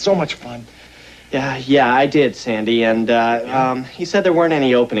sounds like so much fun. Yeah, I did, Sandy, and he said there weren't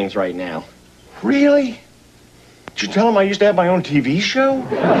any openings right now. Really? Did you tell him I used to have my own TV show?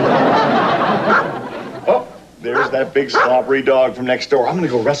 Oh, there's that big slobbery dog from next door. I'm gonna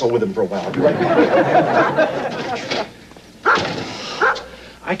go wrestle with him for a while. I'll be right back.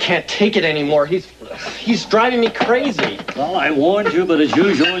 I can't take it anymore. He's driving me crazy. Well, I warned you, but as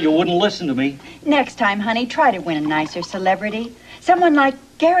usual, you wouldn't listen to me. Next time, honey, try to win a nicer celebrity. Someone like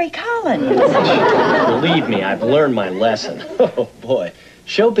Gary Collins. Believe me, I've learned my lesson. Oh, boy.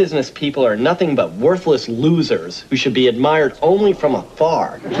 Show business people are nothing but worthless losers who should be admired only from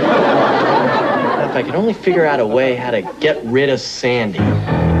afar. Now, if I could only figure out a way how to get rid of Sandy.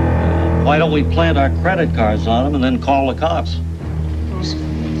 Why don't we plant our credit cards on him and then call the cops?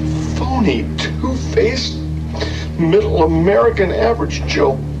 Phony, two-faced, middle American average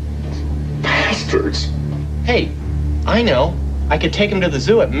Joe bastards. Hey, I know. I could take him to the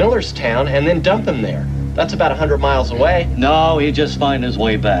zoo at Millerstown and then dump him there. That's about 100 miles away. No, he'd just find his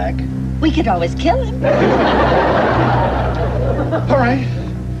way back. We could always kill him. All right.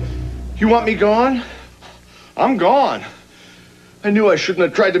 You want me gone? I'm gone. I knew I shouldn't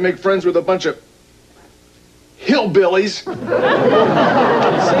have tried to make friends with a bunch of hillbillies.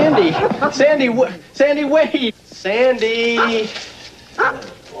 Sandy, Sandy, wait. Sandy.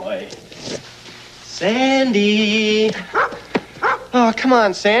 Boy. Sandy. Oh, come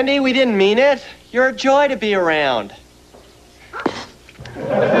on, Sandy. We didn't mean it. You're a joy to be around.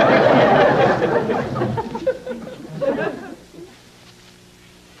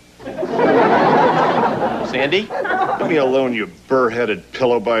 Sandy? Leave me alone, you burr-headed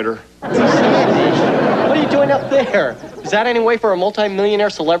pillow biter. Sandy, what are you doing up there? Is that any way for a multi-millionaire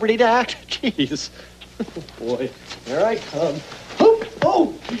celebrity to act? Jeez. Oh, boy. Here I come. Oh,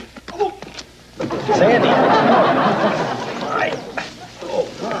 oh, oh. Sandy. My. Oh,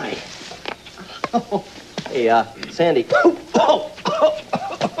 my. Oh. Hey, Sandy. Oh, oh,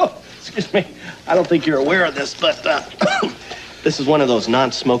 oh. Excuse me. I don't think you're aware of this, but, this is one of those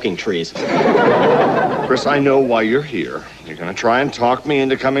non-smoking trees. Chris, I know why you're here. You're gonna try and talk me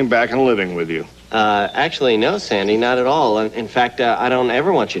into coming back and living with you. Actually, no, Sandy, not at all. In fact, I don't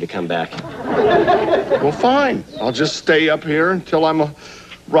ever want you to come back. Well, fine. I'll just stay up here until I'm a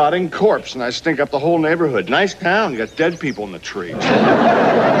rotting corpse and I stink up the whole neighborhood. Nice town. You got dead people in the trees.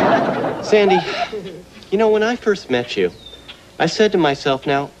 Sandy, you know, when I first met you, I said to myself,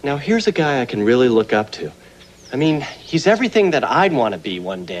 now here's a guy I can really look up to. I mean, he's everything that I'd want to be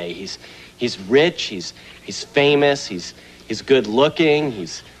one day. He's rich, he's famous, he's good looking,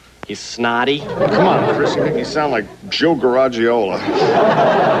 he's snotty. Come on, Chris, you make me sound like Joe Garagiola.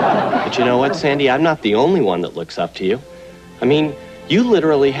 But you know what, Sandy? I'm not the only one that looks up to you. I mean, you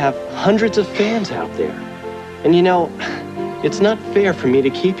literally have hundreds of fans out there. And you know, it's not fair for me to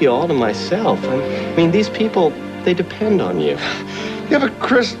keep you all to myself. I mean, these people, they depend on you. Yeah, but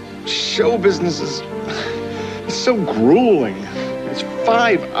Chris, show business is so grueling. It's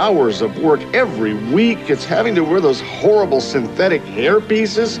 5 hours of work every week. It's having to wear those horrible synthetic hair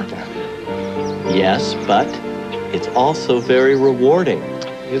pieces. Yes, but it's also very rewarding,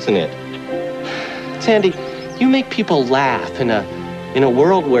 isn't it? Sandy, you make people laugh in a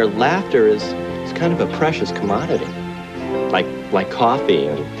world where laughter is kind of a precious commodity. Like coffee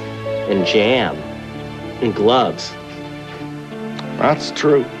and jam and gloves. That's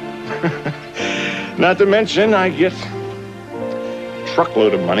true. Not to mention, I get a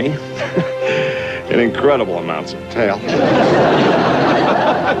truckload of money and incredible amounts of tail.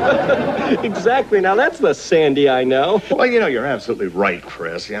 Exactly. Now, that's the Sandy I know. Well, you know, you're absolutely right,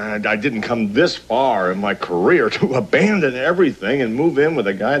 Chris. Yeah, I didn't come this far in my career to abandon everything and move in with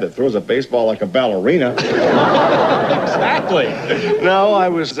a guy that throws a baseball like a ballerina. Exactly. No, I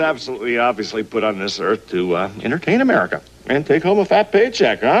was obviously put on this earth to entertain America and take home a fat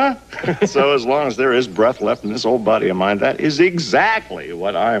paycheck, huh? So as long as there is breath left in this old body of mine, that is exactly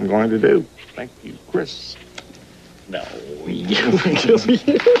what I am going to do. Thank you, Chris. No,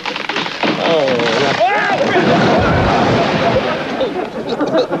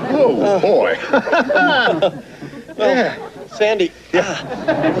 Oh, boy. Yeah. Sandy,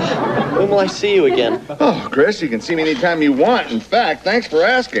 when will I see you again? Oh, Chris, you can see me anytime you want. In fact, thanks for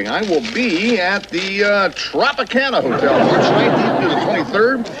asking. I will be at the Tropicana Hotel, March 19th through the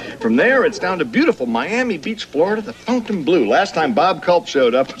 23rd. From there, it's down to beautiful Miami Beach, Florida, the Fontainebleau. Last time Bob Culp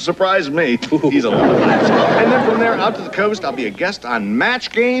showed up, surprised me. He's a little relaxed. And then from there, out to the coast, I'll be a guest on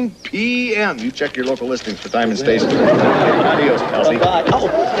Match Game PM. You check your local listings for time and station. Adios, Kelsey. Bye. Oh,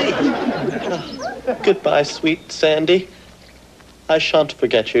 hey. Goodbye, sweet Sandy. I shan't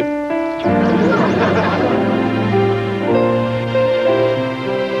forget you.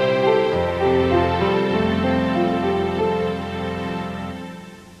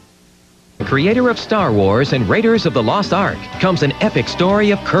 Creator of Star Wars and Raiders of the Lost Ark comes an epic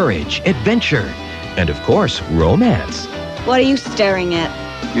story of courage, adventure, and of course, romance. What are you staring at?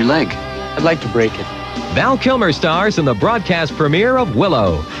 Your leg. I'd like to break it. Val Kilmer stars in the broadcast premiere of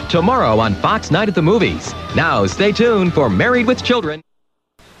Willow, tomorrow on Fox Night at the Movies. Now, stay tuned for Married with Children.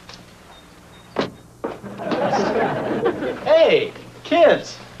 Hey,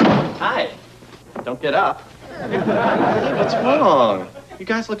 kids. Hi. Don't get up. What's wrong? You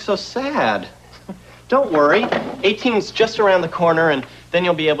guys look so sad. Don't worry. 18's just around the corner, and then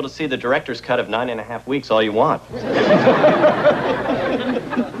you'll be able to see the director's cut of 9.5 weeks all you want.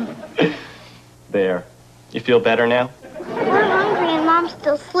 There. You feel better now? We're hungry and Mom's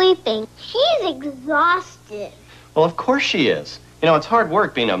still sleeping. She's exhausted. Well, of course she is. You know, it's hard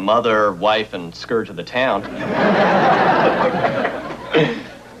work being a mother, wife, and scourge of the town.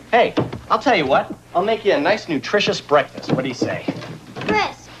 Hey, I'll tell you what. I'll make you a nice, nutritious breakfast. What do you say?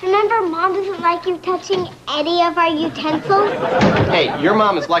 Chris, remember Mom doesn't like you touching any of our utensils? Hey, your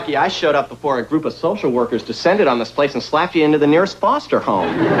mom is lucky I showed up before a group of social workers descended on this place and slapped you into the nearest foster home.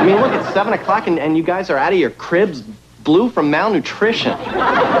 I mean, look, it's 7 o'clock and you guys are out of your cribs blue from malnutrition.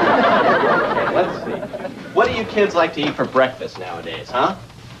 Okay, let's see. What do you kids like to eat for breakfast nowadays, huh?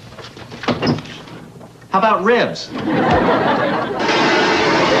 How about ribs?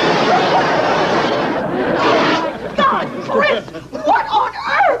 God, Chris, what on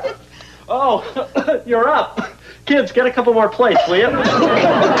earth? Oh, you're up. Kids, get a couple more plates, will you?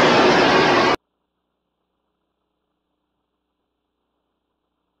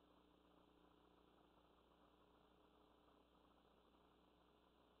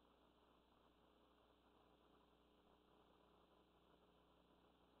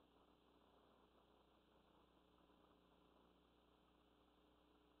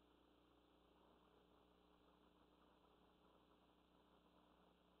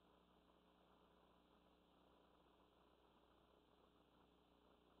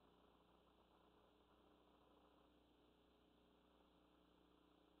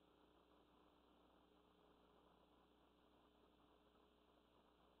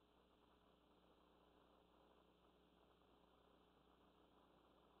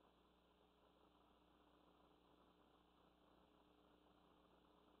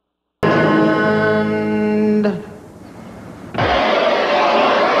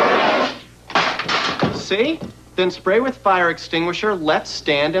 See? Then spray with fire extinguisher, let's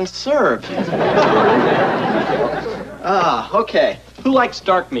stand and serve. Okay. Who likes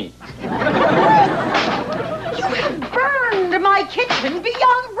dark meat? You have burned my kitchen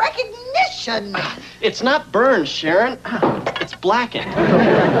beyond recognition. It's not burned, Sharon. It's blackened.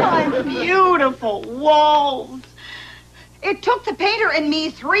 My beautiful walls. It took the painter and me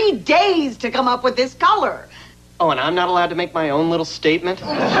 3 days to come up with this color. Oh, and I'm not allowed to make my own little statement?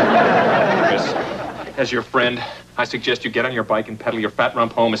 Chris, as your friend, I suggest you get on your bike and pedal your fat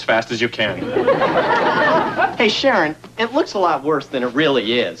rump home as fast as you can. Hey, Sharon, it looks a lot worse than it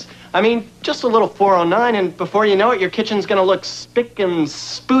really is. I mean, just a little 409, and before you know it, your kitchen's gonna look spick and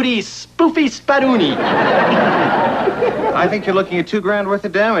spooty, spoofy, spadoony. I think you're looking at $2,000 worth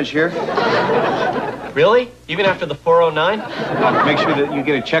of damage here. Really? Even after the 409? Make sure that you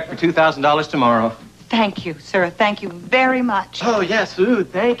get a check for $2,000 tomorrow. Thank you, sir. Thank you very much. Oh, yes. Ooh,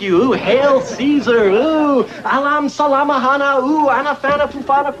 thank you. Ooh, hail Caesar. Ooh, alam salamahana. Ooh, anafana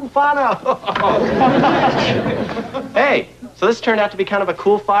fufana fufana. Hey, so this turned out to be kind of a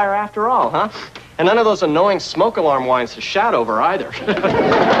cool fire after all, huh? And none of those annoying smoke alarm whines to shout over either.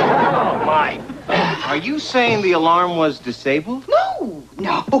 Oh, my. Are you saying the alarm was disabled?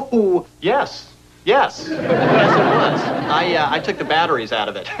 No. Yes. Yes. Yes, it was. I took the batteries out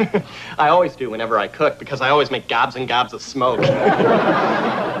of it. I always do whenever I cook because I always make gobs and gobs of smoke.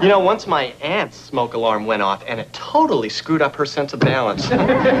 You know, once my aunt's smoke alarm went off and it totally screwed up her sense of balance.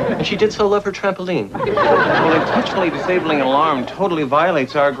 And she did so love her trampoline. Well, intentionally disabling an alarm totally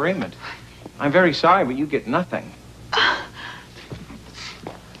violates our agreement. I'm very sorry, but you get nothing.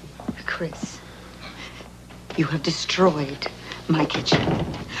 Chris, you have destroyed my kitchen,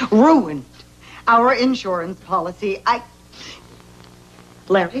 ruined our insurance policy.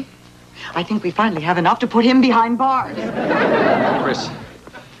 Larry, I think we finally have enough to put him behind bars. Chris,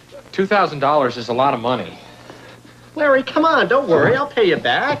 $2,000 is a lot of money. Larry, come on, don't worry. I'll pay you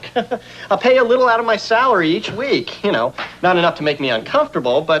back. I'll pay you a little out of my salary each week. You know, not enough to make me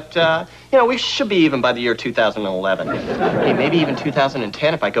uncomfortable, but, you know, we should be even by the year 2011. Hey, maybe even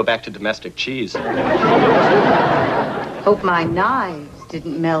 2010 if I go back to domestic cheese. Hope my knives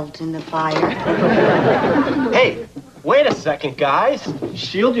didn't melt in the fire. Hey, wait a second, guys.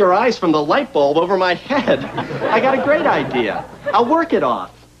 Shield your eyes from the light bulb over my head. I got a great idea. I'll work it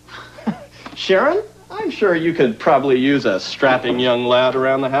off. Sharon, I'm sure you could probably use a strapping young lad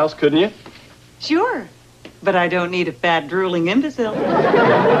around the house, couldn't you? Sure, but I don't need a fat, drooling imbecile.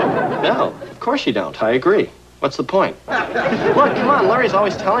 No, of course you don't. I agree. What's the point? Look, come on. Larry's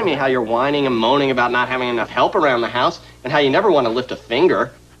always telling me how you're whining and moaning about not having enough help around the house and how you never want to lift a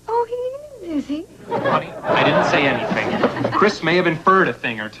finger. Oh, he is he? Honey, I didn't say anything. Chris may have inferred a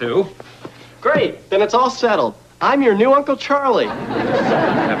thing or two. Great. Then it's all settled. I'm your new Uncle Charlie. You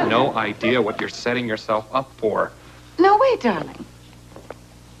have no idea what you're setting yourself up for. No, wait, darling.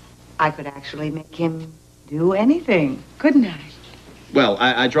 I could actually make him do anything, couldn't I? Well,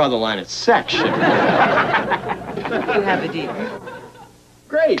 I draw the line at sex. You have a deal.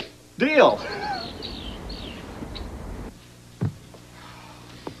 Great. Deal.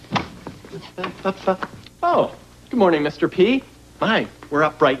 Oh, good morning, Mr. P. My, we're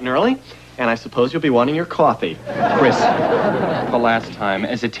up bright and early. And I suppose you'll be wanting your coffee. Chris, the last time,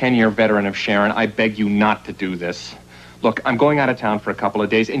 as a 10-year veteran of Sharon, I beg you not to do this. Look, I'm going out of town for a couple of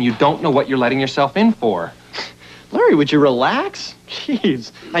days, and you don't know what you're letting yourself in for. Larry, would you relax?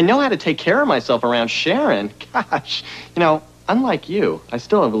 Jeez, I know how to take care of myself around Sharon. Gosh, you know, unlike you, I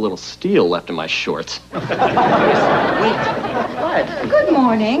still have a little steel left in my shorts. Good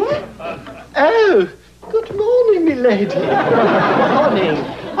morning. Oh, good morning, milady. Good morning.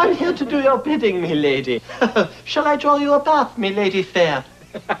 I'm here to do your bidding, milady. Shall I draw you a bath, milady fair?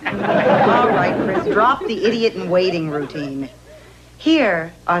 All right, Chris, drop the idiot in waiting routine.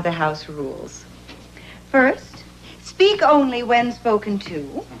 Here are the house rules. First, speak only when spoken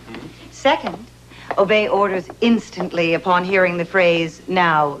to. Second, obey orders instantly upon hearing the phrase,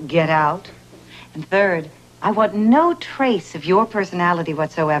 now get out. And third, I want no trace of your personality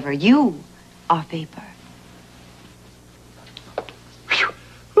whatsoever. You are vapor.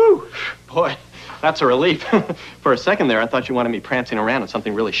 Whew. Boy, that's a relief. For a second there, I thought you wanted me prancing around in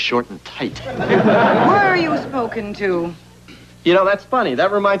something really short and tight. Where are you spoken to? You know, that's funny. That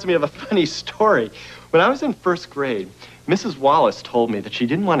reminds me of a funny story. When I was in first grade, Mrs. Wallace told me that she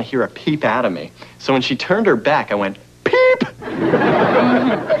didn't want to hear a peep out of me. So when she turned her back, I went, peep!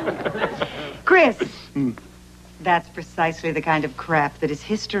 Chris, that's precisely the kind of crap that is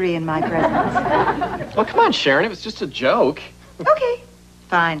history in my presence. Oh, come on, Sharon. It was just a joke. Okay,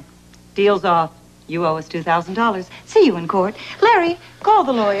 fine. Deal's off. You owe us $2,000. See you in court. Larry, call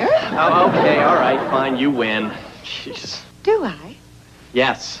the lawyer. Oh, okay, all right, fine. You win. Jeez. Do I?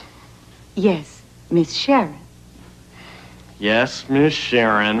 Yes. Yes, Miss Sharon. Yes, Miss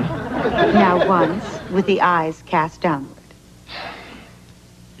Sharon. Now once, with the eyes cast downward.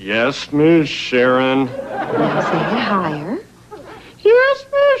 Yes, Miss Sharon. Now say it higher. Yes,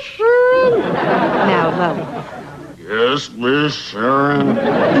 Miss Sharon. Now lower. Yes, Miss Sharon.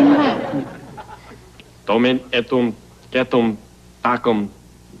 In Latin. Domin etum, getum, tacum,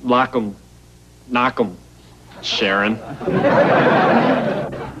 lacum, nacum. Sharon.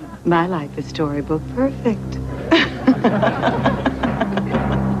 My life is storybook perfect.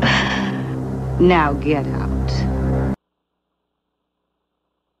 Now get out.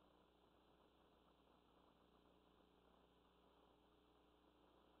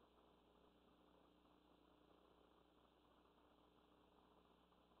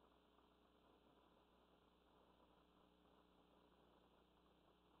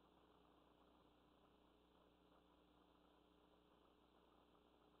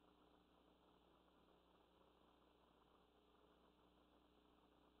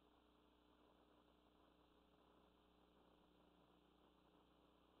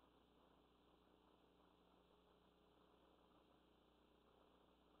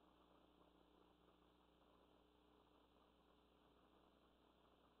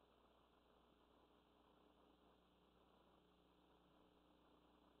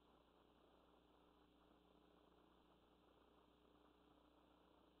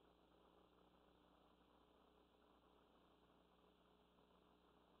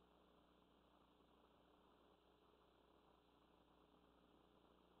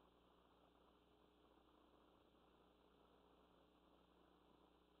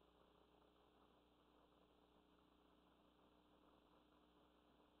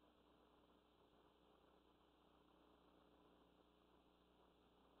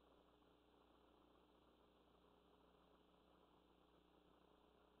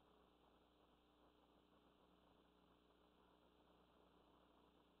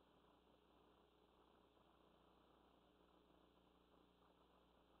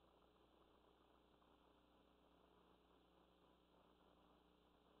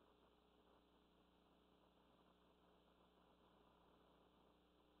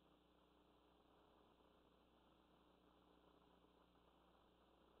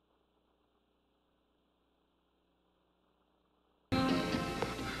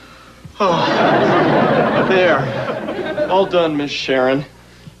 Oh, there. All done, Miss Sharon.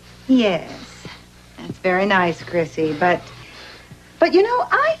 Yes, that's very nice, Chrissy, but you know,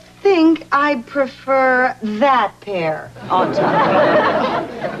 I think I prefer that pair on top.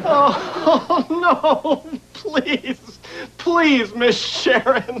 Oh, no, please. Please, Miss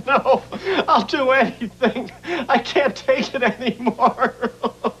Sharon, no. I'll do anything. I can't take it anymore.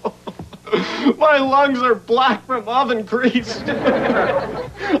 My lungs are black from oven grease.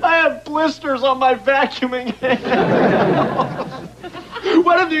 I have blisters on my vacuuming hand.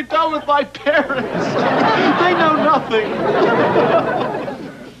 What have you done with my parents? They know nothing.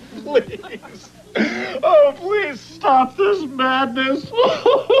 Please. Oh, please stop this madness.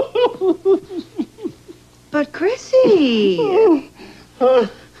 But Chrissy.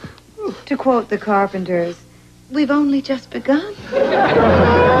 To quote the Carpenters, we've only just begun.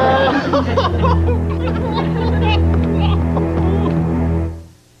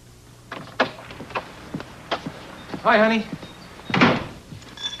 Hi, honey.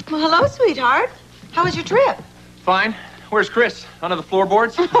 Well, hello, sweetheart. How was your trip? Fine. Where's Chris? Under the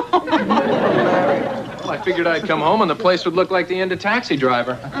floorboards? Well, I figured I'd come home and the place would look like the end of Taxi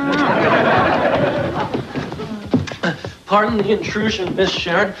Driver. Pardon the intrusion, Miss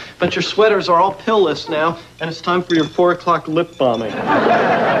Sharon, but your sweaters are all pillless now, and it's time for your 4 o'clock lip balming.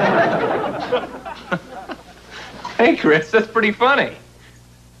 Hey, Chris, that's pretty funny.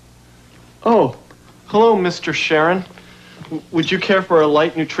 Oh, hello, Mr. Sharon. Would you care for a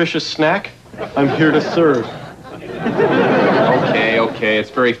light, nutritious snack? I'm here to serve. Okay,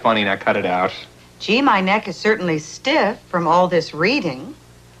 it's very funny. Now cut it out. Gee, my neck is certainly stiff from all this reading.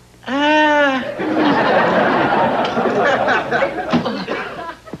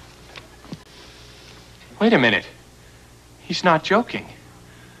 Wait a minute. He's not joking.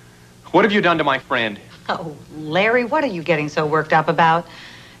 What have you done to my friend? Oh, Larry, what are you getting so worked up about?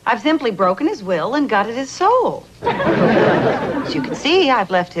 I've simply broken his will and gutted his soul. As you can see,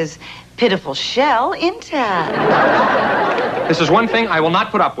 I've left his pitiful shell intact. This is one thing I will not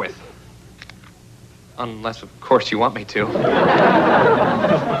put up with. Unless, of course, you want me to.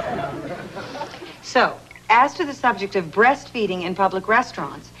 So, as to the subject of breastfeeding in public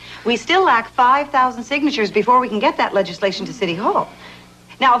restaurants, we still lack 5,000 signatures before we can get that legislation to City Hall.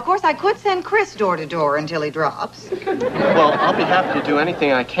 Now, of course, I could send Chris door to door until he drops. Well, I'll be happy to do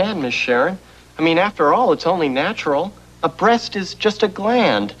anything I can, Miss Sharon. I mean, after all, it's only natural. A breast is just a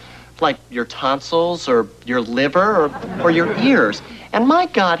gland, like your tonsils or your liver or your ears. And my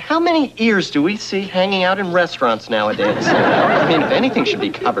God, how many ears do we see hanging out in restaurants nowadays? I mean, if anything should be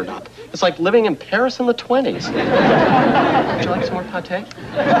covered up. It's like living in Paris in the 20s. Would you like some more pate?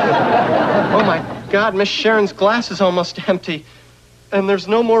 Oh, my God, Miss Sharon's glass is almost empty. And there's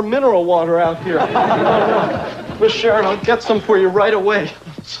no more mineral water out here. Oh, no. Miss Sharon, I'll get some for you right away.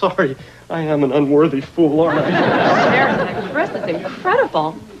 I'm sorry. I am an unworthy fool, aren't I? Sharon, that Chris is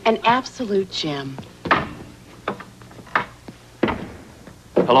incredible. An absolute gem.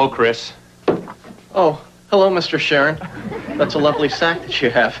 Hello, Chris. Oh, hello, Mr. Sharon. That's a lovely sack that you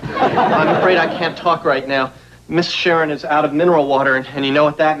have. I'm afraid I can't talk right now. Miss Sharon is out of mineral water, and you know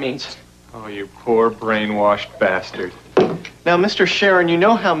what that means. Oh, you poor brainwashed bastard. Now, Mr. Sharon, you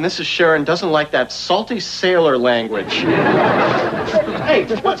know how Mrs. Sharon doesn't like that salty sailor language. Hey,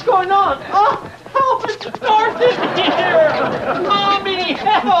 what's going on? Oh, help! It's Dorothy here! Mommy,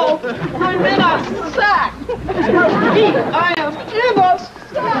 help! I'm in a sack! Repeat, I am in a sack!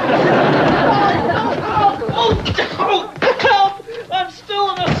 Oh, help! I'm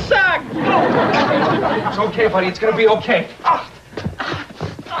still in a sack! It's okay, buddy. It's gonna be okay.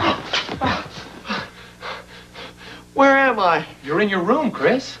 Where am I? You're in your room,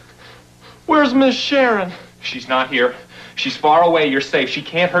 Chris. Where's Miss Sharon? She's not here. She's far away. You're safe. She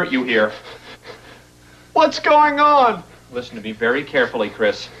can't hurt you here. What's going on? Listen to me very carefully,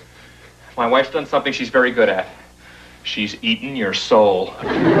 Chris. My wife's done something she's very good at. She's eaten your soul.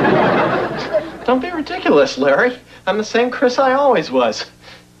 Don't be ridiculous, Larry. I'm the same Chris I always was.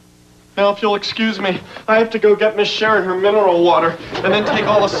 Now, if you'll excuse me, I have to go get Miss Sharon her mineral water and then take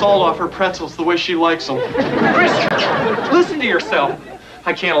all the salt off her pretzels the way she likes them. Chris, listen to yourself.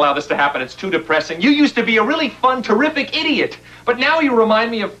 I can't allow this to happen. It's too depressing. You used to be a really fun, terrific idiot. But now you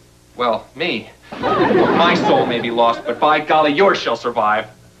remind me of, well, me. My soul may be lost, but by golly, yours shall survive.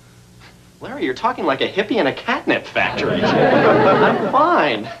 Larry, you're talking like a hippie in a catnip factory. I'm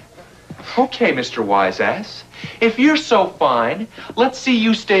fine. Okay, Mr. Wise-Ass. If you're so fine, let's see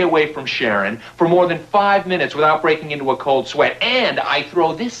you stay away from Sharon for more than 5 minutes without breaking into a cold sweat. And I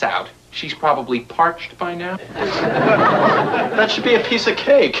throw this out. She's probably parched by now. That should be a piece of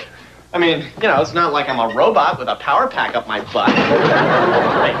cake. I mean, you know, it's not like I'm a robot with a power pack up my butt.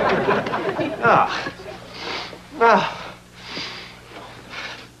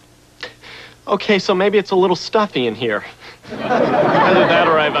 Okay, so maybe it's a little stuffy in here. Either that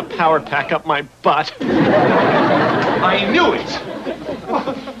or I have a power pack up my butt. I knew it!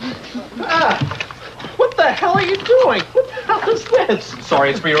 What the hell are you doing? What the hell is this? Sorry,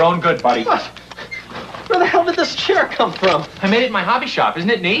 it's for your own good, buddy. What? Where the hell did this chair come from? I made it in my hobby shop. Isn't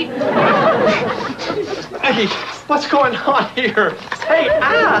it neat? Hey, what's going on here? Hey,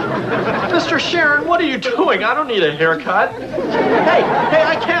 Mr. Sharon, what are you doing? I don't need a haircut. Hey,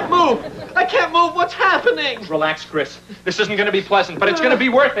 I can't move. I can't move. What's happening? Relax, Chris. This isn't going to be pleasant, but it's going to be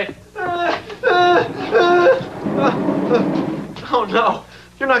worth it. Oh, no.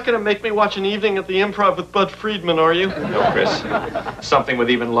 You're not going to make me watch an evening at the Improv with Bud Friedman, are you? No, Chris. Something with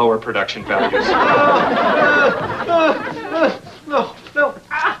even lower production values. No.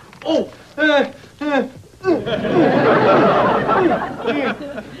 Ah, oh.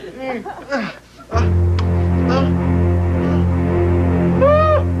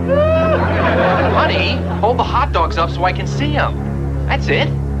 Honey, hold the hot dogs up so I can see them. That's it.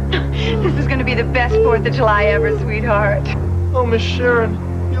 This is going to be the best 4th of July ever, sweetheart. Oh, Miss Sharon,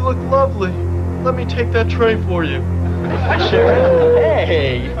 you look lovely. Let me take that tray for you. Hi, Sharon.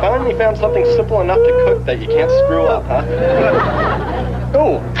 Hey, you finally found something simple enough to cook that you can't screw up, huh?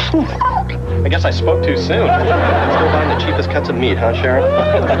 Oh, I guess I spoke too soon. Still buying the cheapest cuts of meat, huh, Sharon?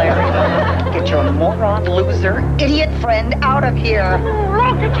 Larry, get your moron, loser, idiot friend out of here.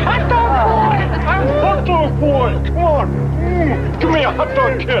 Look, it's hot dog boy! I'm hot dog boy! Come on! Give me a hot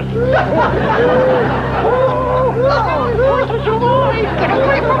dog kiss! Fourth of July! Get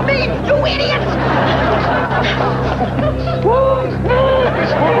away from me, you idiots!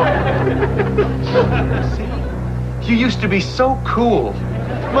 See? You used to be so cool.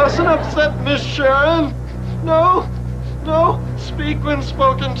 Mustn't upset Miss Sharon. No. Speak when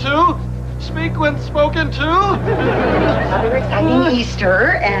spoken to. Speak when spoken to. Another exciting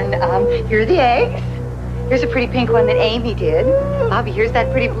Easter, and here are the eggs. Here's a pretty pink one that Amy did. Bobby, here's that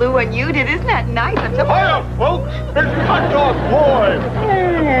pretty blue one you did. Isn't that nice? I'm so... Hiya, folks! It's hot dog boy!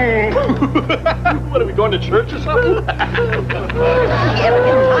 What, are we going to church or something? You ever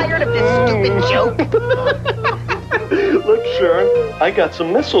get tired of this stupid joke? Look, Sharon, I got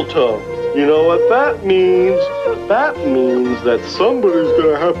some mistletoe. You know what that means? That means that somebody's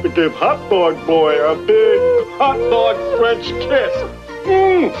gonna have to give Hot Dog Boy a big hot dog French kiss.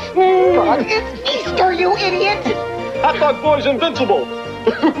 God, it's Easter, you idiot! Hot Dog Boy's invincible.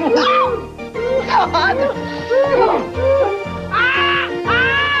 God!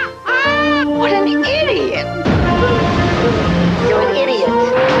 What an idiot! You're an idiot.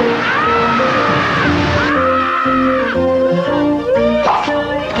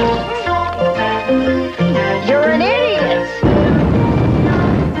 You're an idiot!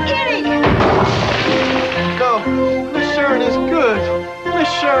 Idiot! No, Miss Sharon is good. Miss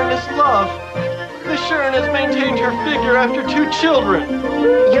Sharon is love. Miss Sharon has maintained her figure after 2 children.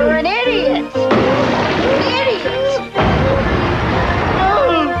 You're an idiot! Idiot!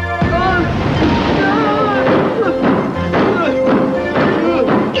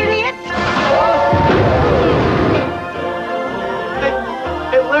 Idiot!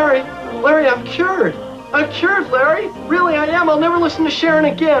 Hey, Larry, I'm cured. I'm cured, Larry. Really, I am. I'll never listen to Sharon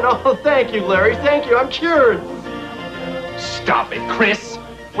again. Oh, thank you, Larry. Thank you. I'm cured. Stop it, Chris.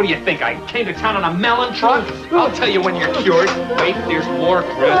 What do you think? I came to town on a melon truck? I'll tell you when you're cured. Wait, there's more,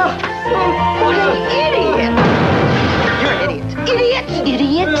 Chris. What an idiot! You're an idiot.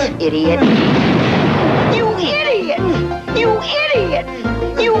 Idiot! Idiot! You idiot! You idiot!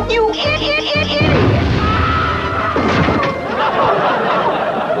 You idiot!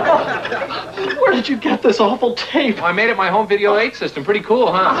 Where did you get this awful tape? Well, I made it my home video 8 system. Pretty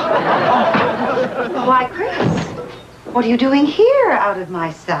cool, huh? Why, Chris, what are you doing here out of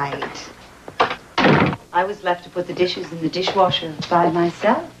my sight? I was left to put the dishes in the dishwasher by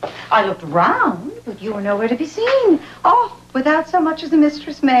myself. I looked around, but you were nowhere to be seen. Oh, without so much as a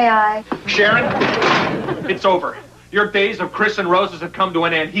mistress, may I? Sharon, it's over. Your days of Chris and Roses have come to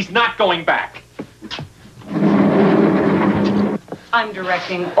an end. He's not going back. I'm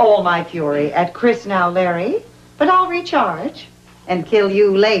directing all my fury at Chris now, Larry, but I'll recharge and kill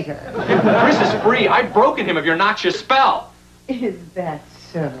you later. Chris is free. I've broken him of your noxious spell. Is that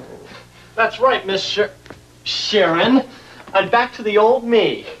so? That's right, Miss Sharon. I'm back to the old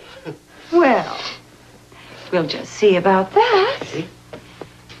me. Well, we'll just see about that.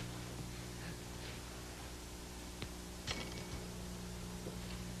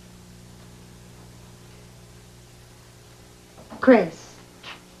 Chris,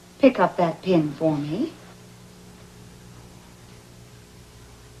 pick up that pin for me.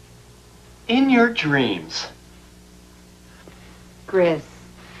 In your dreams. Chris,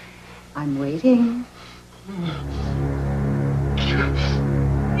 I'm waiting.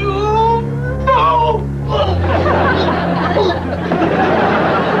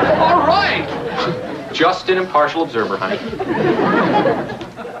 All right. Just an impartial observer, honey.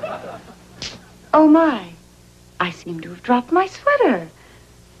 Oh, my. I seem to have dropped my sweater.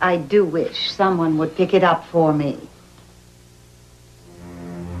 I do wish someone would pick it up for me.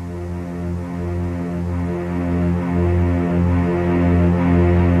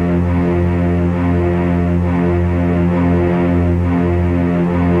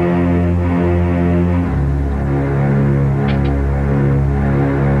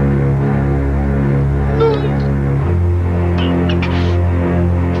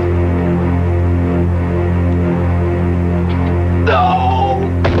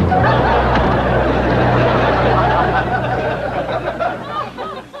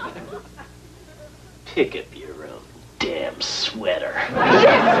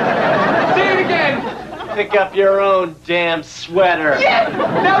 Pick up your own damn sweater. Yes!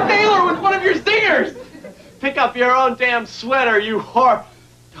 Now Naylor was one of your singers! Pick up your own damn sweater, you whore.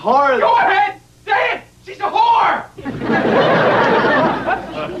 Go ahead! Say it! She's a whore!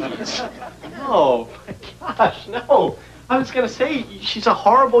 Oh, my gosh, no. I was going to say she's a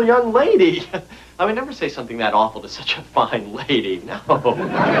horrible young lady. I would never say something that awful to such a fine lady, no.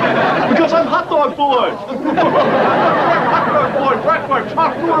 Because I'm hot dog boy. Hot dog boy, Bradford,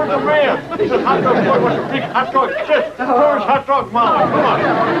 top floor of the man. He's a hot dog boy with a big hot dog kiss. Where's hot dog mama? Come on.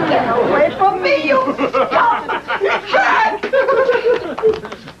 Get away from me, you scum!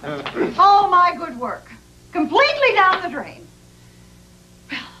 All my good work. Completely down the drain.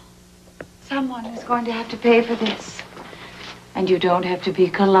 Well, someone is going to have to pay for this. And you don't have to be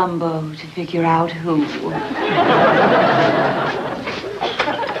Columbo to figure out who.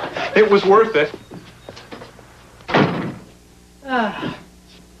 It was worth it.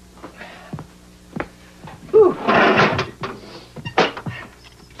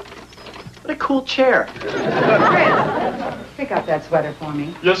 What a cool chair. Chris, pick up that sweater for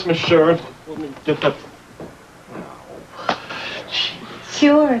me. Yes, Miss Sharon. Let me get that.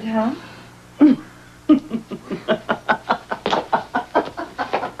 Cured, huh?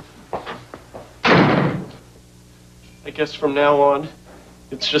 I guess from now on,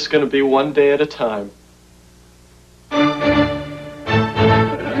 it's just going to be one day at a time.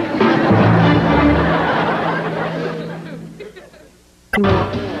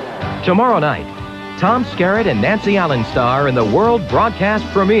 Tomorrow night, Tom Skerritt and Nancy Allen star in the world broadcast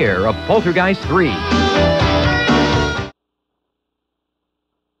premiere of Poltergeist 3.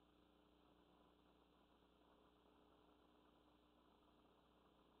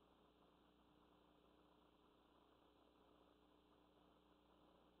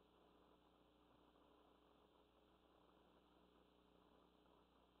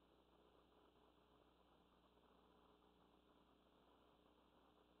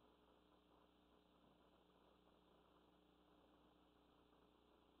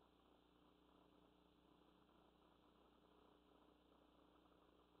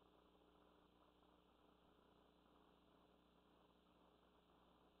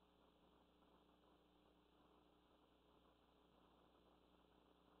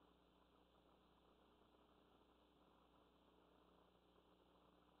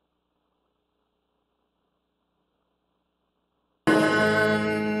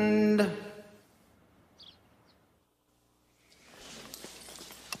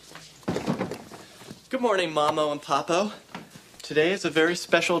 Good morning, Mamo and Papo. Today is a very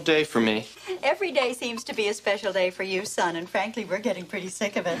special day for me. Every day seems to be a special day for you, son, and frankly, we're getting pretty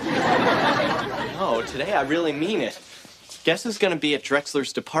sick of it. No, today I really mean it. Guess who's going to be at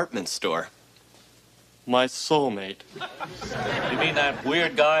Drexler's department store? My soulmate. You mean that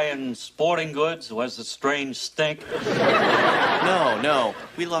weird guy in sporting goods who has a strange stink? No.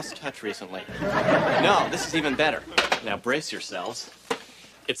 We lost touch recently. No, this is even better. Now brace yourselves.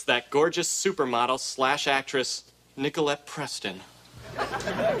 It's that gorgeous supermodel / actress, Nicolette Preston.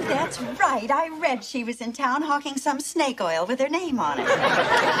 That's right. I read she was in town hawking some snake oil with her name on it.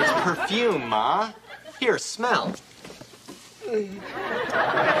 It's perfume, Ma. Here, smell.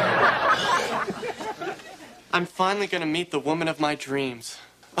 I'm finally going to meet the woman of my dreams.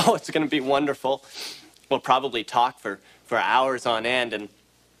 Oh, it's going to be wonderful. We'll probably talk for hours on end,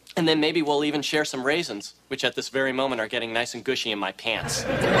 and then maybe we'll even share some raisins, which at this very moment are getting nice and gushy in my pants.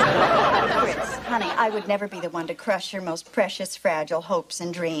 Chris, honey, I would never be the one to crush your most precious, fragile hopes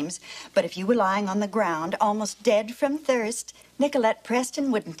and dreams. But if you were lying on the ground, almost dead from thirst, Nicolette Preston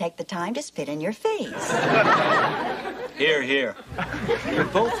wouldn't take the time to spit in your face. Here, here. You're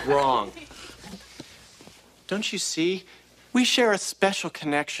both wrong. Don't you see? We share a special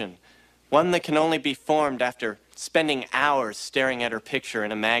connection. One that can only be formed after spending hours staring at her picture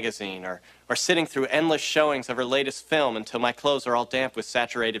in a magazine or sitting through endless showings of her latest film until my clothes are all damp with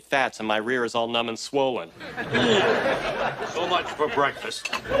saturated fats and my rear is all numb and swollen. So much for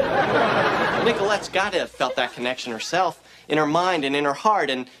breakfast. Nicolette's got to have felt that connection herself, in her mind and in her heart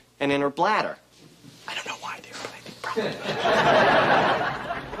and in her bladder. I don't know why, dear, but I think probably.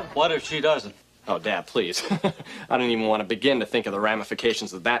 What if she doesn't? Oh, Dad, please. I don't even want to begin to think of the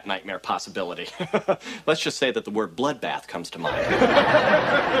ramifications of that nightmare possibility. Let's just say that the word bloodbath comes to mind.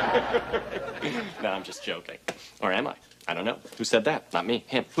 No, I'm just joking. Or am I? I don't know. Who said that? Not me.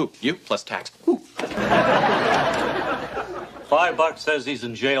 Him. Who? You? Plus tax. Who? $5 says he's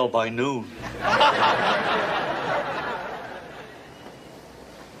in jail by noon.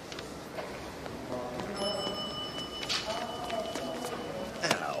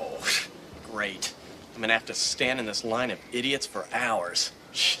 Great. I'm gonna have to stand in this line of idiots for hours.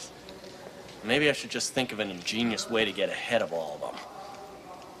 Maybe I should just think of an ingenious way to get ahead of all of them.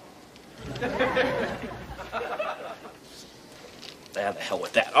 Ah, the hell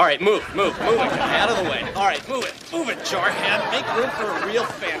with that. All right, move it. Out of the way. All right, move it, jarhead. Make room for a real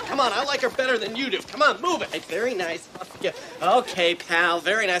fan. Come on, I like her better than you do. Come on, move it. Hey, very nice. Yeah. Okay, pal,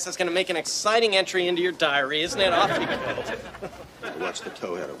 very nice. That's going to make an exciting entry into your diary, isn't it? Off you go. Watch the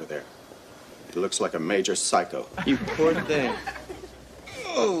towhead over there. He looks like a major psycho. You poor thing.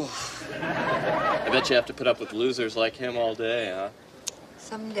 Oh. I bet you have to put up with losers like him all day, huh?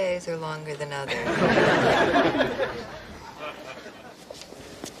 Some days are longer than others.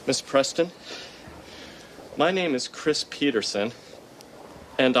 Miss Preston, my name is Chris Peterson,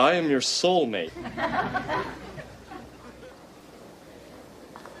 and I am your soulmate.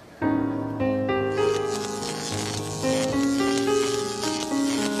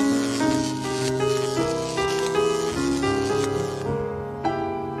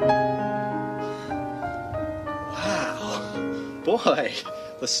 Wow. Boy,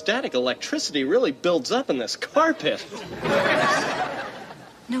 the static electricity really builds up in this carpet.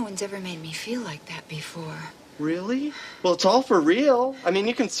 No one's ever made me feel like that before. Really? Well, it's all for real. I mean,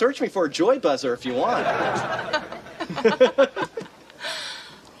 you can search me for a joy buzzer if you want.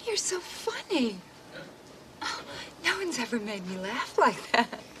 You're so funny. Oh, no one's ever made me laugh like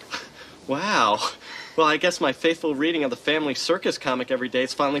that. Wow. Well, I guess my faithful reading of the Family Circus comic every day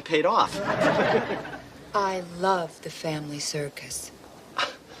has finally paid off. I love the Family Circus.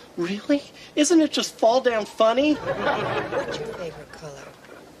 Really? Isn't it just fall down funny? What's your favorite color?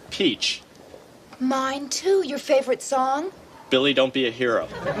 Peach. Mine too. Your favorite song? Billy, Don't Be a Hero.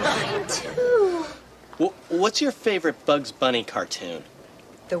 Mine too. What's your favorite Bugs Bunny cartoon?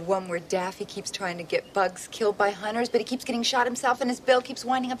 The one where Daffy keeps trying to get bugs killed by hunters, but he keeps getting shot himself and his bill keeps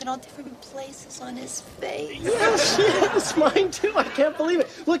winding up in all different places on his face. Yes, mine too. I can't believe it.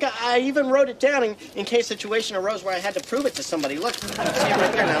 Look, I even wrote it down in case a situation arose where I had to prove it to somebody. Look, see it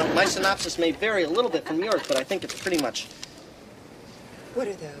right there now. My synopsis may vary a little bit from yours, but I think it's pretty much... What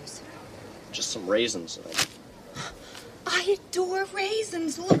are those? Just some raisins. I adore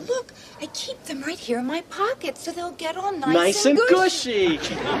raisins. Look, I keep them right here in my pocket so they'll get all nice and gushy.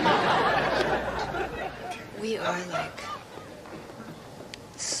 We are like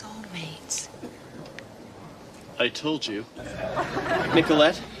soulmates. I told you.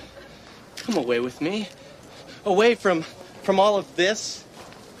 Nicolette, come away with me. Away from all of this.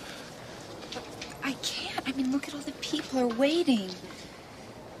 I can't. I mean, look at all the people are waiting.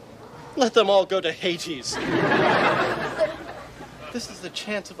 Let them all go to Hades. This is the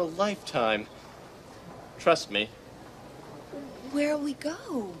chance of a lifetime. Trust me. Where'll we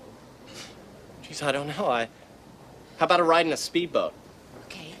go? Geez, I don't know. How about a ride in a speedboat?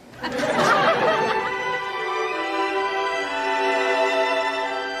 Okay.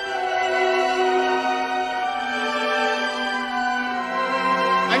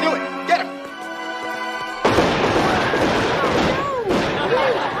 I knew it! Get him!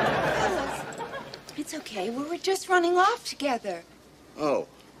 It's okay. We were just running off together. Oh,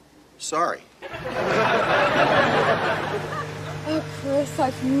 sorry. Oh, Chris,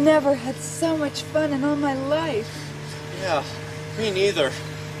 I've never had so much fun in all my life. Yeah, me neither.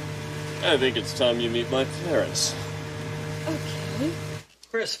 I think it's time you meet my parents. Okay.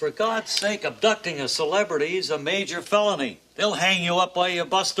 Chris, for God's sake, abducting a celebrity is a major felony. They'll hang you up by your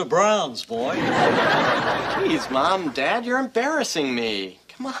Buster Browns, boy. Please, Mom, Dad, you're embarrassing me.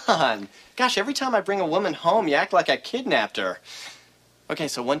 Come on. Gosh, every time I bring a woman home, you act like I kidnapped her. Okay,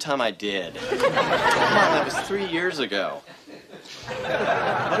 so one time I did. Come on, that was 3 years ago.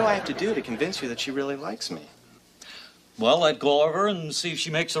 What do I have to do to convince you that she really likes me? Well, I'd go over and see if she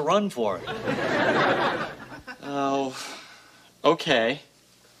makes a run for it. Oh, okay.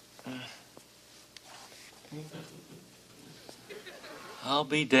 I'll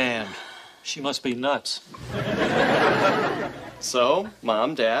be damned. She must be nuts. So,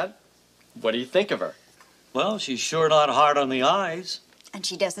 Mom, Dad, what do you think of her? Well, she's sure not hard on the eyes. And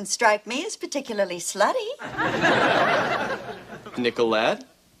she doesn't strike me as particularly slutty. Nicolette,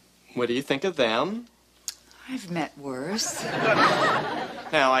 what do you think of them? I've met worse.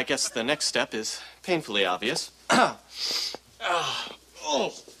 Now, I guess the next step is painfully obvious.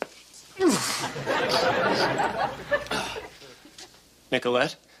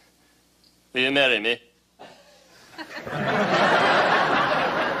 Nicolette, will you marry me?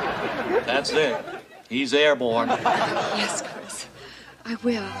 That's it. He's airborne. Yes, Chris, I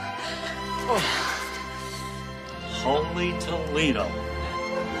will. Holy Toledo.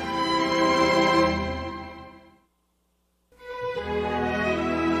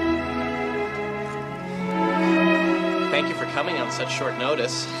 Thank you for coming on such short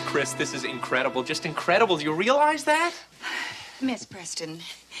notice. Chris, this is incredible. Just incredible. Do you realize that? Miss Preston,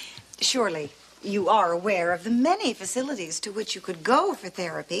 surely you are aware of the many facilities to which you could go for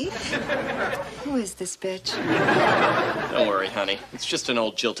therapy. Who is this bitch? Don't worry, honey. It's just an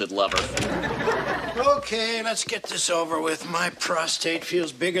old jilted lover. Okay, let's get this over with. My prostate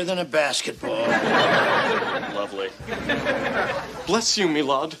feels bigger than a basketball. Lovely. Bless you, me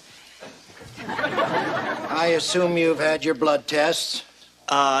lord. I assume you've had your blood tests?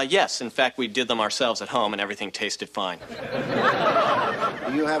 Yes. In fact, we did them ourselves at home, and everything tasted fine.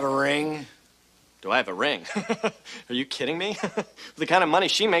 Do you have a ring? Do I have a ring? Are you kidding me? With the kind of money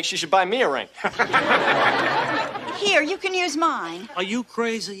she makes, she should buy me a ring. Here, you can use mine. Are you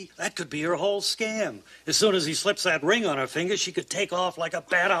crazy? That could be her whole scam. As soon as he slips that ring on her finger, she could take off like a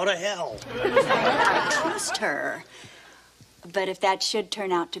bat out of hell. I trust her. But if that should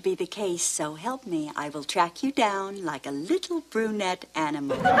turn out to be the case, so help me, I will track you down like a little brunette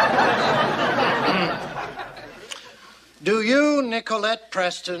animal. Do you, Nicolette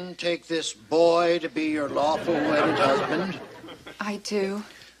Preston, take this boy to be your lawful wedded husband? I do.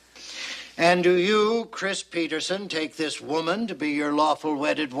 And do you, Chris Peterson, take this woman to be your lawful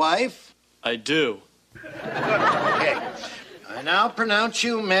wedded wife? I do. Okay. I now pronounce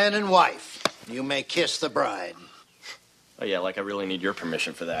you man and wife. You may kiss the bride. Oh, yeah, like I really need your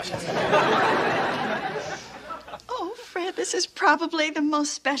permission for that. Oh, Fred, this is probably the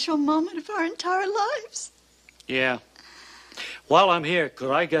most special moment of our entire lives. Yeah. While I'm here, could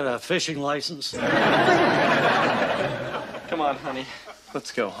I get a fishing license? Come on, honey.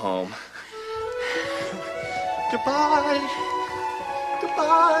 Let's go home. Goodbye.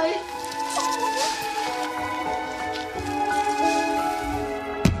 Goodbye.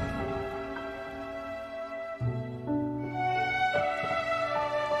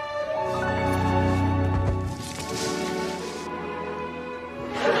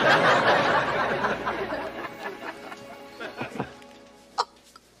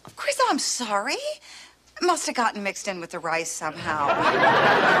 Chris, I'm sorry. Must have gotten mixed in with the rice somehow.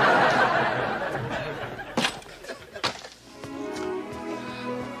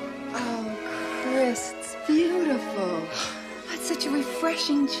 Oh, Chris, it's beautiful. That's such a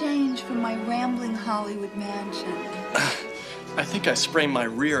refreshing change from my rambling Hollywood mansion. I think I sprained my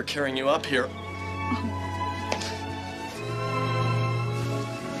rear carrying you up here.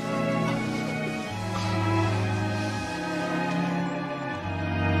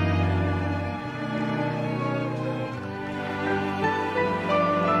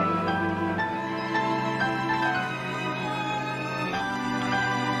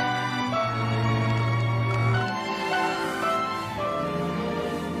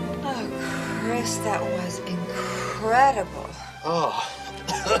 Chris, that was incredible. Oh,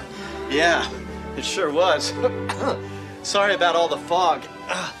 yeah, it sure was. Sorry about all the fog.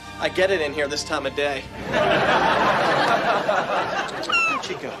 I get it in here this time of day. Where'd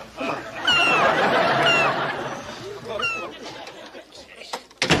she go?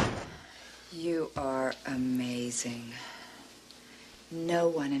 You are amazing. No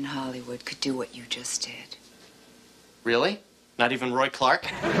one in Hollywood could do what you just did. Really? Not even Roy Clark?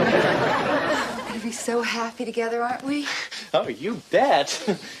 We're gonna be so happy together, aren't we? Oh, you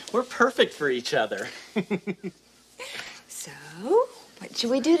bet. We're perfect for each other. So, what should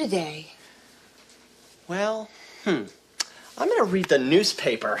we do today? Well, I'm gonna read the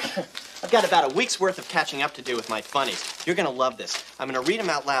newspaper. I've got about a week's worth of catching up to do with my funnies. You're gonna love this. I'm gonna read them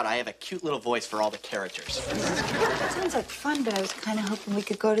out loud. I have a cute little voice for all the characters. Sounds like fun, but I was kind of hoping we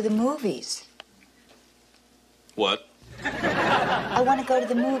could go to the movies. What? I want to go to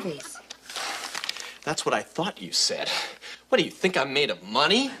the movies. That's what I thought you said. What, do you think I'm made of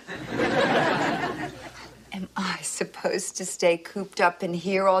money? Am I supposed to stay cooped up in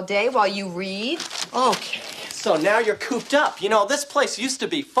here all day while you read? Okay, so now you're cooped up. You know, this place used to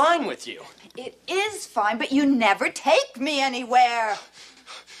be fine with you. It is fine, but you never take me anywhere.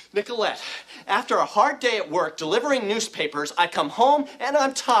 Nicolette, after a hard day at work delivering newspapers, I come home and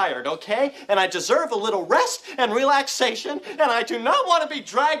I'm tired, okay? And I deserve a little rest and relaxation, and I do not want to be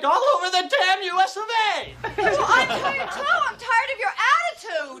dragged all over the damn US of A! Well, I'm tired too. I'm tired of your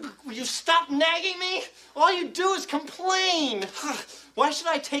attitude. Will you stop nagging me? All you do is complain. Why should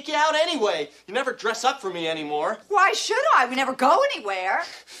I take you out anyway? You never dress up for me anymore. Why should I? We never go anywhere.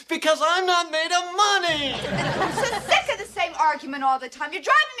 Because I'm not made of money. I'm so sick of the same argument all the time. You're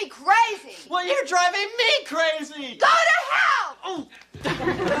driving me crazy. Well, you're driving me crazy. Go to hell! Oh.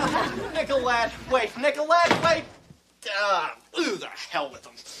 Nicolette, wait. Nicolette, wait. Ooh, the hell with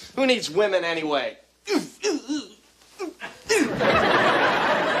them. Who needs women anyway?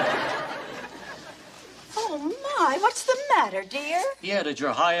 Oh, my. Why? What's the matter, dear? Yeah, did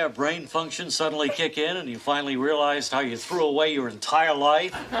your higher brain function suddenly kick in and you finally realized how you threw away your entire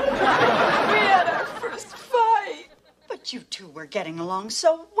life? We had our first fight. But you two were getting along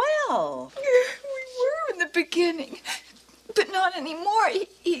so well. We were in the beginning, but not anymore.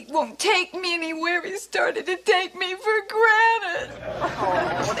 He won't take me anywhere. He started to take me for granted.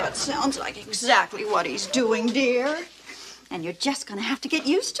 Oh, that sounds like exactly what he's doing, dear. And you're just gonna have to get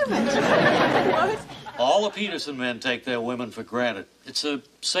used to it. What? All the Peterson men take their women for granted. It's a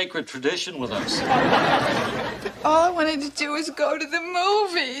sacred tradition with us. All I wanted to do was go to the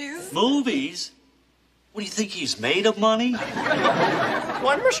movies. Movies? What do you think, he's made of money?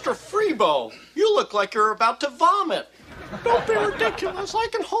 Why, Mr. Freebo, you look like you're about to vomit. Don't be ridiculous. I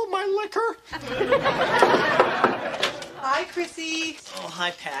can hold my liquor. Hi, Chrissy. Oh,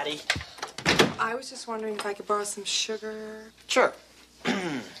 hi, Patty. I was just wondering if I could borrow some sugar. Sure.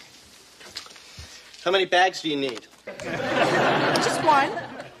 How many bags do you need? Just one.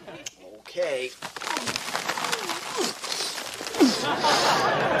 Okay.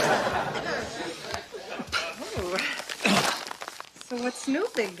 So what's new,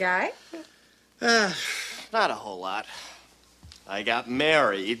 big guy? Not a whole lot. I got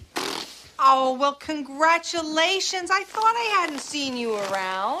married. Oh, well, congratulations. I thought I hadn't seen you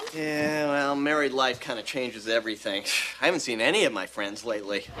around. Yeah, well, married life kind of changes everything. I haven't seen any of my friends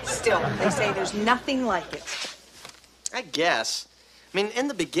lately. Still, they say there's nothing like it. I guess. I mean, in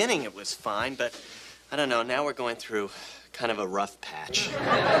the beginning it was fine, but I don't know, now we're going through kind of a rough patch.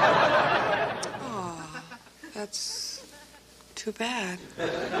 Oh, that's too bad.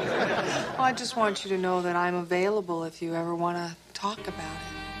 Well, I just want you to know that I'm available if you ever want to talk about it.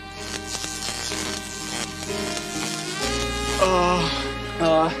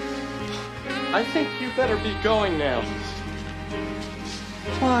 I think you better be going now.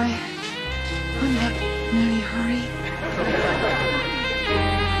 Why? I'm not in any hurry.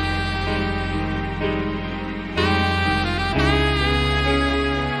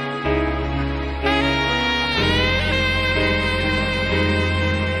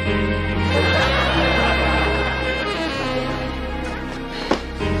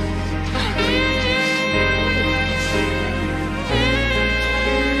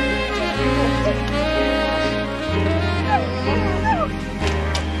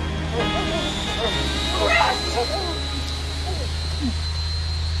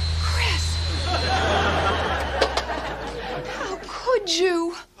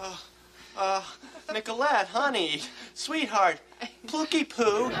 You? Nicolette, honey, sweetheart, Plooky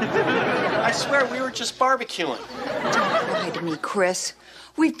Poo. I swear we were just barbecuing. Don't lie to me, Chris.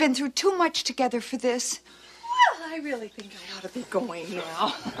 We've been through too much together for this. Well, I really think I ought to be going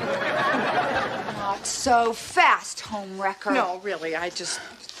now. Not so fast, home wrecker. No, really, I just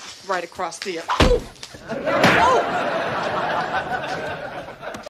right across the...